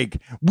 right?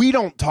 Like, we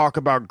don't talk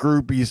about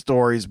groupie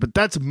stories, but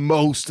that's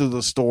most of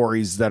the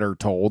stories that are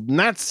told. And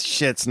that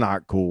shit's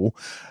not cool.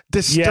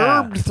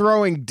 Disturbed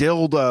throwing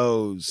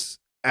dildos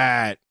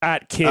at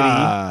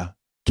Kitty.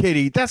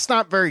 Kitty, that's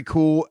not very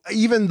cool.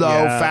 Even though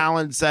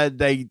Fallon said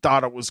they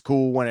thought it was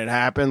cool when it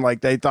happened, like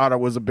they thought it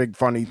was a big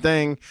funny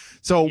thing.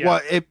 So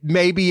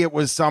maybe it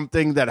was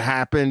something that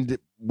happened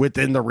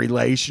within the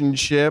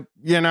relationship,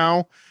 you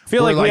know? I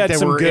feel like we had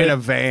some good in a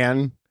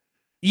van.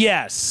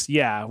 Yes,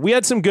 yeah. We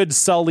had some good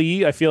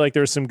Sully. I feel like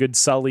there were some good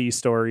Sully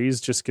stories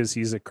just because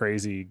he's a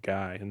crazy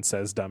guy and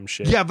says dumb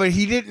shit. Yeah, but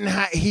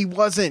he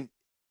wasn't,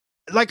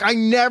 like, I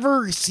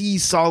never see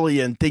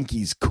Sully and think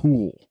he's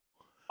cool.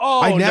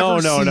 Oh, no,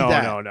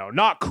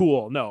 not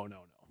cool. No.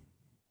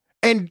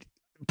 And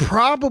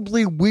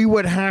probably we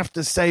would have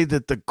to say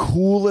that the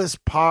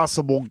coolest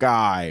possible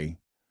guy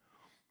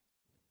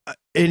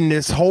in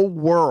this whole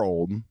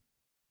world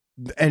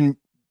and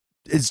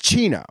is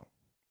Chino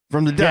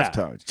from the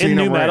Deftones. In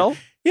nu metal?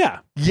 Yeah.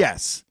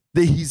 Yes.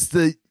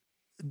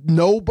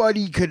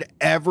 Nobody could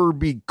ever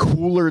be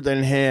cooler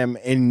than him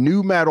in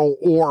nu metal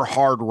or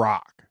hard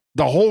rock.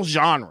 The whole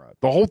genre,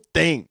 the whole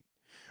thing,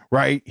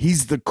 right?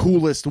 He's the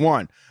coolest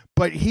one.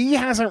 But he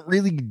hasn't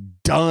really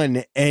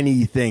done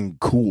anything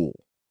cool.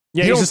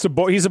 Yeah,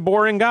 he's a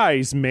boring guy.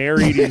 He's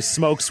married. He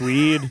smokes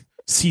weed.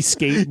 He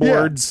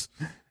skateboards.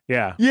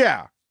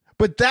 Yeah.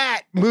 But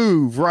that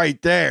move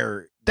right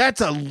there, that's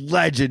a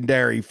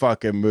legendary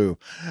fucking move.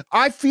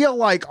 I feel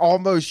like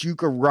almost you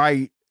could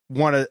write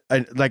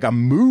a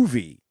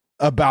movie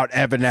about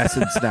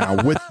Evanescence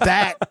now with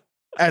that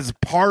as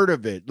part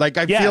of it. Like,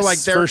 I Yes, feel like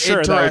they're for sure,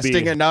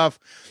 interesting enough.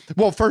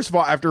 Well, first of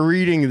all, after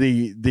reading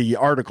the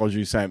articles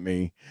you sent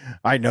me,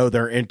 I know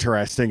they're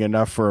interesting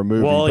enough for a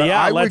movie. Well, but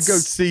yeah, I would go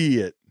see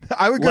it.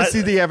 I would go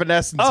see the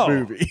Evanescence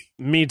movie.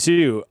 Me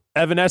too.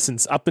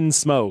 Evanescence, Up in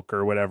Smoke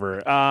or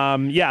whatever.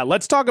 Yeah,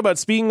 let's talk about,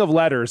 speaking of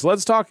letters,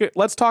 let's talk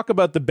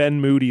about the Ben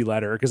Moody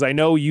letter, because I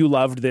know you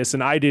loved this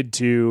and I did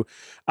too.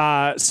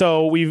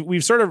 So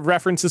we've sort of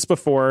referenced this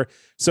before.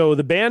 So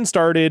the band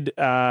started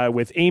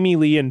with Amy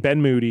Lee and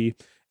Ben Moody.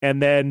 And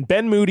then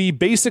Ben Moody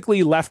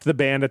basically left the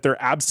band at their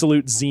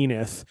absolute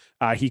zenith.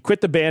 He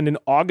quit the band in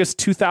August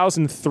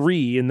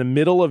 2003 in the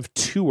middle of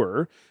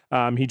tour.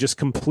 He just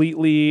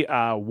completely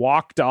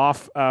walked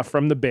off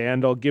from the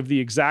band. I'll give the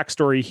exact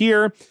story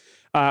here.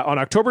 On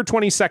October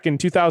 22nd,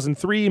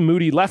 2003,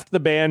 Moody left the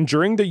band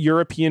during the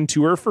European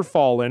tour for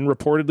Fallen,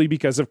 reportedly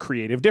because of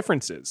creative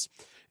differences.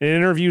 In an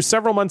interview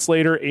several months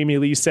later, Amy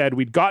Lee said,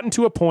 "We'd gotten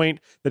to a point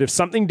that if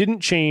something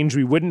didn't change,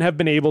 we wouldn't have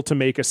been able to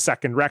make a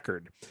second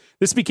record."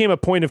 This became a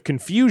point of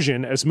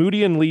confusion as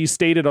Moody and Lee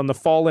stated on the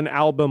Fallen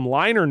album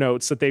liner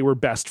notes that they were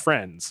best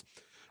friends.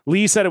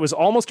 Lee said it was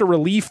almost a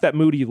relief that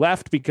Moody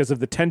left because of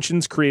the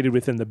tensions created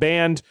within the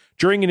band.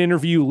 During an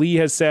interview, Lee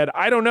has said,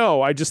 "I don't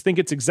know. I just think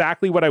it's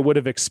exactly what I would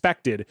have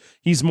expected.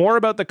 He's more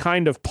about the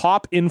kind of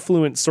pop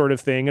influence sort of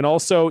thing, and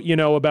also,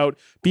 about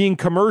being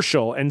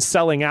commercial and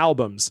selling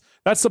albums.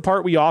 That's the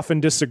part we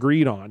often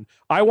disagreed on.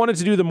 I wanted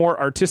to do the more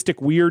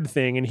artistic, weird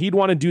thing, and he'd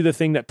want to do the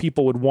thing that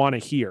people would want to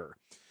hear."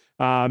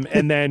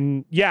 And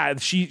then, yeah,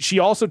 she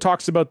also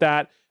talks about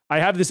that. I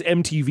have this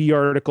MTV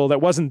article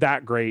that wasn't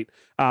that great,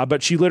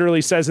 but she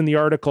literally says in the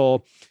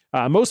article,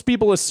 most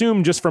people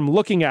assume just from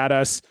looking at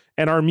us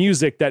and our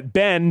music that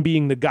Ben,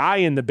 being the guy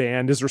in the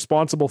band, is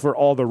responsible for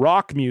all the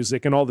rock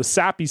music and all the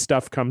sappy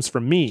stuff comes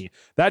from me.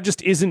 That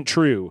just isn't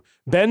true.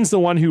 Ben's the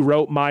one who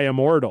wrote My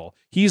Immortal.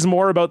 He's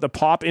more about the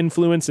pop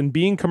influence and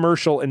being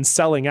commercial and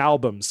selling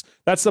albums.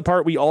 That's the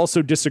part we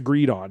also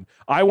disagreed on.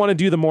 I want to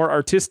do the more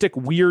artistic,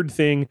 weird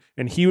thing,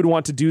 and he would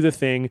want to do the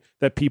thing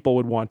that people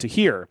would want to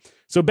hear.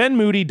 So Ben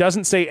Moody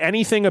doesn't say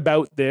anything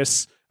about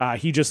this.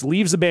 He just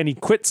leaves the band. He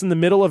quits in the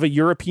middle of a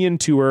European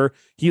tour.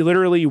 He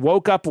literally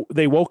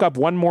they woke up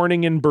one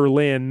morning in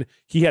Berlin.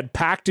 He had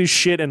packed his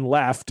shit and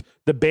left.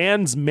 The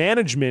band's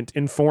management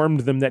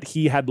informed them that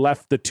he had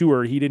left the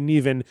tour. He didn't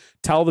even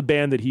tell the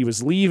band that he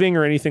was leaving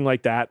or anything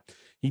like that.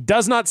 He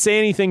does not say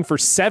anything for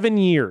 7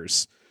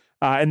 years.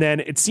 And then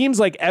it seems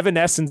like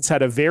Evanescence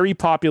had a very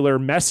popular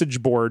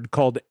message board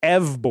called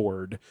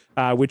Evboard,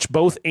 which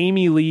both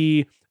Amy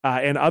Lee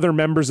and other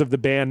members of the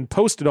band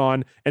posted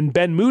on, and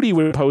Ben Moody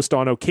would post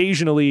on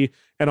occasionally.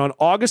 And on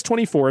August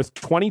 24th,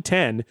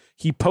 2010,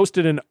 he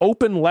posted an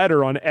open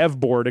letter on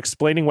Evboard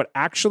explaining what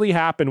actually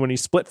happened when he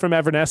split from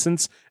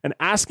Evanescence and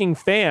asking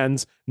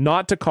fans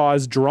not to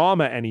cause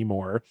drama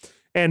anymore.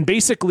 And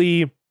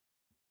basically,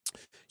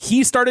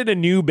 he started a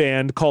new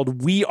band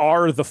called We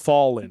Are the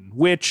Fallen,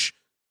 which,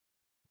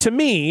 to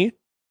me,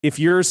 if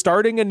you're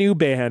starting a new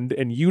band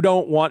and you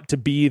don't want to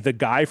be the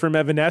guy from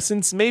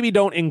Evanescence, maybe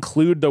don't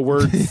include the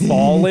word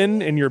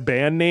fallen in your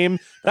band name.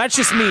 That's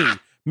just me.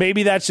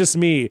 Maybe that's just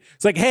me.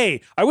 It's like,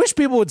 hey, I wish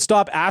people would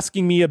stop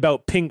asking me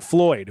about Pink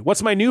Floyd.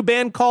 What's my new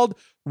band called?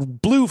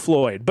 Blue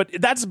Floyd. But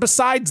that's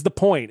besides the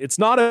point. It's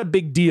not a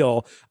big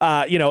deal.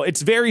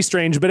 It's very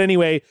strange. But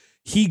anyway,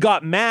 he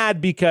got mad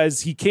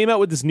because he came out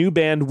with this new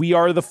band, We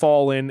Are the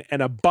Fallen,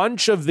 and a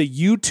bunch of the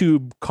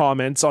YouTube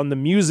comments on the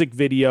music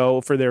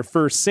video for their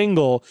first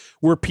single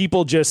were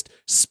people just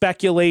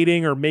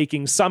speculating or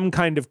making some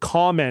kind of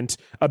comment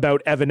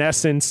about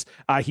Evanescence.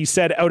 He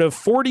said out of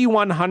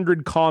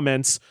 4,100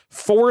 comments,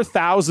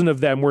 4,000 of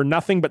them were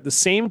nothing but the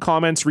same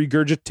comments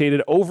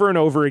regurgitated over and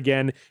over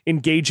again,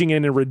 engaging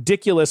in a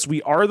ridiculous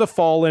We Are the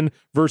Fallen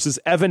versus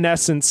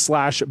Evanescence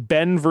 /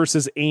 Ben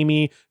versus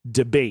Amy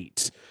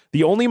debate.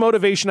 The only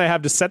motivation I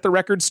have to set the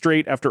record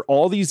straight after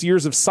all these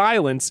years of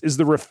silence is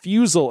the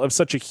refusal of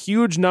such a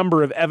huge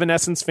number of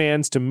Evanescence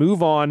fans to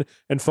move on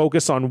and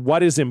focus on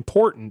what is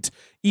important,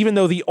 even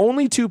though the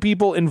only two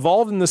people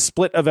involved in the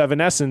split of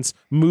Evanescence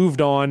moved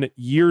on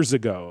years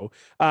ago.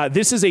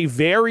 This is a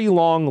very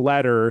long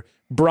letter.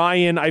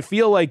 Brian, I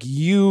feel like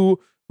you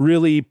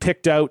really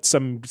picked out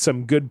some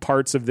good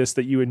parts of this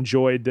that you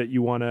enjoyed that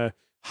you want to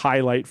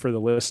highlight for the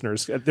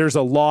listeners. There's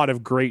a lot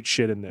of great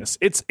shit in this.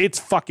 It's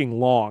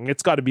fucking long.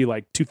 It's got to be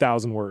like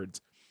 2,000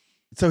 words.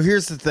 So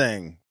here's the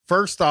thing.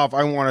 First off,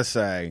 I want to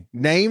say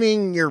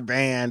naming your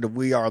band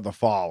We Are the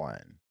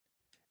Fallen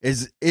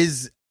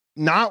is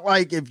not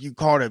like if you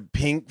called it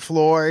Pink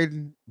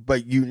Floyd,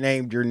 but you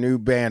named your new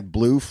band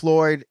Blue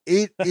Floyd.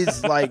 It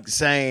is like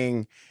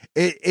saying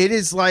it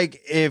is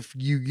like if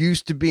you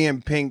used to be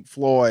in Pink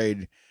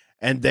Floyd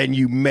and then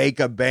you make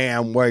a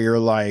band where you're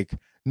like,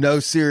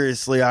 no,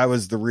 seriously, I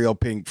was the real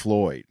Pink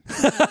Floyd.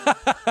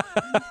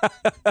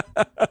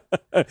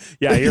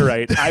 Yeah, you're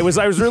right. I was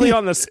really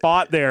on the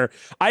spot there.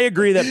 I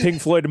agree that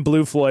Pink Floyd and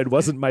Blue Floyd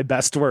wasn't my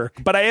best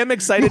work, but I am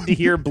excited to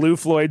hear Blue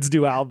Floyd's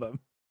new album.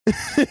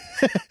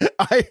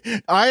 I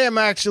am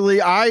actually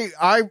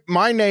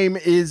my name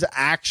is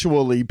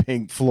actually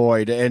Pink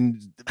Floyd,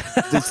 and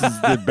this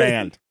is the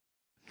band.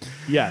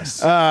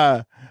 Yes.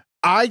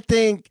 I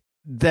think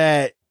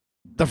that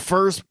the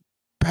first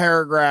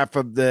paragraph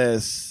of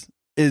this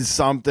is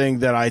something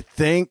that I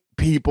think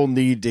people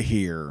need to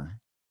hear,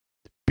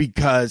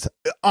 because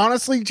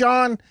honestly,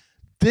 John,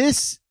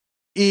 this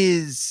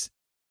is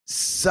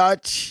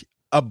such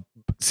a,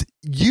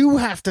 you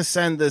have to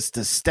send this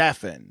to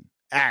Stefan,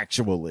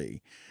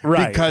 actually,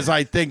 right? Because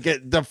I think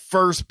the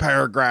first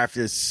paragraph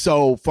is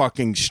so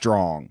fucking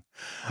strong.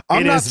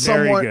 It is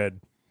very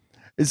good.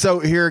 So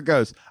here it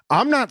goes.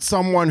 I'm not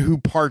someone who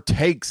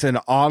partakes in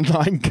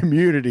online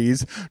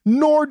communities,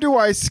 nor do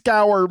I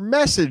scour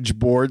message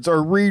boards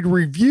or read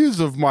reviews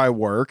of my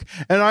work,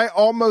 and I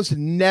almost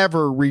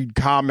never read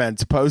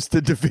comments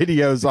posted to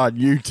videos on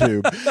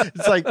YouTube.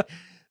 It's like,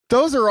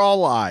 those are all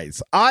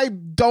lies. I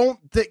don't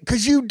think,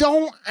 because you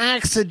don't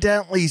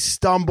accidentally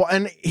stumble,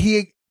 and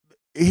he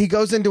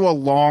goes into a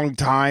long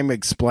time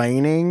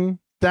explaining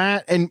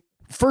that. And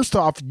first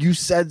off, you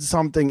said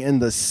something in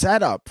the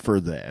setup for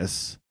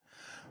this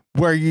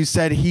where you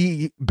said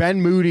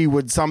Ben Moody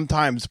would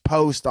sometimes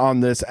post on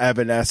this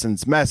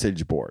Evanescence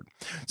message board.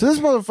 So this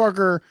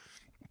motherfucker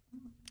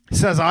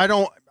says, I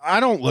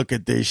don't look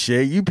at this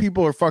shit. You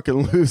people are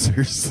fucking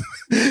losers.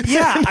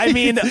 Yeah, I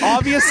mean,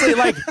 obviously,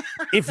 like,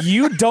 if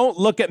you don't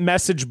look at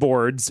message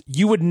boards,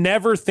 you would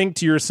never think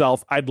to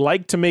yourself, I'd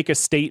like to make a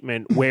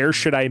statement. Where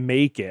should I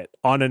make it?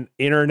 On an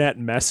internet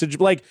message?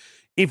 Like,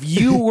 if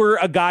you were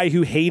a guy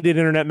who hated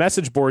internet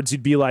message boards,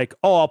 you'd be like,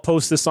 oh, I'll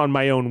post this on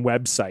my own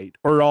website,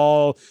 or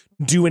I'll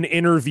do an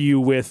interview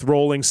with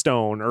Rolling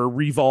Stone or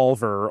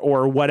Revolver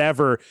or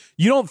whatever.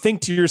 You don't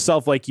think to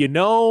yourself, like,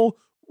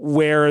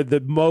 where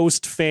the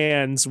most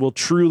fans will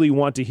truly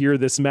want to hear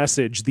this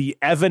message, the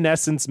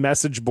Evanescence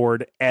message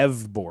board,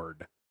 Ev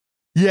board.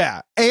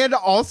 Yeah. And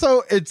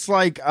also it's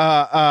like,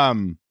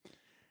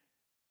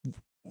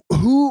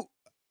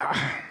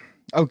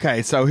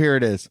 okay, so here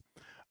it is.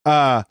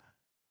 I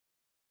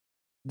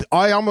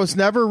almost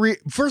never read.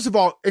 First of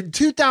all, in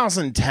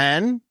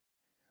 2010,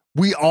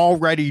 we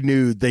already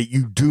knew that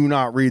you do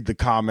not read the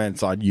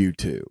comments on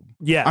YouTube.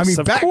 Yes, I mean,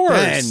 of back course.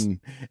 then,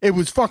 it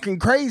was fucking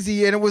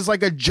crazy, and it was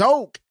like a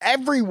joke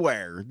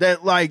everywhere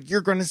that, like,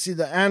 you're going to see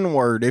the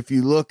N-word if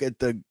you look at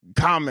the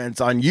comments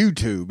on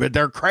YouTube, but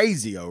they're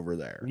crazy over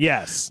there.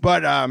 Yes.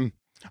 But I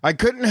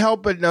couldn't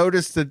help but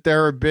notice that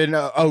there have been,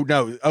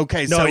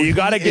 okay. No, so you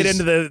got to get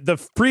into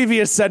the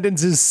previous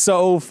sentence is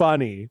so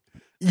funny.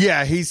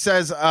 Yeah, he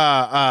says,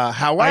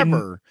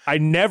 however, I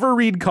never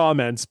read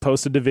comments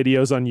posted to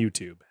videos on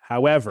YouTube.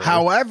 However,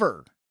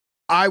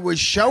 I was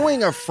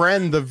showing a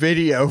friend the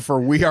video for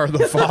We Are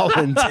the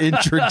Fallen's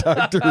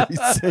introductory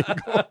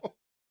single.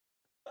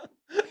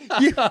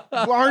 You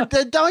don't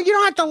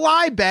have to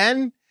lie,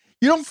 Ben.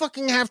 You don't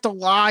fucking have to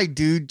lie,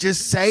 dude.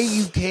 Just say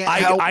you can't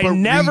help I but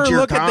never read your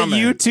look at the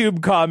comments.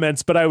 YouTube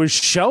comments, but I was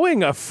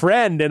showing a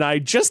friend and I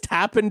just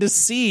happened to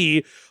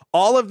see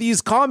all of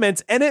these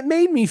comments, and it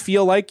made me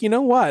feel like, you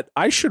know what?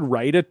 I should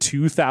write a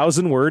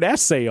 2,000-word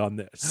essay on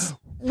this.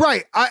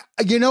 Right.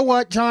 You know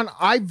what, John?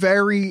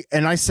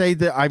 And I say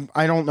that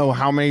I don't know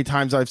how many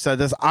times I've said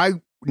this. I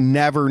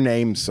never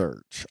name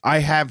search. I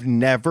have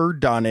never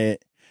done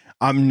it.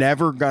 I'm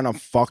never gonna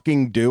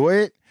fucking do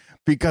it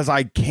because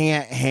I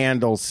can't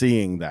handle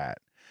seeing that.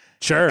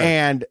 Sure.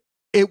 And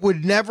it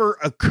would never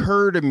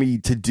occur to me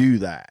to do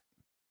that.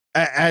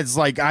 As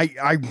like,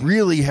 I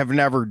really have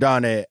never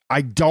done it.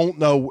 I don't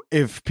know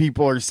if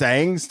people are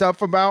saying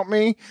stuff about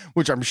me,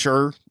 which I'm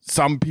sure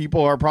some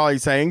people are probably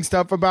saying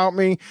stuff about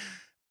me.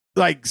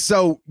 Like,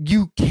 so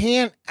you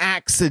can't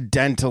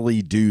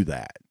accidentally do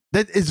that.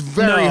 That is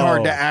very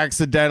hard to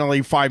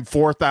accidentally find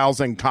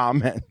 4,000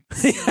 comments.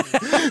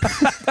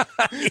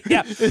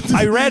 Yeah,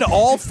 I read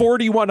all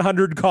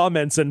 4,100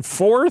 comments and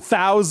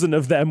 4,000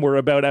 of them were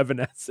about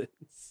Evanescence.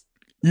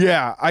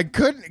 Yeah,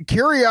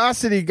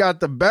 curiosity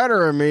got the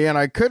better of me, and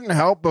I couldn't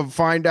help but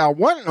find out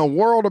what in the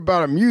world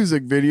about a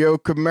music video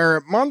could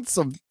merit months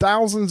of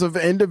thousands of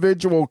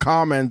individual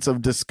comments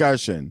of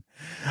discussion.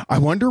 I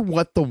wonder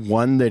what the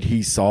one that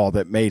he saw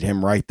that made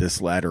him write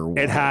this letter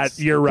was.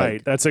 You're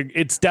right.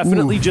 It's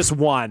definitely just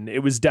one.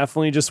 It was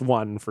definitely just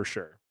one for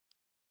sure.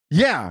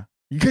 Yeah,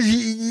 because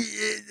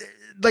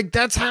like,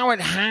 that's how it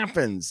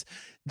happens.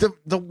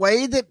 The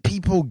way that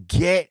people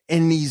get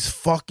in these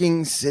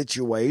fucking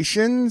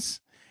situations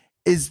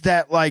is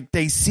that, like,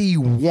 they see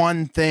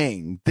one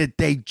thing that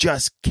they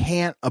just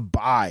can't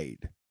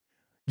abide.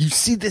 You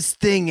see this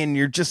thing and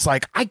you're just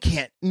like, I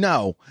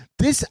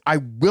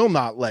will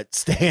not let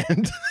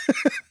stand.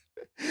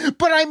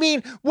 But I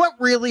mean, what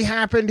really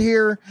happened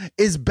here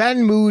is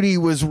Ben Moody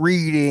was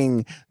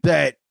reading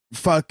that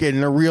fucking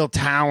the real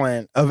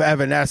talent of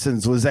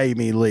Evanescence was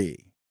Amy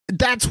Lee.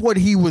 That's what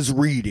he was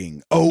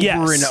reading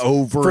over and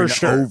over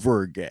and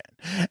over again.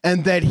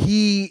 And that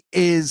he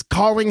is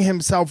calling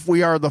himself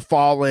We Are the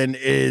Fallen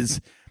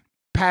is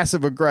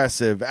passive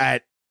aggressive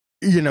at,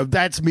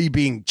 that's me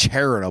being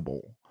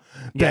charitable.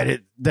 That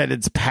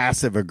it's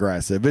passive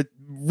aggressive. It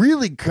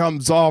really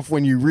comes off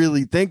when you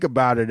really think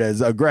about it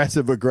as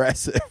aggressive.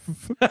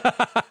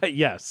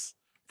 Yes,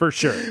 for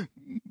sure.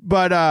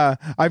 But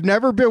I've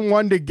never been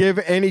one to give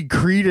any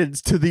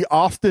credence to the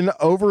often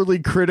overly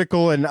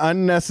critical and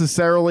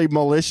unnecessarily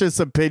malicious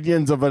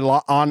opinions of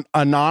on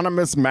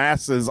anonymous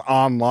masses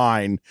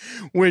online,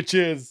 which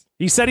is...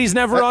 He said he's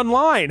never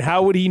online.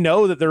 How would he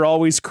know that they're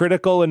always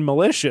critical and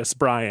malicious,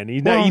 Brian? He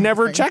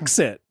never checks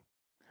it.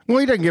 Well,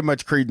 he doesn't give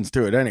much credence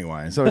to it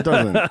anyway, so it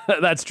doesn't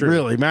That's true.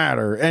 really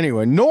matter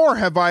anyway. Nor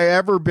have I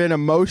ever been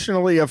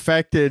emotionally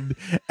affected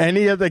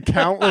any of the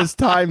countless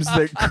times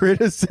that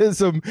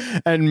criticism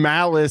and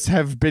malice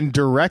have been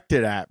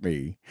directed at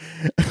me.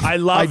 I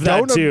love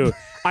that too.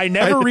 I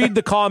never read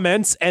the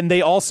comments, and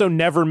they also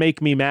never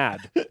make me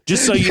mad.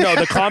 Just so you know,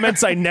 the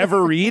comments I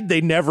never read,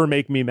 they never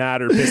make me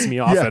mad or piss me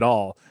off at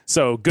all.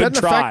 So good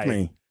Doesn't try. affect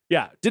me.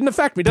 Yeah, didn't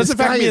affect me. Doesn't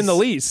affect me in the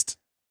least.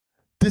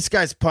 This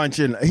guy's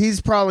he's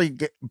probably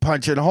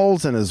punching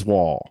holes in his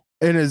wall,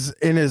 in his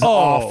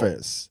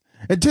office.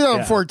 In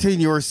 2014,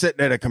 you were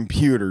sitting at a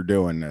computer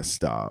doing this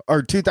stuff.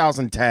 Or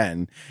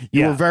 2010,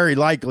 you were very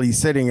likely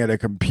sitting at a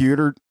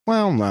computer.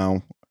 Well,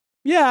 no.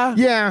 Yeah.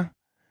 Yeah.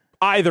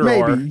 Either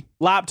Maybe. or.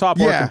 Laptop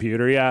or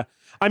computer, yeah.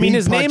 I mean,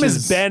 his name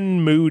is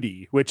Ben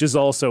Moody, which is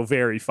also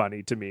very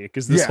funny to me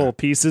because this whole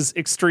piece is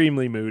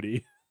extremely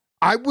moody.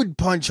 I would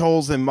punch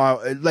holes in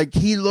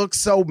he looks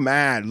so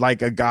mad,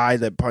 like a guy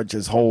that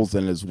punches holes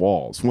in his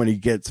walls when he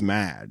gets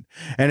mad.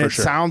 And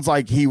sounds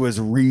like he was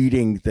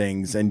reading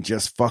things and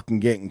just fucking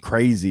getting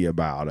crazy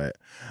about it.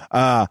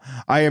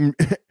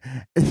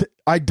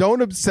 I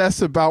don't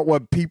obsess about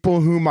what people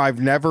whom I've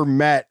never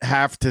met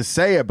have to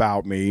say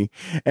about me,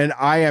 and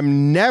I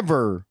am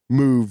never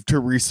moved to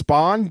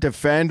respond,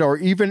 defend, or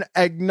even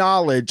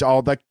acknowledge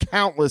all the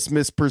countless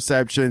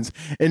misperceptions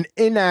and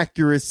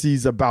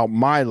inaccuracies about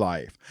my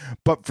life.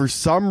 But for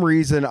some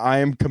reason, I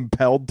am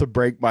compelled to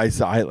break my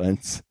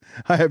silence.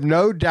 I have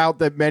no doubt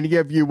that many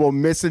of you will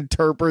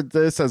misinterpret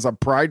this as a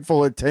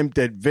prideful attempt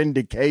at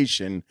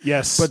vindication.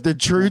 Yes. But the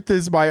truth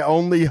is, my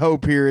only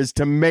hope here is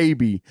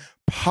to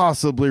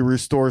possibly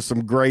restore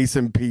some grace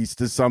and peace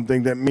to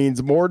something that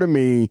means more to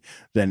me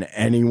than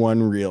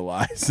anyone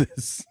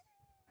realizes.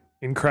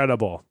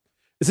 Incredible.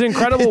 It's an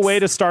incredible way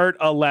to start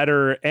a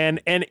letter.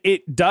 And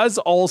it does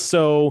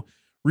also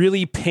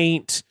really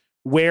paint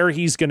where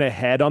he's going to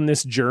head on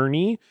this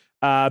journey.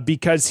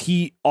 Because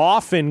he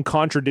often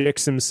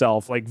contradicts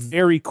himself like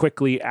very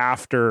quickly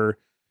after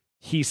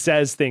he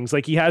says things.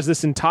 Like he has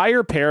this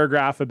entire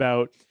paragraph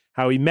about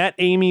how he met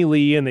Amy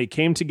Lee and they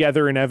came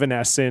together in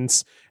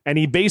Evanescence. And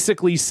he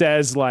basically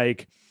says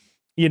like,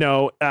 he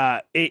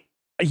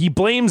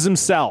blames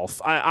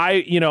himself.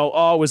 It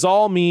was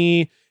all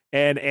me.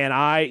 And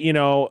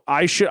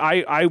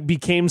I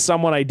became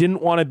someone I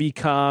didn't want to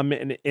become.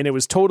 And it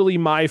was totally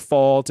my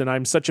fault. And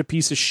I'm such a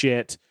piece of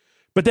shit.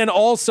 But then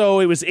also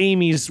it was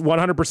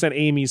 100%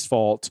 Amy's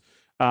fault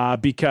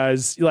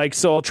because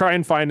so I'll try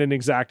and find an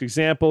exact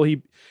example.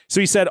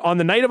 He said, on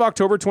the night of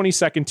October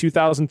 22nd,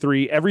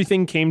 2003,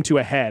 everything came to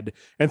a head.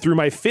 And through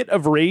my fit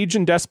of rage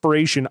and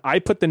desperation, I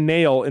put the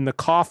nail in the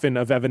coffin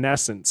of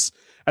Evanescence.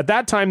 At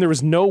that time, there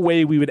was no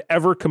way we would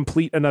ever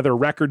complete another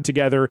record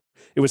together.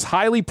 It was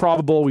highly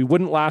probable we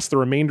wouldn't last the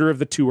remainder of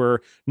the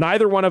tour.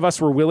 Neither one of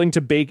us were willing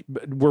to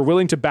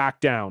back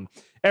down.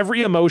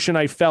 Every emotion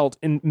I felt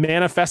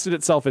manifested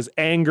itself as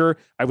anger.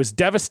 I was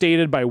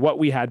devastated by what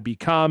we had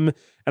become,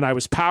 and I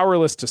was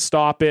powerless to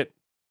stop it.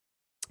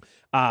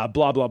 Blah,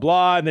 blah,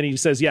 blah. And then he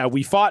says,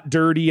 we fought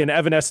dirty and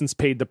Evanescence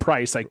paid the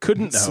price. I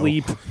couldn't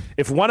sleep.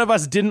 If one of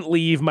us didn't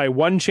leave, my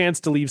one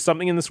chance to leave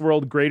something in this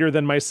world greater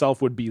than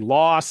myself would be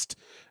lost.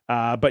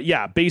 But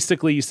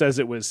basically he says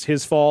it was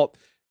his fault.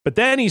 But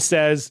then he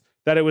says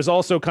that it was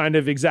also kind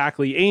of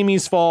exactly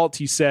Amy's fault.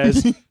 He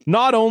says,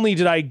 not only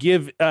did I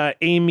give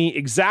Amy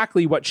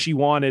exactly what she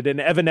wanted and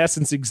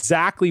Evanescence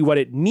exactly what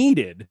it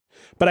needed,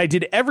 but I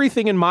did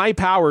everything in my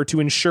power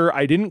to ensure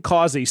I didn't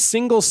cause a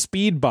single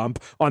speed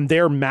bump on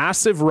their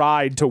massive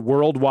ride to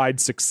worldwide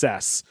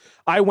success.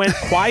 I went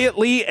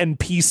quietly and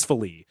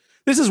peacefully.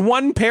 This is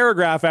one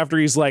paragraph after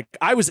he's like,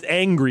 I was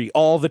angry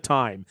all the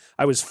time.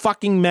 I was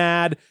fucking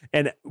mad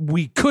and it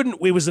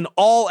was an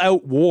all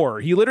out war.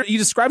 He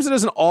describes it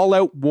as an all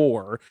out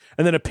war.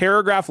 And then a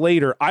paragraph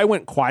later, I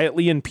went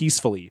quietly and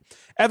peacefully.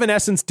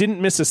 Evanescence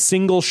didn't miss a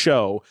single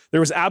show.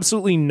 There was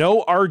absolutely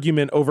no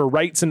argument over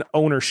rights and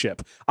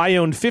ownership. I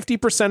owned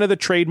 50% of the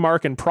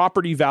trademark and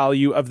property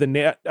value of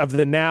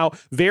the now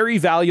very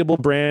valuable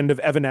brand of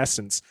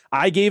Evanescence.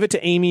 I gave it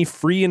to Amy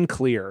free and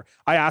clear.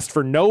 I asked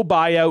for no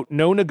buyout,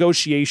 no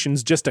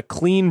negotiations, just a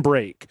clean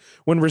break.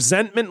 When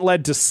resentment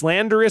led to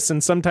slanderous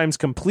and sometimes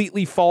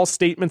completely false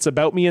statements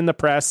about me in the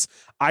press,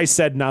 I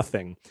said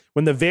nothing.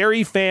 When the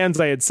very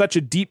fans I had such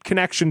a deep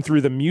connection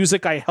through the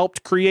music I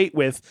helped create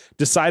with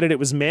decided it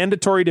was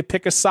mandatory to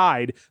pick a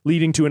side,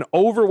 leading to an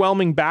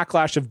overwhelming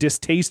backlash of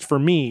distaste for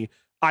me,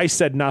 I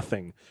said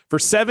nothing. For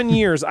 7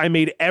 years, I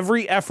made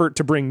every effort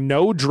to bring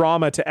no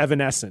drama to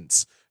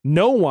Evanescence.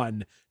 No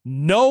one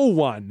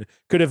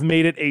could have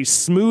made it a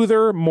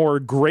smoother, more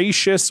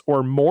gracious,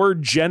 or more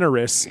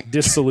generous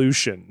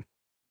dissolution.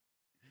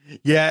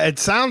 Yeah, it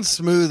sounds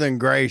smooth and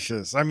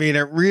gracious. I mean,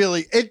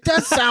 it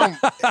does sound,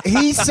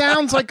 he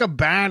sounds like a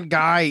bad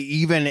guy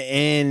even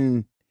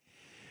in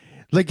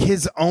like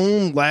his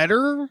own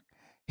letter.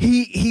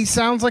 He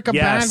sounds like a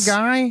bad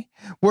guy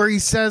where he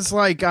says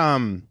like,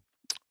 oh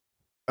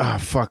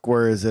fuck,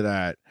 where is it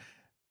at?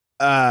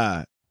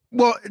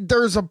 Well,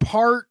 there's a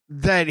part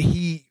that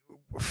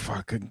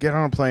get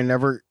on a plane,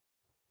 never.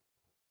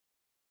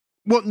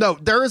 Well, no,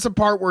 there is a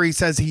part where he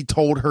says he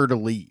told her to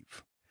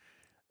leave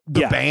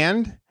the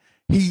band.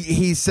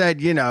 He said,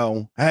 you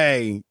know,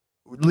 hey,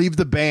 leave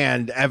the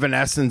band.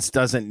 Evanescence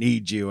doesn't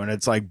need you. And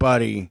it's like,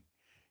 buddy,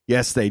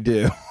 yes, they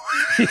do.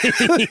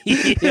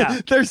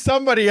 Yeah. There's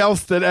somebody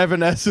else that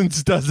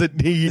Evanescence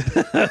doesn't need.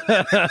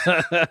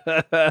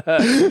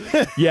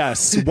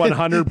 Yes,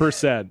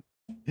 100%.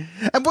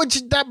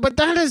 But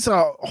that is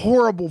a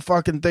horrible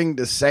fucking thing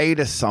to say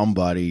to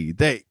somebody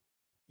that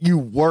you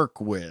work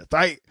with.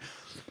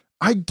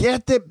 I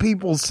get that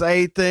people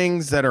say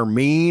things that are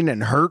mean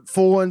and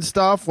hurtful and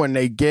stuff when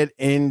they get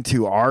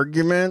into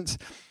arguments,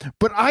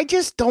 but I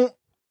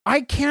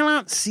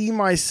cannot see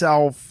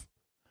myself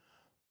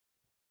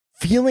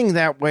feeling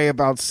that way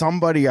about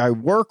somebody I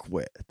work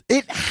with.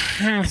 It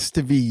has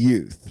to be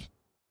youth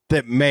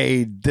that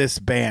made this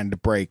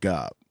band break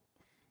up.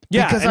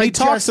 Yeah, because he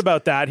talks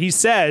about that. He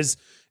says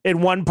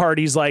in one part,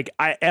 he's like,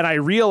 I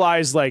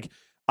realized like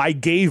I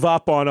gave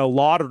up on a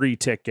lottery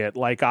ticket.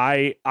 Like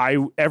I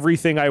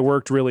everything I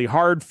worked really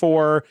hard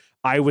for,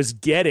 I was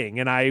getting,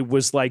 and I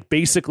was like,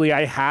 basically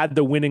I had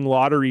the winning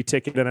lottery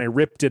ticket and I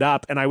ripped it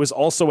up. And I was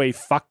also a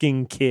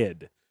fucking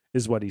kid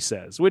is what he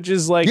says, which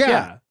is like,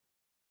 yeah,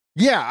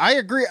 I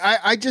agree.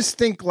 I just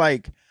think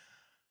like,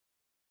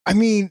 I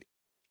mean,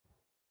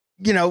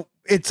 you know,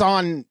 it's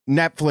on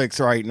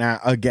Netflix right now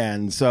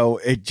again. So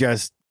it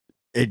just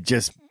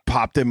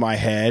popped in my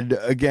head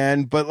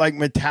again, but like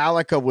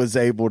Metallica was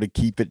able to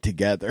keep it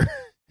together.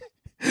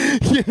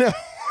 You know?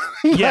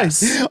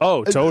 Yes. Like,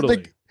 oh, totally.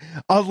 Like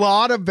a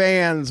lot of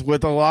bands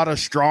with a lot of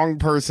strong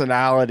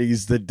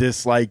personalities that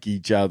dislike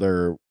each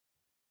other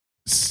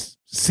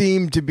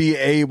seem to be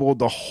able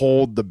to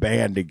hold the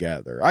band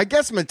together. I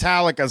guess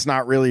Metallica's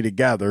not really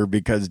together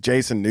because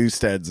Jason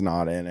Newsted's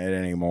not in it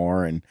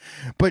anymore,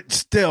 but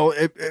still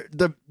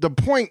the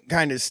point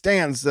kind of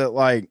stands that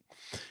like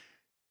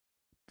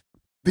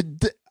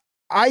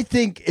I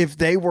think if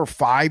they were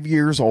 5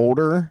 years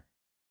older,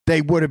 they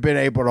would have been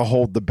able to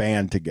hold the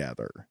band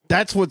together.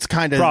 That's what's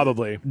kind of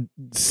probably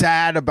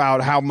sad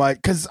about how much,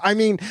 because I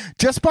mean,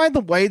 just by the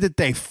way that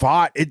they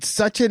fought, it's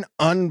such an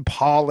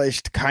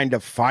unpolished kind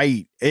of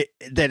fight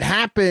that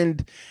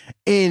happened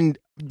in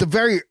the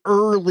very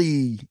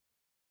early,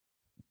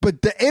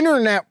 but the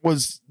internet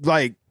was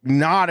like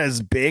not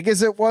as big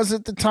as it was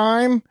at the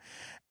time.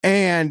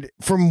 And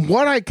from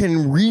what I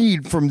can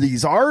read from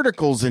these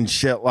articles and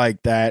shit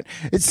like that,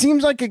 it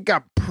seems like it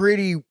got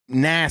pretty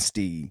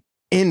nasty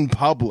in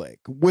public,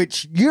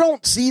 which you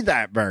don't see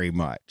that very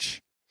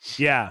much.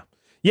 Yeah.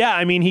 Yeah.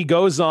 I mean, he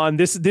goes on.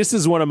 This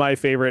is one of my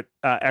favorite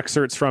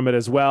excerpts from it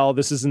as well.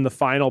 This is in the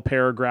final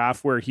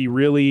paragraph where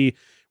he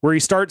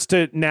starts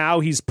to,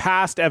 now he's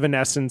past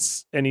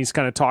Evanescence and he's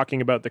kind of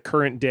talking about the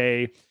current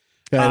day.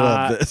 I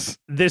love this.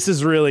 This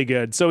is really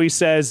good. So he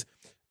says,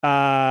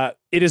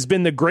 it has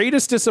been the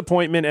greatest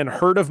disappointment and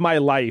hurt of my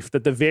life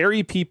that the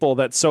very people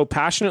that so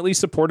passionately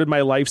supported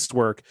my life's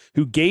work,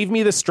 who gave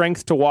me the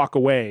strength to walk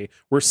away,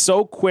 were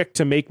so quick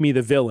to make me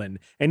the villain.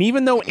 And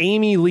even though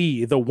Amy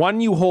Lee, the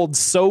one you hold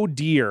so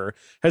dear,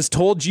 has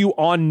told you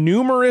on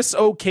numerous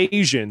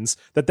occasions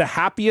that the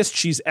happiest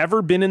she's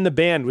ever been in the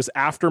band was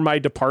after my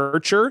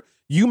departure,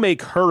 you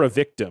make her a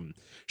victim.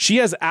 She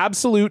has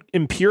absolute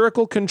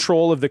empirical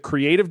control of the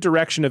creative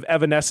direction of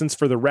Evanescence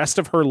for the rest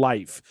of her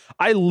life.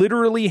 I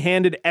literally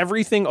handed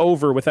everything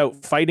over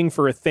without fighting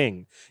for a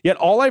thing. Yet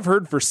all I've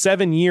heard for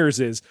 7 years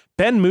is,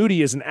 Ben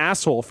Moody is an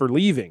asshole for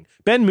leaving.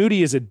 Ben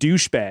Moody is a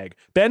douchebag.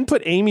 Ben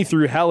put Amy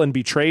through hell and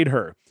betrayed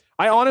her.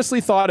 I honestly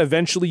thought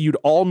eventually you'd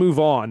all move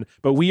on,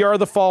 but We Are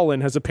the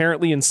Fallen has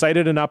apparently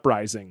incited an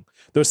uprising.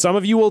 Though some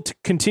of you will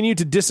continue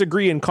to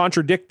disagree and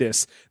contradict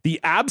this, the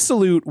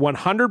absolute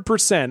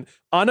 100%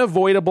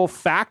 unavoidable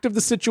fact of the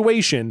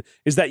situation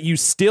is that you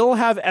still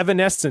have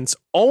Evanescence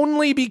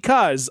only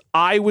because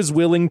I was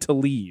willing to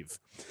leave.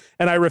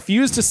 And I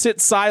refuse to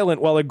sit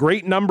silent while a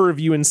great number of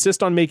you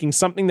insist on making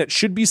something that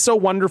should be so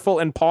wonderful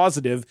and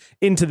positive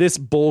into this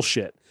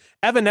bullshit.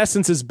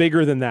 Evanescence is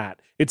bigger than that.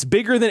 It's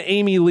bigger than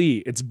Amy Lee.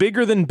 It's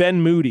bigger than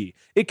Ben Moody.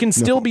 It can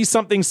still be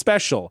something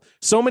special.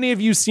 So many of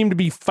you seem to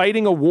be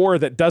fighting a war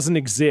that doesn't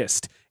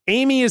exist.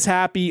 Amy is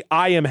happy.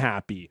 I am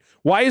happy.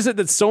 Why is it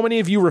that so many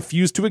of you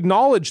refuse to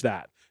acknowledge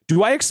that?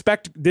 Do I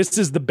expect, this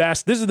is the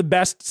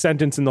best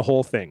sentence in the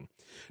whole thing.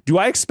 Do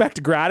I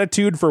expect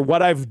gratitude for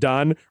what I've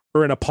done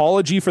or an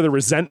apology for the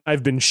resentment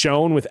I've been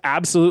shown with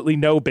absolutely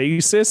no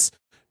basis?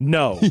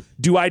 No.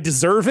 Do I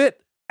deserve it?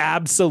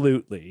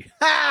 Absolutely.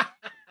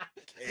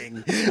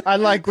 I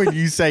like when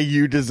you say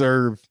you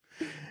deserve.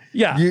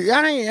 Yeah.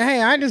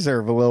 I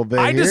deserve a little bit.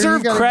 I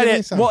deserve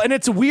credit. Well, and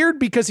it's weird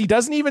because he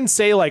doesn't even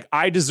say like,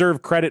 I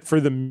deserve credit for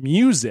the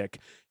music.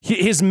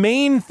 his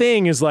main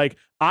thing is like,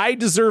 I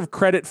deserve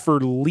credit for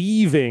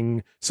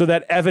leaving so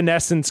that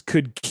Evanescence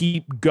could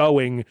keep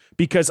going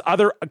because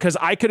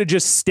I could have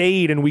just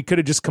stayed and we could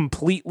have just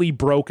completely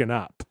broken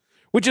up,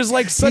 which is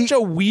like such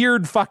a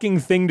weird fucking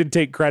thing to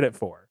take credit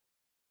for.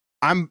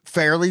 I'm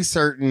fairly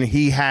certain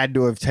he had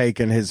to have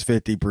taken his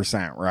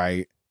 50%,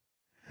 right?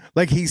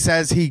 Like he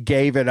says he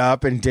gave it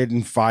up and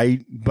didn't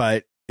fight,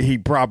 but he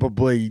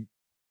probably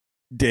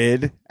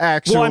did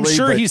actually. Well, I'm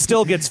sure he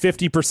still gets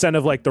 50%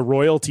 of like the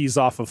royalties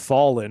off of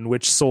Fallen,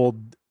 which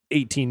sold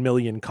 18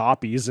 million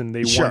copies and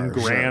they won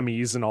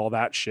Grammys and all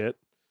that shit.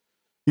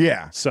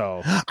 Yeah.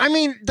 So, I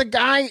mean, the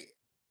guy,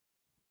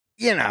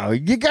 you know,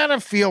 you got to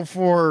feel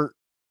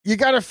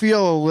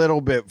a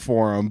little bit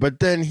for him, but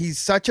then he's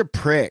such a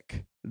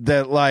prick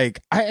that like,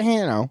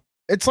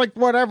 it's like,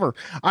 whatever.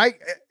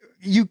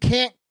 You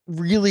can't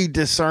really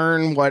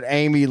discern what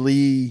Amy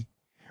Lee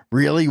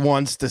really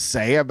wants to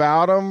say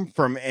about him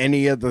from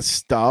any of the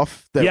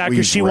stuff that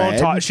because she won't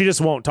talk. She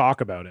just won't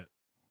talk about it.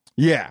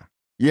 Yeah.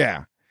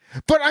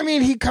 But I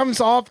mean, he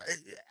comes off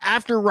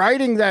after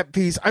writing that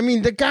piece. I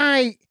mean, the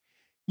guy,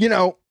 you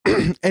know,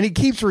 and he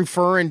keeps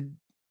referring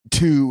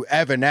to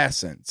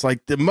Evanescence.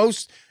 Like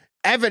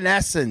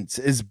Evanescence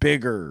is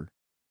bigger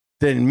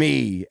than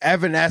me.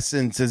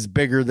 Evanescence is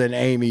bigger than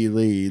Amy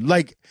Lee.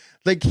 Like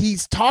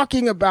he's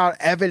talking about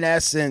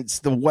Evanescence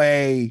the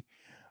way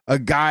a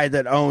guy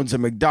that owns a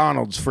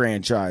McDonald's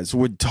franchise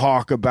would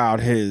talk about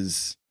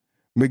his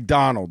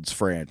McDonald's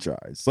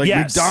franchise. Like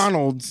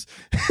McDonald's.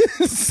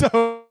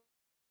 So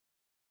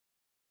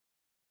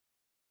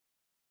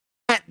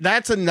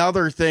that's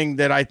another thing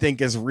that I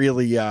think is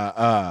really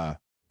odd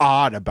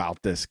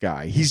about this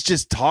guy. He's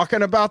just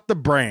talking about the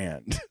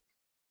brand.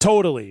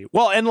 Totally.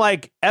 Well, and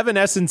like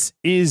Evanescence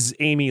is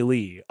Amy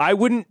Lee. I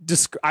wouldn't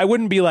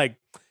be like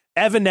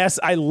Evanescence.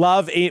 I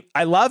love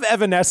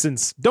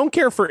Evanescence. Don't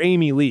care for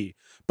Amy Lee,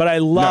 but I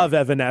love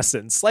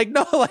Evanescence. Like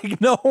no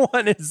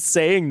one is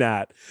saying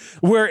that.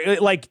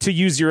 Where like, to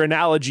use your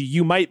analogy,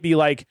 you might be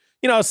like,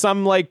 you know,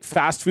 some like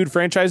fast food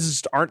franchises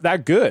just aren't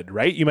that good,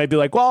 right? You might be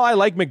like, well, I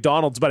like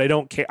McDonald's, but I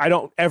don't care. I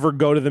don't ever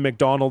go to the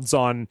McDonald's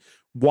on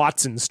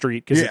Watson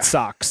Street because it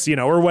sucks, you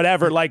know, or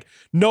whatever. Like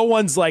no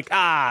one's like,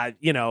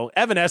 you know,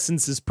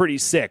 Evanescence is pretty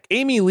sick.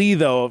 Amy Lee,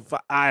 though,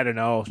 I don't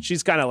know.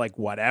 She's kind of like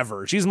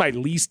whatever. She's my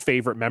least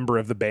favorite member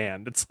of the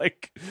band. It's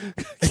like,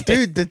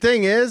 dude, the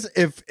thing is,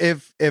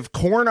 if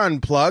Korn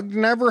Unplugged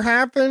never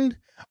happened,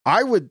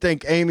 I would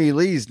think Amy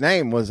Lee's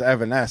name was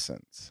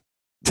Evanescence.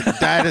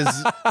 That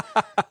is,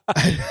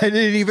 I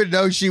didn't even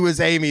know she was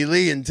Amy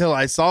Lee until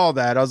I saw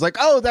that. I was like,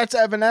 oh, that's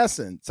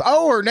Evanescence.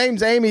 Oh, her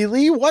name's Amy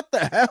Lee. What the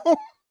hell?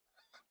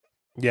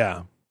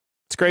 Yeah,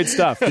 it's great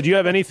stuff. Did you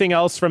have anything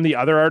else from the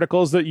other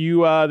articles that you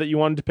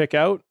wanted to pick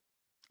out?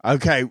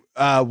 Okay.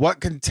 What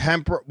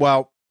contemporary?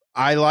 Well,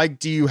 I like.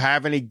 Do you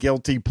have any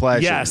guilty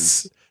pleasures?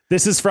 Yes.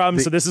 This is from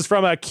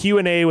a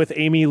Q&A with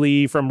Amy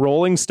Lee from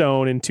Rolling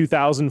Stone in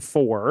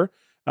 2004,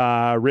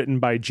 written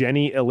by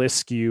Jenny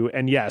Eliscu.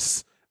 And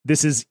yes,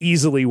 this is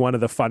easily one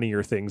of the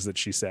funnier things that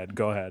she said.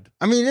 Go ahead.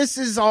 I mean, this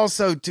is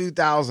also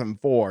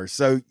 2004,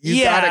 so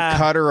you gotta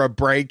cut her a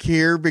break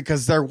here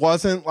because there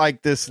wasn't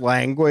like this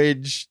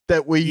language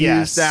that we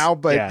use now.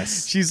 But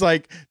she's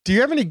like, do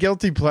you have any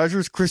guilty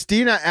pleasures?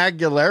 Christina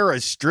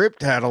Aguilera's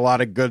Stripped had a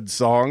lot of good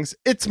songs.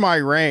 It's my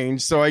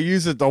range, so I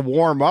use it to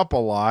warm up a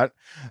lot.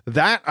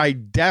 That I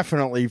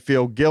definitely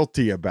feel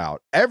guilty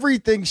about.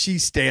 Everything she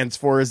stands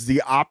for is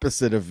the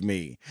opposite of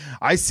me.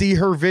 I see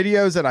her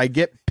videos and I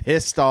get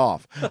pissed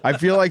off. I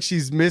feel like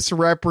she's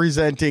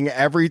misrepresenting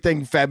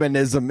everything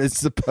feminism is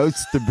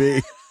supposed to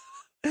be.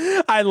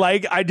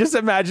 I just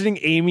imagining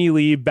Amy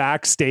Lee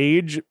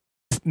backstage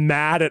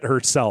mad at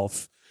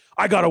herself.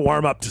 I got to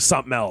warm up to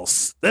something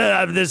else.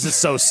 This is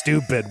so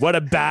stupid. What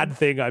a bad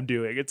thing I'm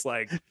doing. It's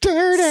like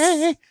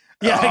dirty.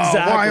 Yeah,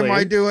 exactly. Why am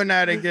I doing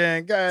that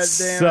again? God damn it.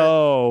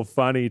 So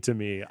funny to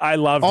me. I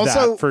love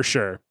that for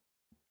sure.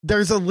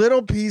 There's a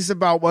little piece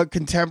about what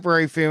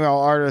contemporary female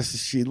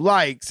artists she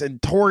likes,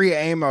 and Tori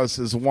Amos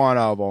is one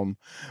of them.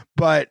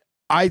 But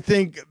I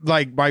think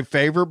like my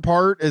favorite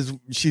part is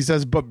she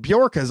says, but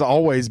Bjork has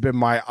always been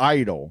my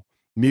idol.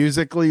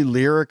 Musically,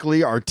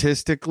 lyrically,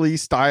 artistically,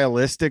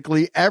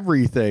 stylistically,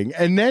 everything.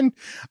 And then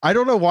I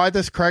don't know why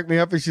this cracked me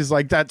up. And she's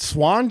like, that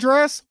swan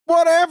dress,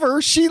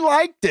 whatever. She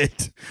liked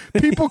it.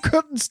 People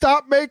couldn't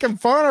stop making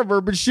fun of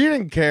her, but she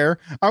didn't care.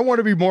 I want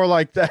to be more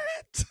like that.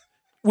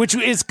 Which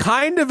is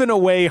kind of in a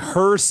way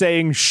her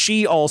saying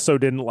she also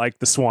didn't like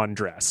the swan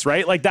dress,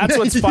 right? Like that's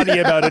what's funny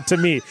about it to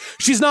me.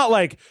 She's not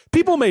like,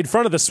 people made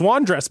fun of the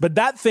swan dress, but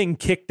that thing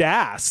kicked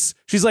ass.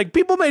 She's like,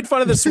 people made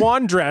fun of the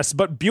swan dress,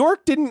 but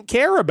Bjork didn't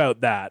care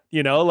about that.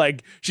 You know,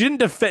 like she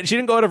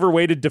didn't go out of her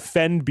way to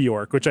defend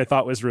Bjork, which I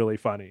thought was really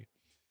funny.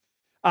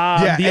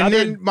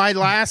 Then my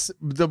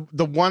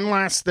the one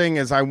last thing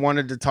is I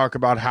wanted to talk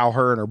about how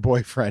her and her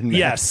boyfriend met.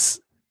 Yes.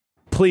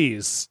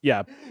 Please.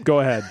 Yeah,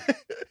 go ahead.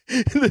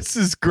 This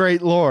is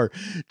great lore.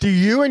 Do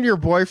you and your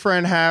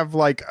boyfriend have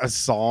like a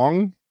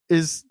song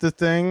is the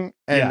thing?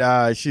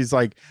 And she's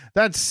like,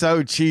 that's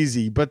so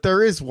cheesy. But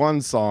there is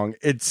one song.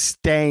 It's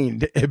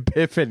Stained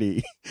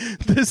Epiphany.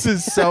 This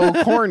is so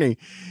corny.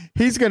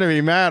 He's going to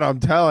be mad,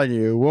 I'm telling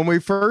you. When we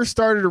first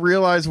started to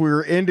realize we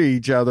were into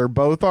each other,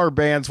 both our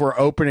bands were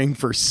opening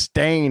for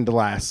Stained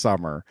last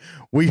summer.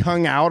 We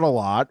hung out a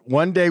lot.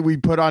 One day we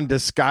put on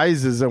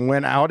disguises and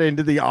went out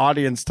into the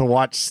audience to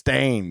watch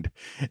Stained.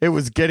 It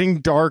was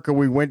getting dark and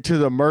we went to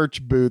the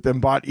merch booth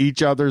and bought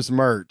each other's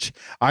merch.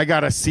 I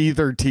got a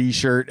Seether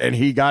t-shirt and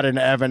he got an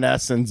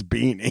Evanescence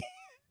beanie.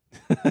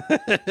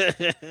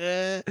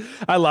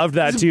 I loved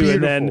that too.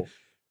 Beautiful.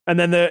 And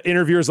then the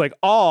interviewer's like,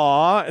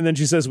 aw. And then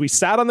she says, we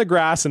sat on the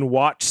grass and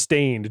watched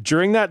Stained.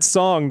 During that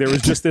song, there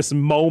was just this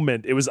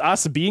moment. It was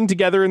us being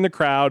together in the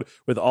crowd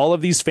with all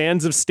of these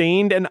fans of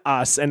Stained and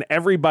us and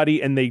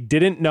everybody, and they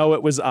didn't know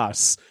it was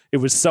us. It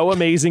was so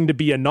amazing to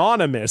be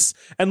anonymous.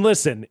 And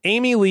listen,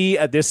 Amy Lee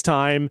at this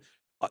time,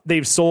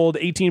 they've sold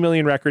 18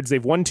 million records.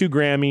 They've won 2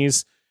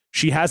 Grammys.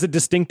 She has a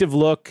distinctive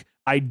look.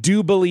 I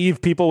do believe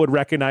people would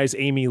recognize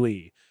Amy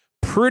Lee.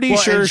 Pretty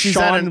sure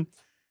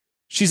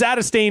she's at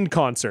a Stained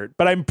concert,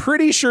 but I'm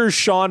pretty sure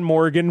Sean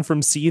Morgan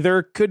from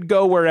Seether could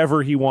go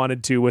wherever he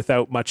wanted to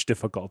without much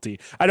difficulty.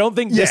 I don't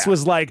think this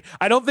was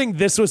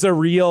a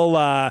real,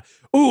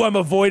 I'm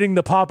avoiding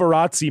the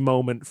paparazzi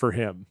moment for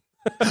him.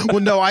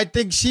 Well, no, I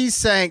think she's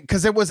saying,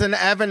 because it was an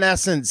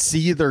Evanescence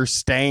Seether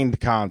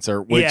Stained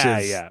concert, which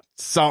is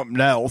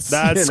something else.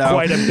 That's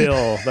quite a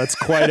bill. That's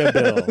quite a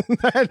bill.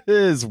 That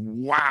is,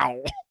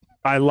 wow.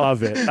 I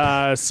love it.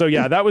 So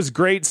yeah, that was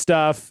great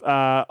stuff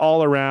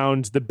all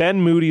around. The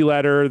Ben Moody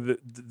letter,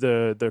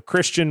 the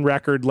Christian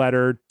record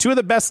letter, 2 of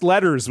the best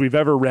letters we've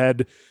ever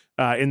read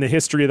in the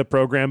history of the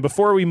program.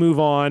 Before we move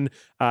on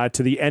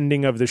to the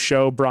ending of the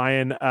show,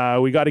 Brian,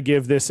 we got to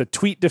give this a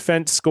tweet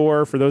defense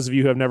score. For those of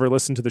you who have never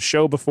listened to the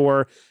show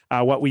before,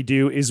 what we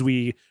do is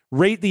we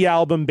rate the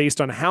album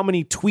based on how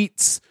many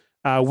tweets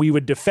we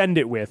would defend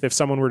it with. If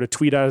someone were to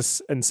tweet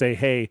us and say,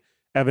 hey,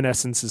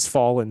 Evanescence's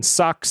Fallen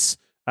sucks,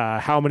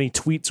 how many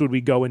tweets would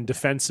we go in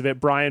defense of it?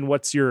 Brian,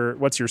 what's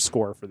your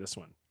score for this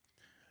one?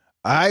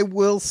 I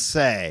will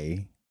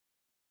say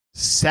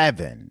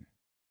 7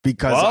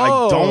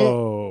 because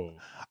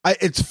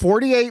it's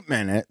 48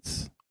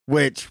 minutes,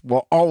 which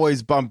will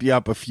always bump you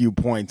up a few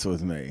points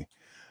with me.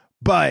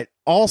 But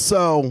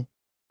also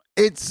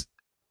it's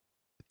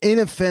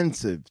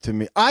inoffensive to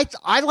me. I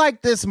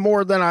like this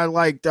more than I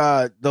liked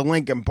the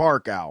Linkin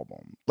Park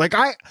album. Like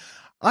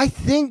I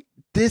think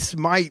this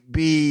might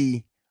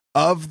be,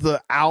 of the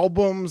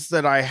albums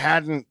that I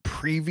hadn't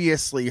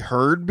previously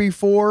heard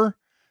before,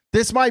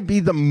 this might be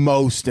the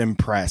most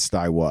impressed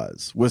I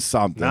was with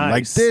something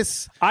like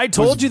this. I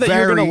told you that you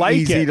were going to like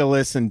it. Easy to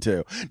listen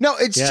to. No,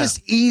 it's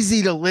just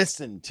easy to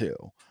listen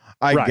to,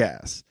 I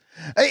guess.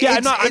 Yeah,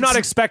 I'm not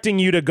expecting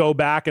you to go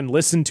back and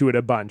listen to it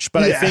a bunch,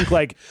 but I think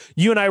like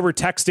you and I were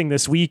texting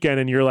this weekend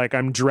and you're like,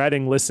 I'm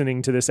dreading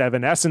listening to this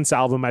Evanescence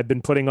album. I've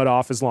been putting it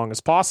off as long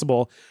as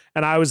possible.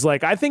 And I was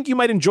like, I think you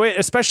might enjoy it,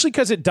 especially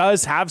because it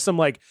does have some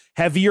like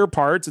heavier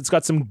parts. It's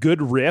got some good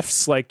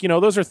riffs. Like, you know,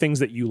 those are things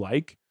that you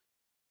like.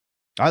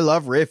 I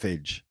love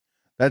riffage.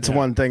 That's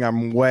one thing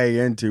I'm way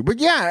into. But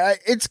yeah,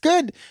 it's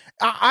good.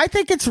 I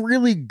think it's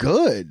really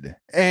good.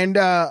 And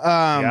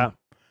I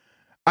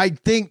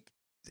think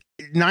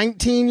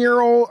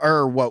 19-year-old,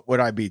 or what would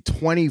I be,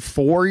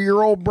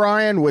 24-year-old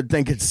Brian would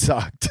think it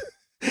sucked.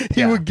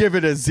 He would give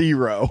it a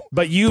 0.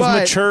 But you've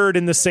matured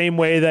in the same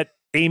way that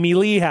Amy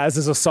Lee has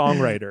as a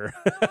songwriter.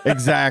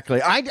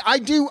 Exactly. I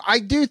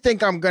do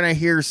think I'm going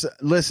to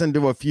listen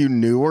to a few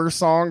newer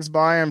songs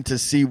by him to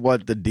see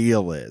what the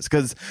deal is,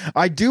 because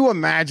I do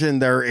imagine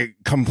they're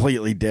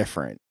completely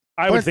different.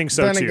 I would think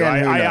so too.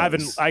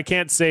 Again, I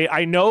can't say.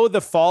 I know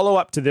the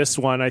follow-up to this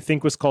one, I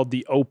think, was called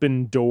The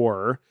Open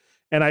Door.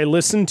 And I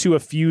listened to a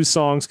few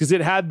songs because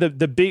it had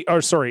the big,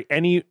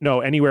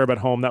 Anywhere But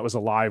Home. That was a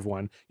live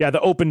one. Yeah,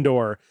 The Open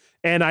Door.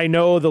 And I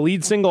know the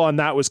lead single on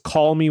that was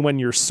Call Me When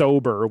You're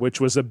Sober,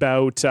 which was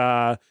about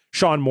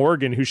Sean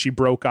Morgan, who she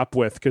broke up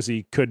with because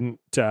he couldn't,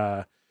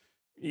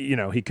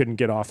 he couldn't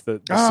get off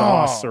the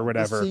sauce or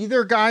whatever. The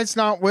Seether guy's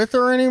not with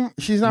her anymore?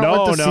 She's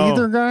not with the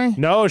Seether guy?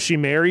 No, she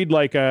married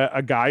like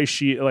a guy,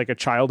 like a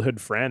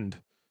childhood friend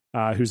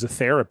who's a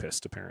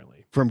therapist,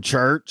 apparently. From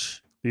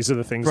church? These are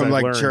the things from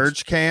I've learned.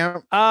 Church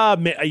camp.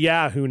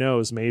 Yeah, who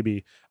knows?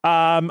 Maybe.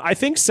 I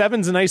think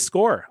 7's a nice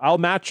score. I'll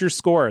match your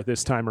score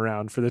this time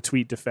around for the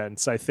tweet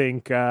defense. I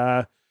think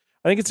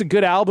it's a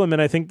good album,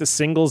 and I think the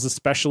singles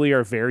especially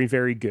are very,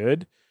 very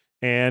good.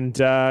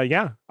 And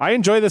I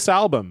enjoy this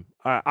album.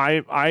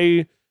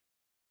 I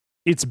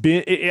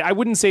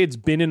wouldn't say it's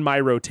been in my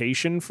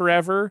rotation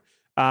forever,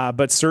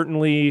 but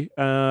certainly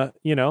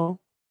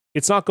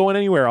it's not going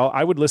anywhere.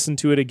 I would listen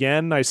to it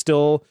again.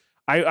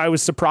 I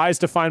was surprised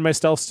to find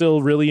myself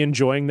still really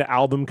enjoying the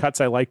album cuts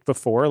I liked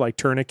before, like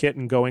Tourniquet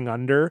and Going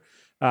Under.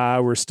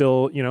 Were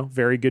still,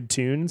 very good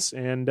tunes.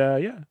 And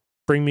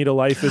Bring Me to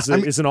Life is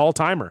an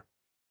all-timer.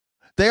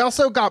 They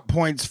also got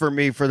points for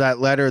me for that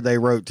letter they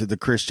wrote to the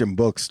Christian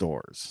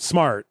bookstores.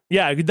 Smart.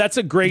 Yeah, that's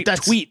a great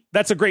tweet.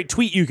 That's a great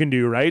tweet you can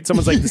do, right?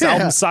 Someone's like, this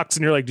album sucks,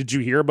 and you're like, did you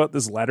hear about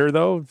this letter,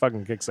 though? It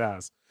fucking kicks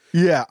ass.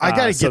 Yeah, I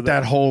got to get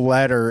that whole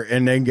letter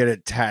and then get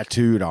it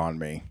tattooed on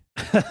me.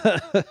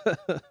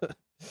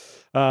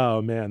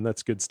 Oh, man,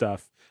 that's good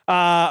stuff.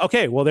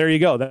 Okay, well, there you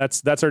go.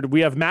 We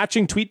have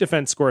matching tweet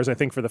defense scores, I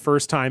think, for the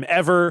first time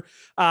ever.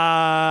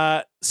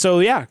 So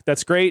yeah,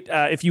 that's great.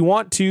 If you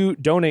want to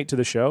donate to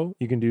the show,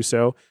 you can do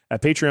so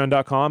at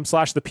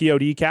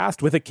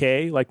patreon.com/thepodcast with a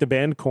K, like the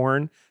band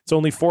Korn. It's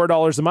only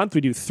 $4 a month.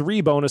 We do 3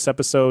 bonus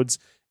episodes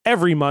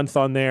every month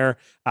on there.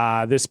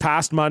 This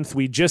past month,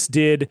 we just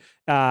did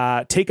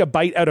Take a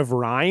Bite Out of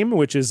Rhyme,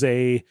 which is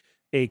a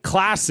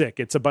classic.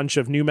 It's a bunch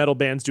of new metal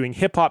bands doing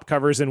hip hop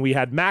covers, and we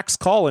had Max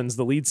Collins,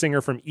 the lead singer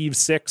from Eve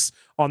 6,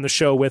 on the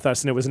show with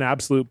us, and it was an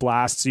absolute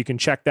blast. So you can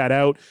check that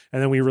out.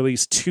 And then we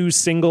release 2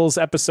 singles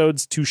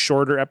episodes, 2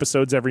 shorter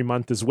episodes every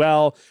month as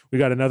well. We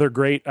got another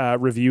great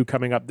review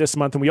coming up this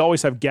month, and we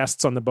always have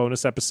guests on the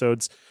bonus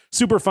episodes.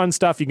 Super fun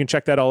stuff. You can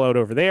check that all out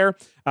over there.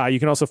 You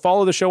can also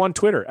follow the show on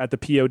Twitter at the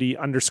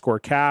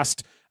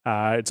POD_cast.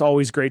 It's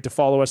always great to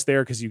follow us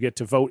there because you get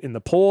to vote in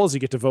the polls. You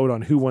get to vote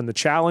on who won the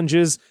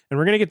challenges. And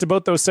we're going to get to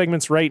both those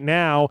segments right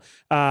now.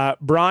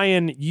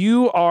 Brian,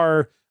 you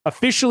are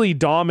officially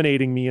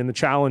dominating me in the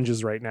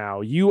challenges right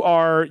now.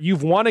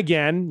 You've won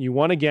again. You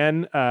won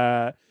again.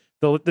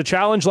 The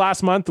challenge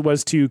last month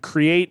was to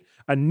create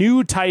a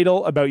new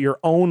title about your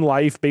own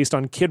life based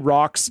on Kid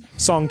Rock's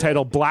song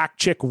title, Black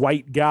Chick,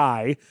 White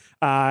Guy.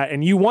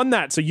 And you won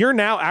that. So you're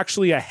now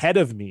actually ahead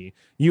of me.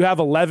 You have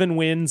 11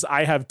 wins.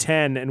 I have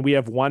 10, and we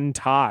have 1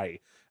 tie.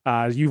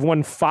 You've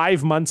won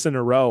 5 months in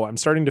a row. I'm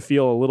starting to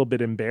feel a little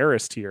bit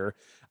embarrassed here.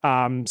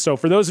 So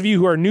for those of you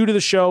who are new to the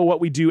show, what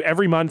we do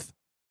every month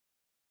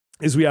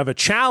is we have a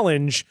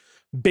challenge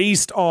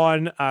based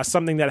on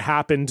something that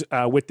happened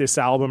with this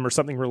album or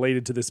something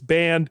related to this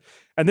band.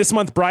 And this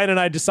month, Brian and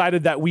I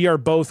decided that we are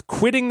both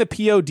quitting the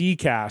POD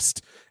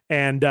cast.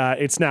 And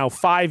it's now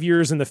 5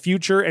 years in the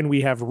future, and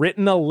we have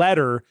written a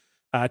letter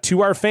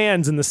to our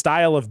fans in the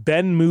style of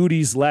Ben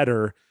Moody's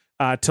letter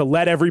to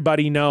let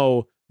everybody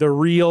know the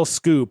real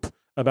scoop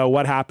about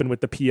what happened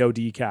with the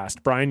POD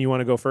cast. Brian, you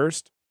want to go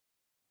first?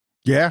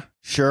 Yeah,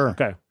 sure.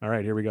 Okay. All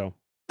right, here we go.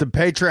 The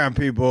Patreon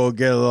people will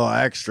get a little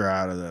extra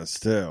out of this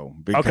too,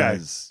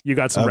 because you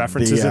got some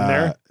references in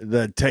there.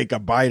 The Take a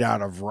Bite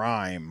Out of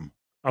Rhyme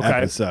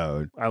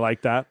episode. I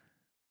like that.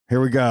 Here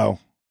we go.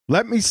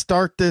 Let me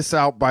start this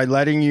out by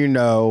letting you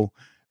know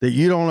that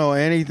you don't know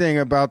anything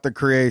about the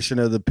creation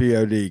of the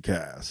POD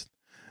cast.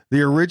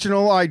 The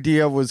original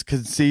idea was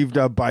conceived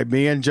of by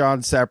me and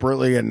John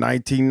separately in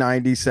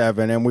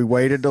 1997, and we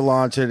waited to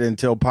launch it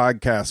until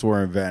podcasts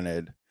were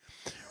invented.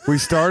 We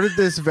started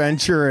this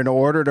venture in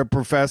order to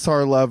profess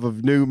our love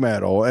of nu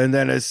metal, and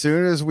then as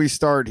soon as we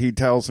start, he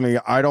tells me,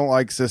 I don't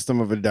like System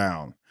of a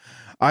Down.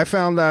 I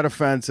found that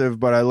offensive,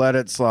 but I let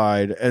it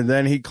slide, and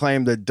then he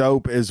claimed that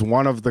Dope is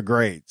one of the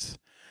greats.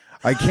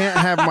 I can't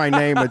have my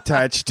name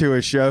attached to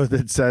a show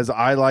that says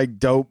I like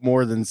Dope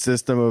more than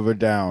System of a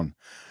Down.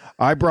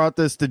 I brought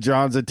this to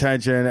John's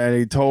attention, and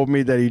he told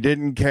me that he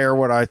didn't care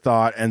what I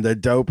thought and that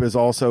Dope is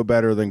also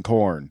better than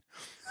Korn.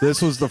 This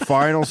was the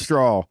final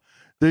straw.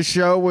 This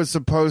show was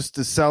supposed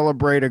to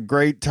celebrate a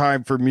great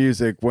time for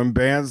music when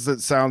bands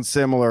that sound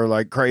similar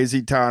like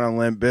Crazy Town and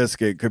Limp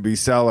Bizkit could be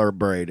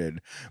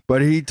celebrated.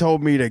 But he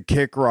told me to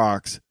kick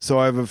rocks, so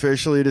I've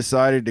officially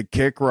decided to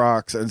kick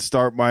rocks and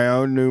start my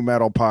own nu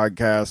metal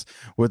podcast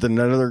with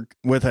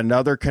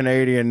another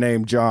Canadian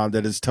named John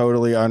that is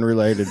totally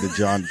unrelated to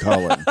John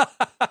Cullen.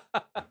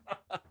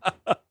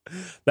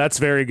 That's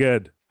very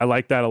good. I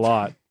like that a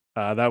lot.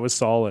 That was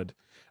solid.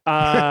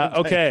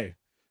 Okay.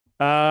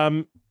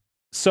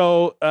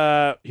 So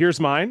here's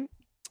mine.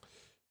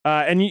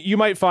 And you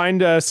might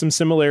find some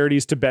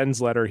similarities to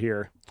Ben's letter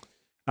here.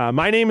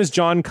 My name is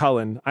John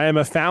Cullen. I am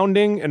a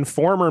founding and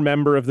former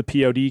member of the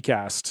POD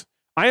cast.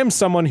 I am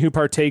someone who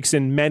partakes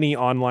in many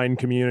online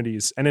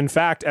communities. And in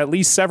fact, at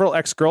least several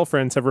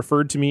ex-girlfriends have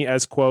referred to me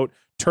as, quote,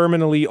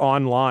 terminally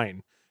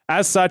online.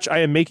 As such, I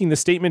am making the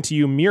statement to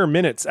you mere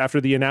minutes after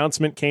the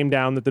announcement came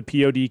down that the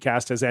POD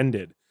cast has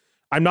ended.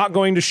 I'm not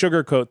going to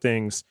sugarcoat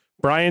things.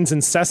 Brian's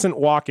incessant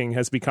walking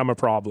has become a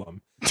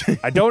problem.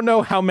 I don't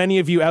know how many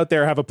of you out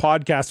there have a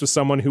podcast with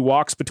someone who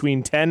walks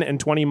between 10 and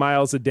 20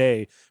 miles a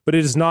day, but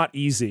it is not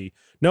easy.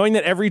 Knowing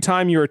that every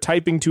time you are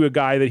typing to a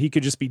guy that he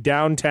could just be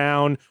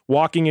downtown,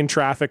 walking in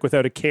traffic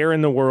without a care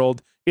in the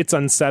world, it's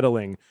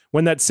unsettling.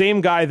 When that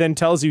same guy then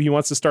tells you he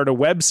wants to start a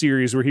web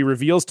series where he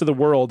reveals to the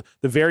world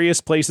the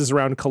various places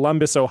around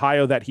Columbus,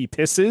 Ohio that he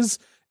pisses,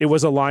 it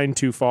was a line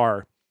too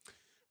far.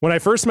 When I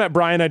first met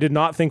Brian, I did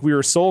not think we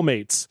were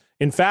soulmates.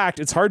 In fact,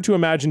 it's hard to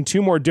imagine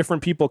 2 more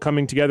different people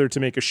coming together to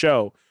make a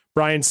show.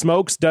 Brian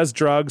smokes, does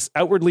drugs,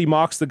 outwardly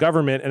mocks the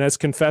government, and has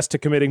confessed to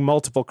committing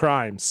multiple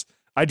crimes.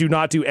 I do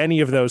not do any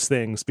of those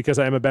things because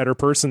I am a better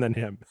person than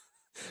him.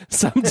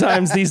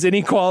 Sometimes these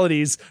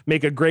inequalities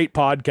make a great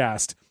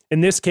podcast.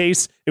 In this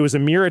case, it was a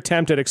mere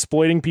attempt at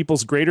exploiting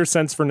people's greater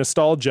sense for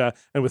nostalgia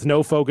and with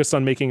no focus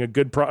on making a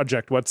good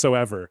project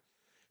whatsoever.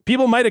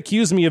 People might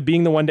accuse me of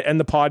being the one to end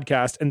the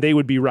podcast, and they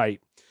would be right.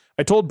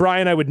 I told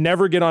Brian I would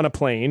never get on a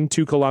plane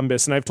to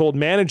Columbus, and I've told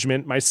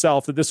management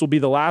myself that this will be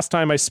the last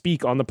time I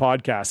speak on the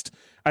podcast.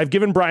 I've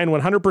given Brian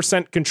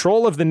 100%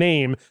 control of the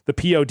name, the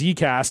POD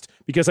cast,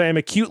 because I am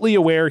acutely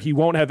aware he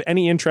won't have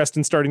any interest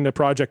in starting the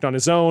project on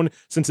his own,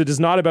 since it is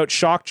not about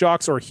shock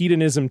jocks or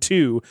hedonism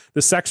 2,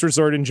 the sex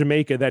resort in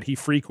Jamaica that he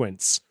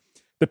frequents.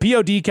 The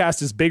POD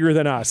cast is bigger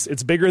than us.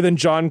 It's bigger than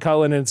John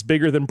Cullen, and it's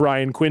bigger than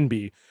Brian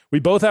Quinby. We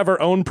both have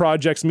our own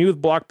projects, me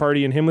with Block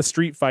Party and him with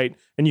Street Fight,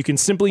 and you can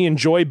simply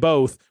enjoy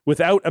both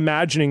without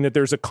imagining that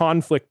there's a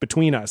conflict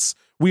between us.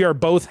 We are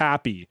both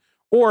happy.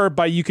 Or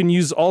by you can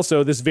use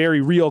also this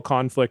very real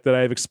conflict that I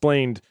have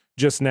explained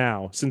just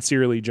now.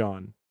 Sincerely,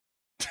 John.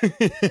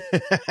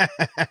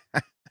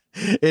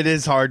 It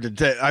is hard to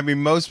tell. I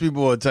mean, most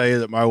people will tell you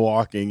that my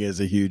walking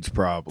is a huge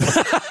problem.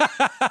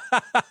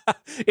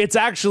 It's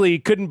actually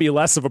couldn't be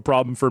less of a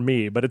problem for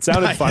me, but it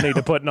sounded funny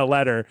to put in a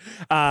letter.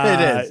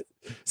 It is.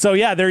 So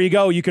yeah, there you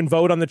go. You can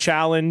vote on the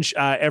challenge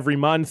every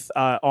month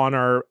on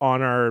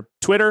our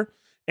Twitter.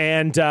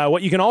 And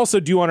what you can also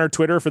do on our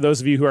Twitter, for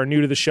those of you who are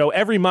new to the show,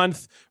 every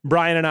month,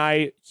 Brian and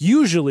I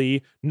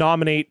usually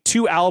nominate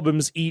 2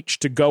 albums each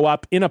to go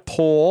up in a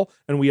poll,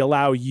 and we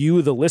allow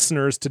you, the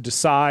listeners, to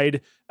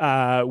decide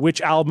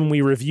which album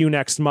we review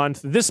next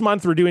month. This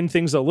month, we're doing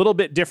things a little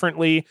bit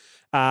differently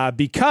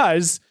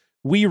because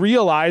we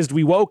realized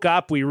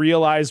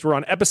we're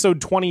on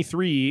episode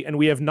 23, and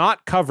we have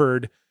not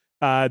covered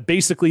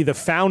basically the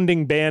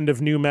founding band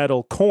of nu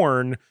metal,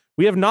 Korn.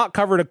 We have not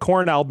covered a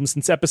Korn album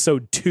since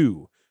episode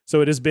 2. So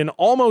it has been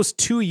almost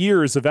 2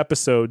 years of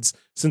episodes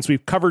since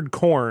we've covered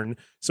Korn.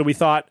 So we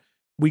thought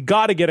we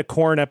got to get a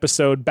Korn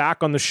episode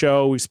back on the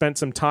show. We've spent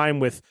some time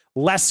with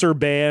lesser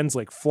bands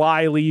like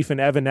Flyleaf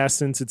and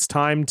Evanescence. It's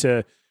time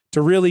to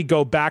really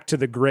go back to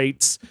the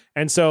greats.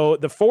 And so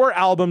the 4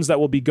 albums that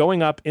will be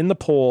going up in the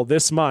poll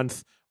this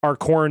month are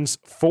Korn's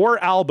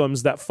 4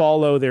 albums that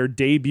follow their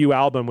debut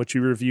album, which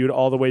we reviewed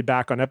all the way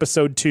back on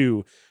episode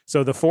 2.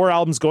 So the 4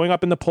 albums going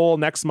up in the poll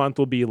next month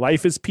will be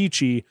Life is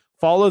Peachy,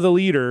 Follow the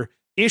Leader,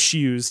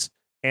 Issues,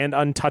 and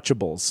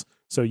Untouchables.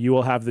 So you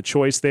will have the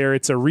choice there.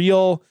 It's a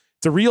real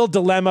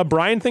dilemma.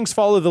 Brian thinks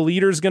Follow the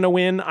Leader is going to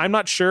win. I'm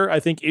not sure. I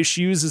think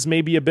Issues is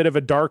maybe a bit of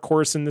a dark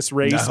horse in this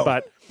race,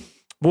 but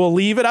we'll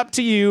leave it up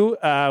to you.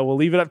 We'll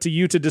leave it up to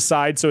you to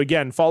decide. So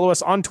again, follow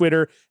us on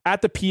Twitter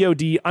at the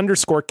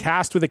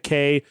POD_cast with a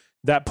K.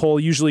 That poll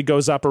usually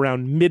goes up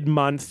around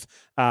mid-month,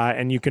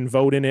 and you can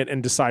vote in it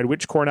and decide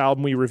which Korn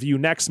album we review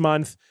next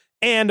month.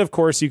 And of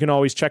course, you can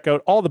always check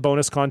out all the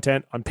bonus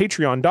content on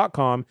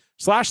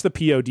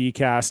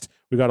patreon.com/thepodcast.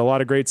 We've got a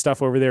lot of great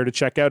stuff over there to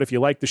check out. If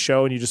you like the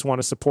show and you just want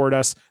to support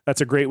us,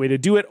 that's a great way to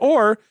do it.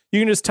 Or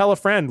you can just tell a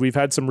friend. We've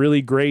had some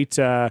really great,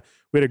 we had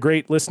a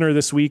great listener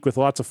this week with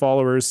lots of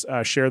followers,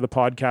 share the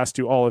podcast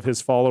to all of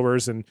his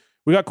followers. And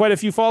we got quite a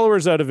few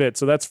followers out of it.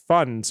 So that's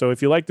fun. So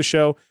if you like the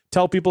show,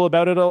 tell people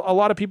about it. A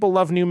lot of people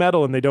love nu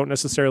metal and they don't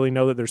necessarily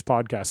know that there's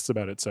podcasts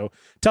about it. So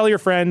tell your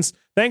friends.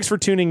 Thanks for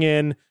tuning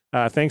in.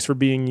 Thanks for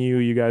being you.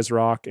 You guys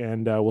rock.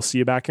 And we'll see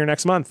you back here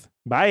next month.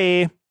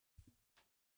 Bye.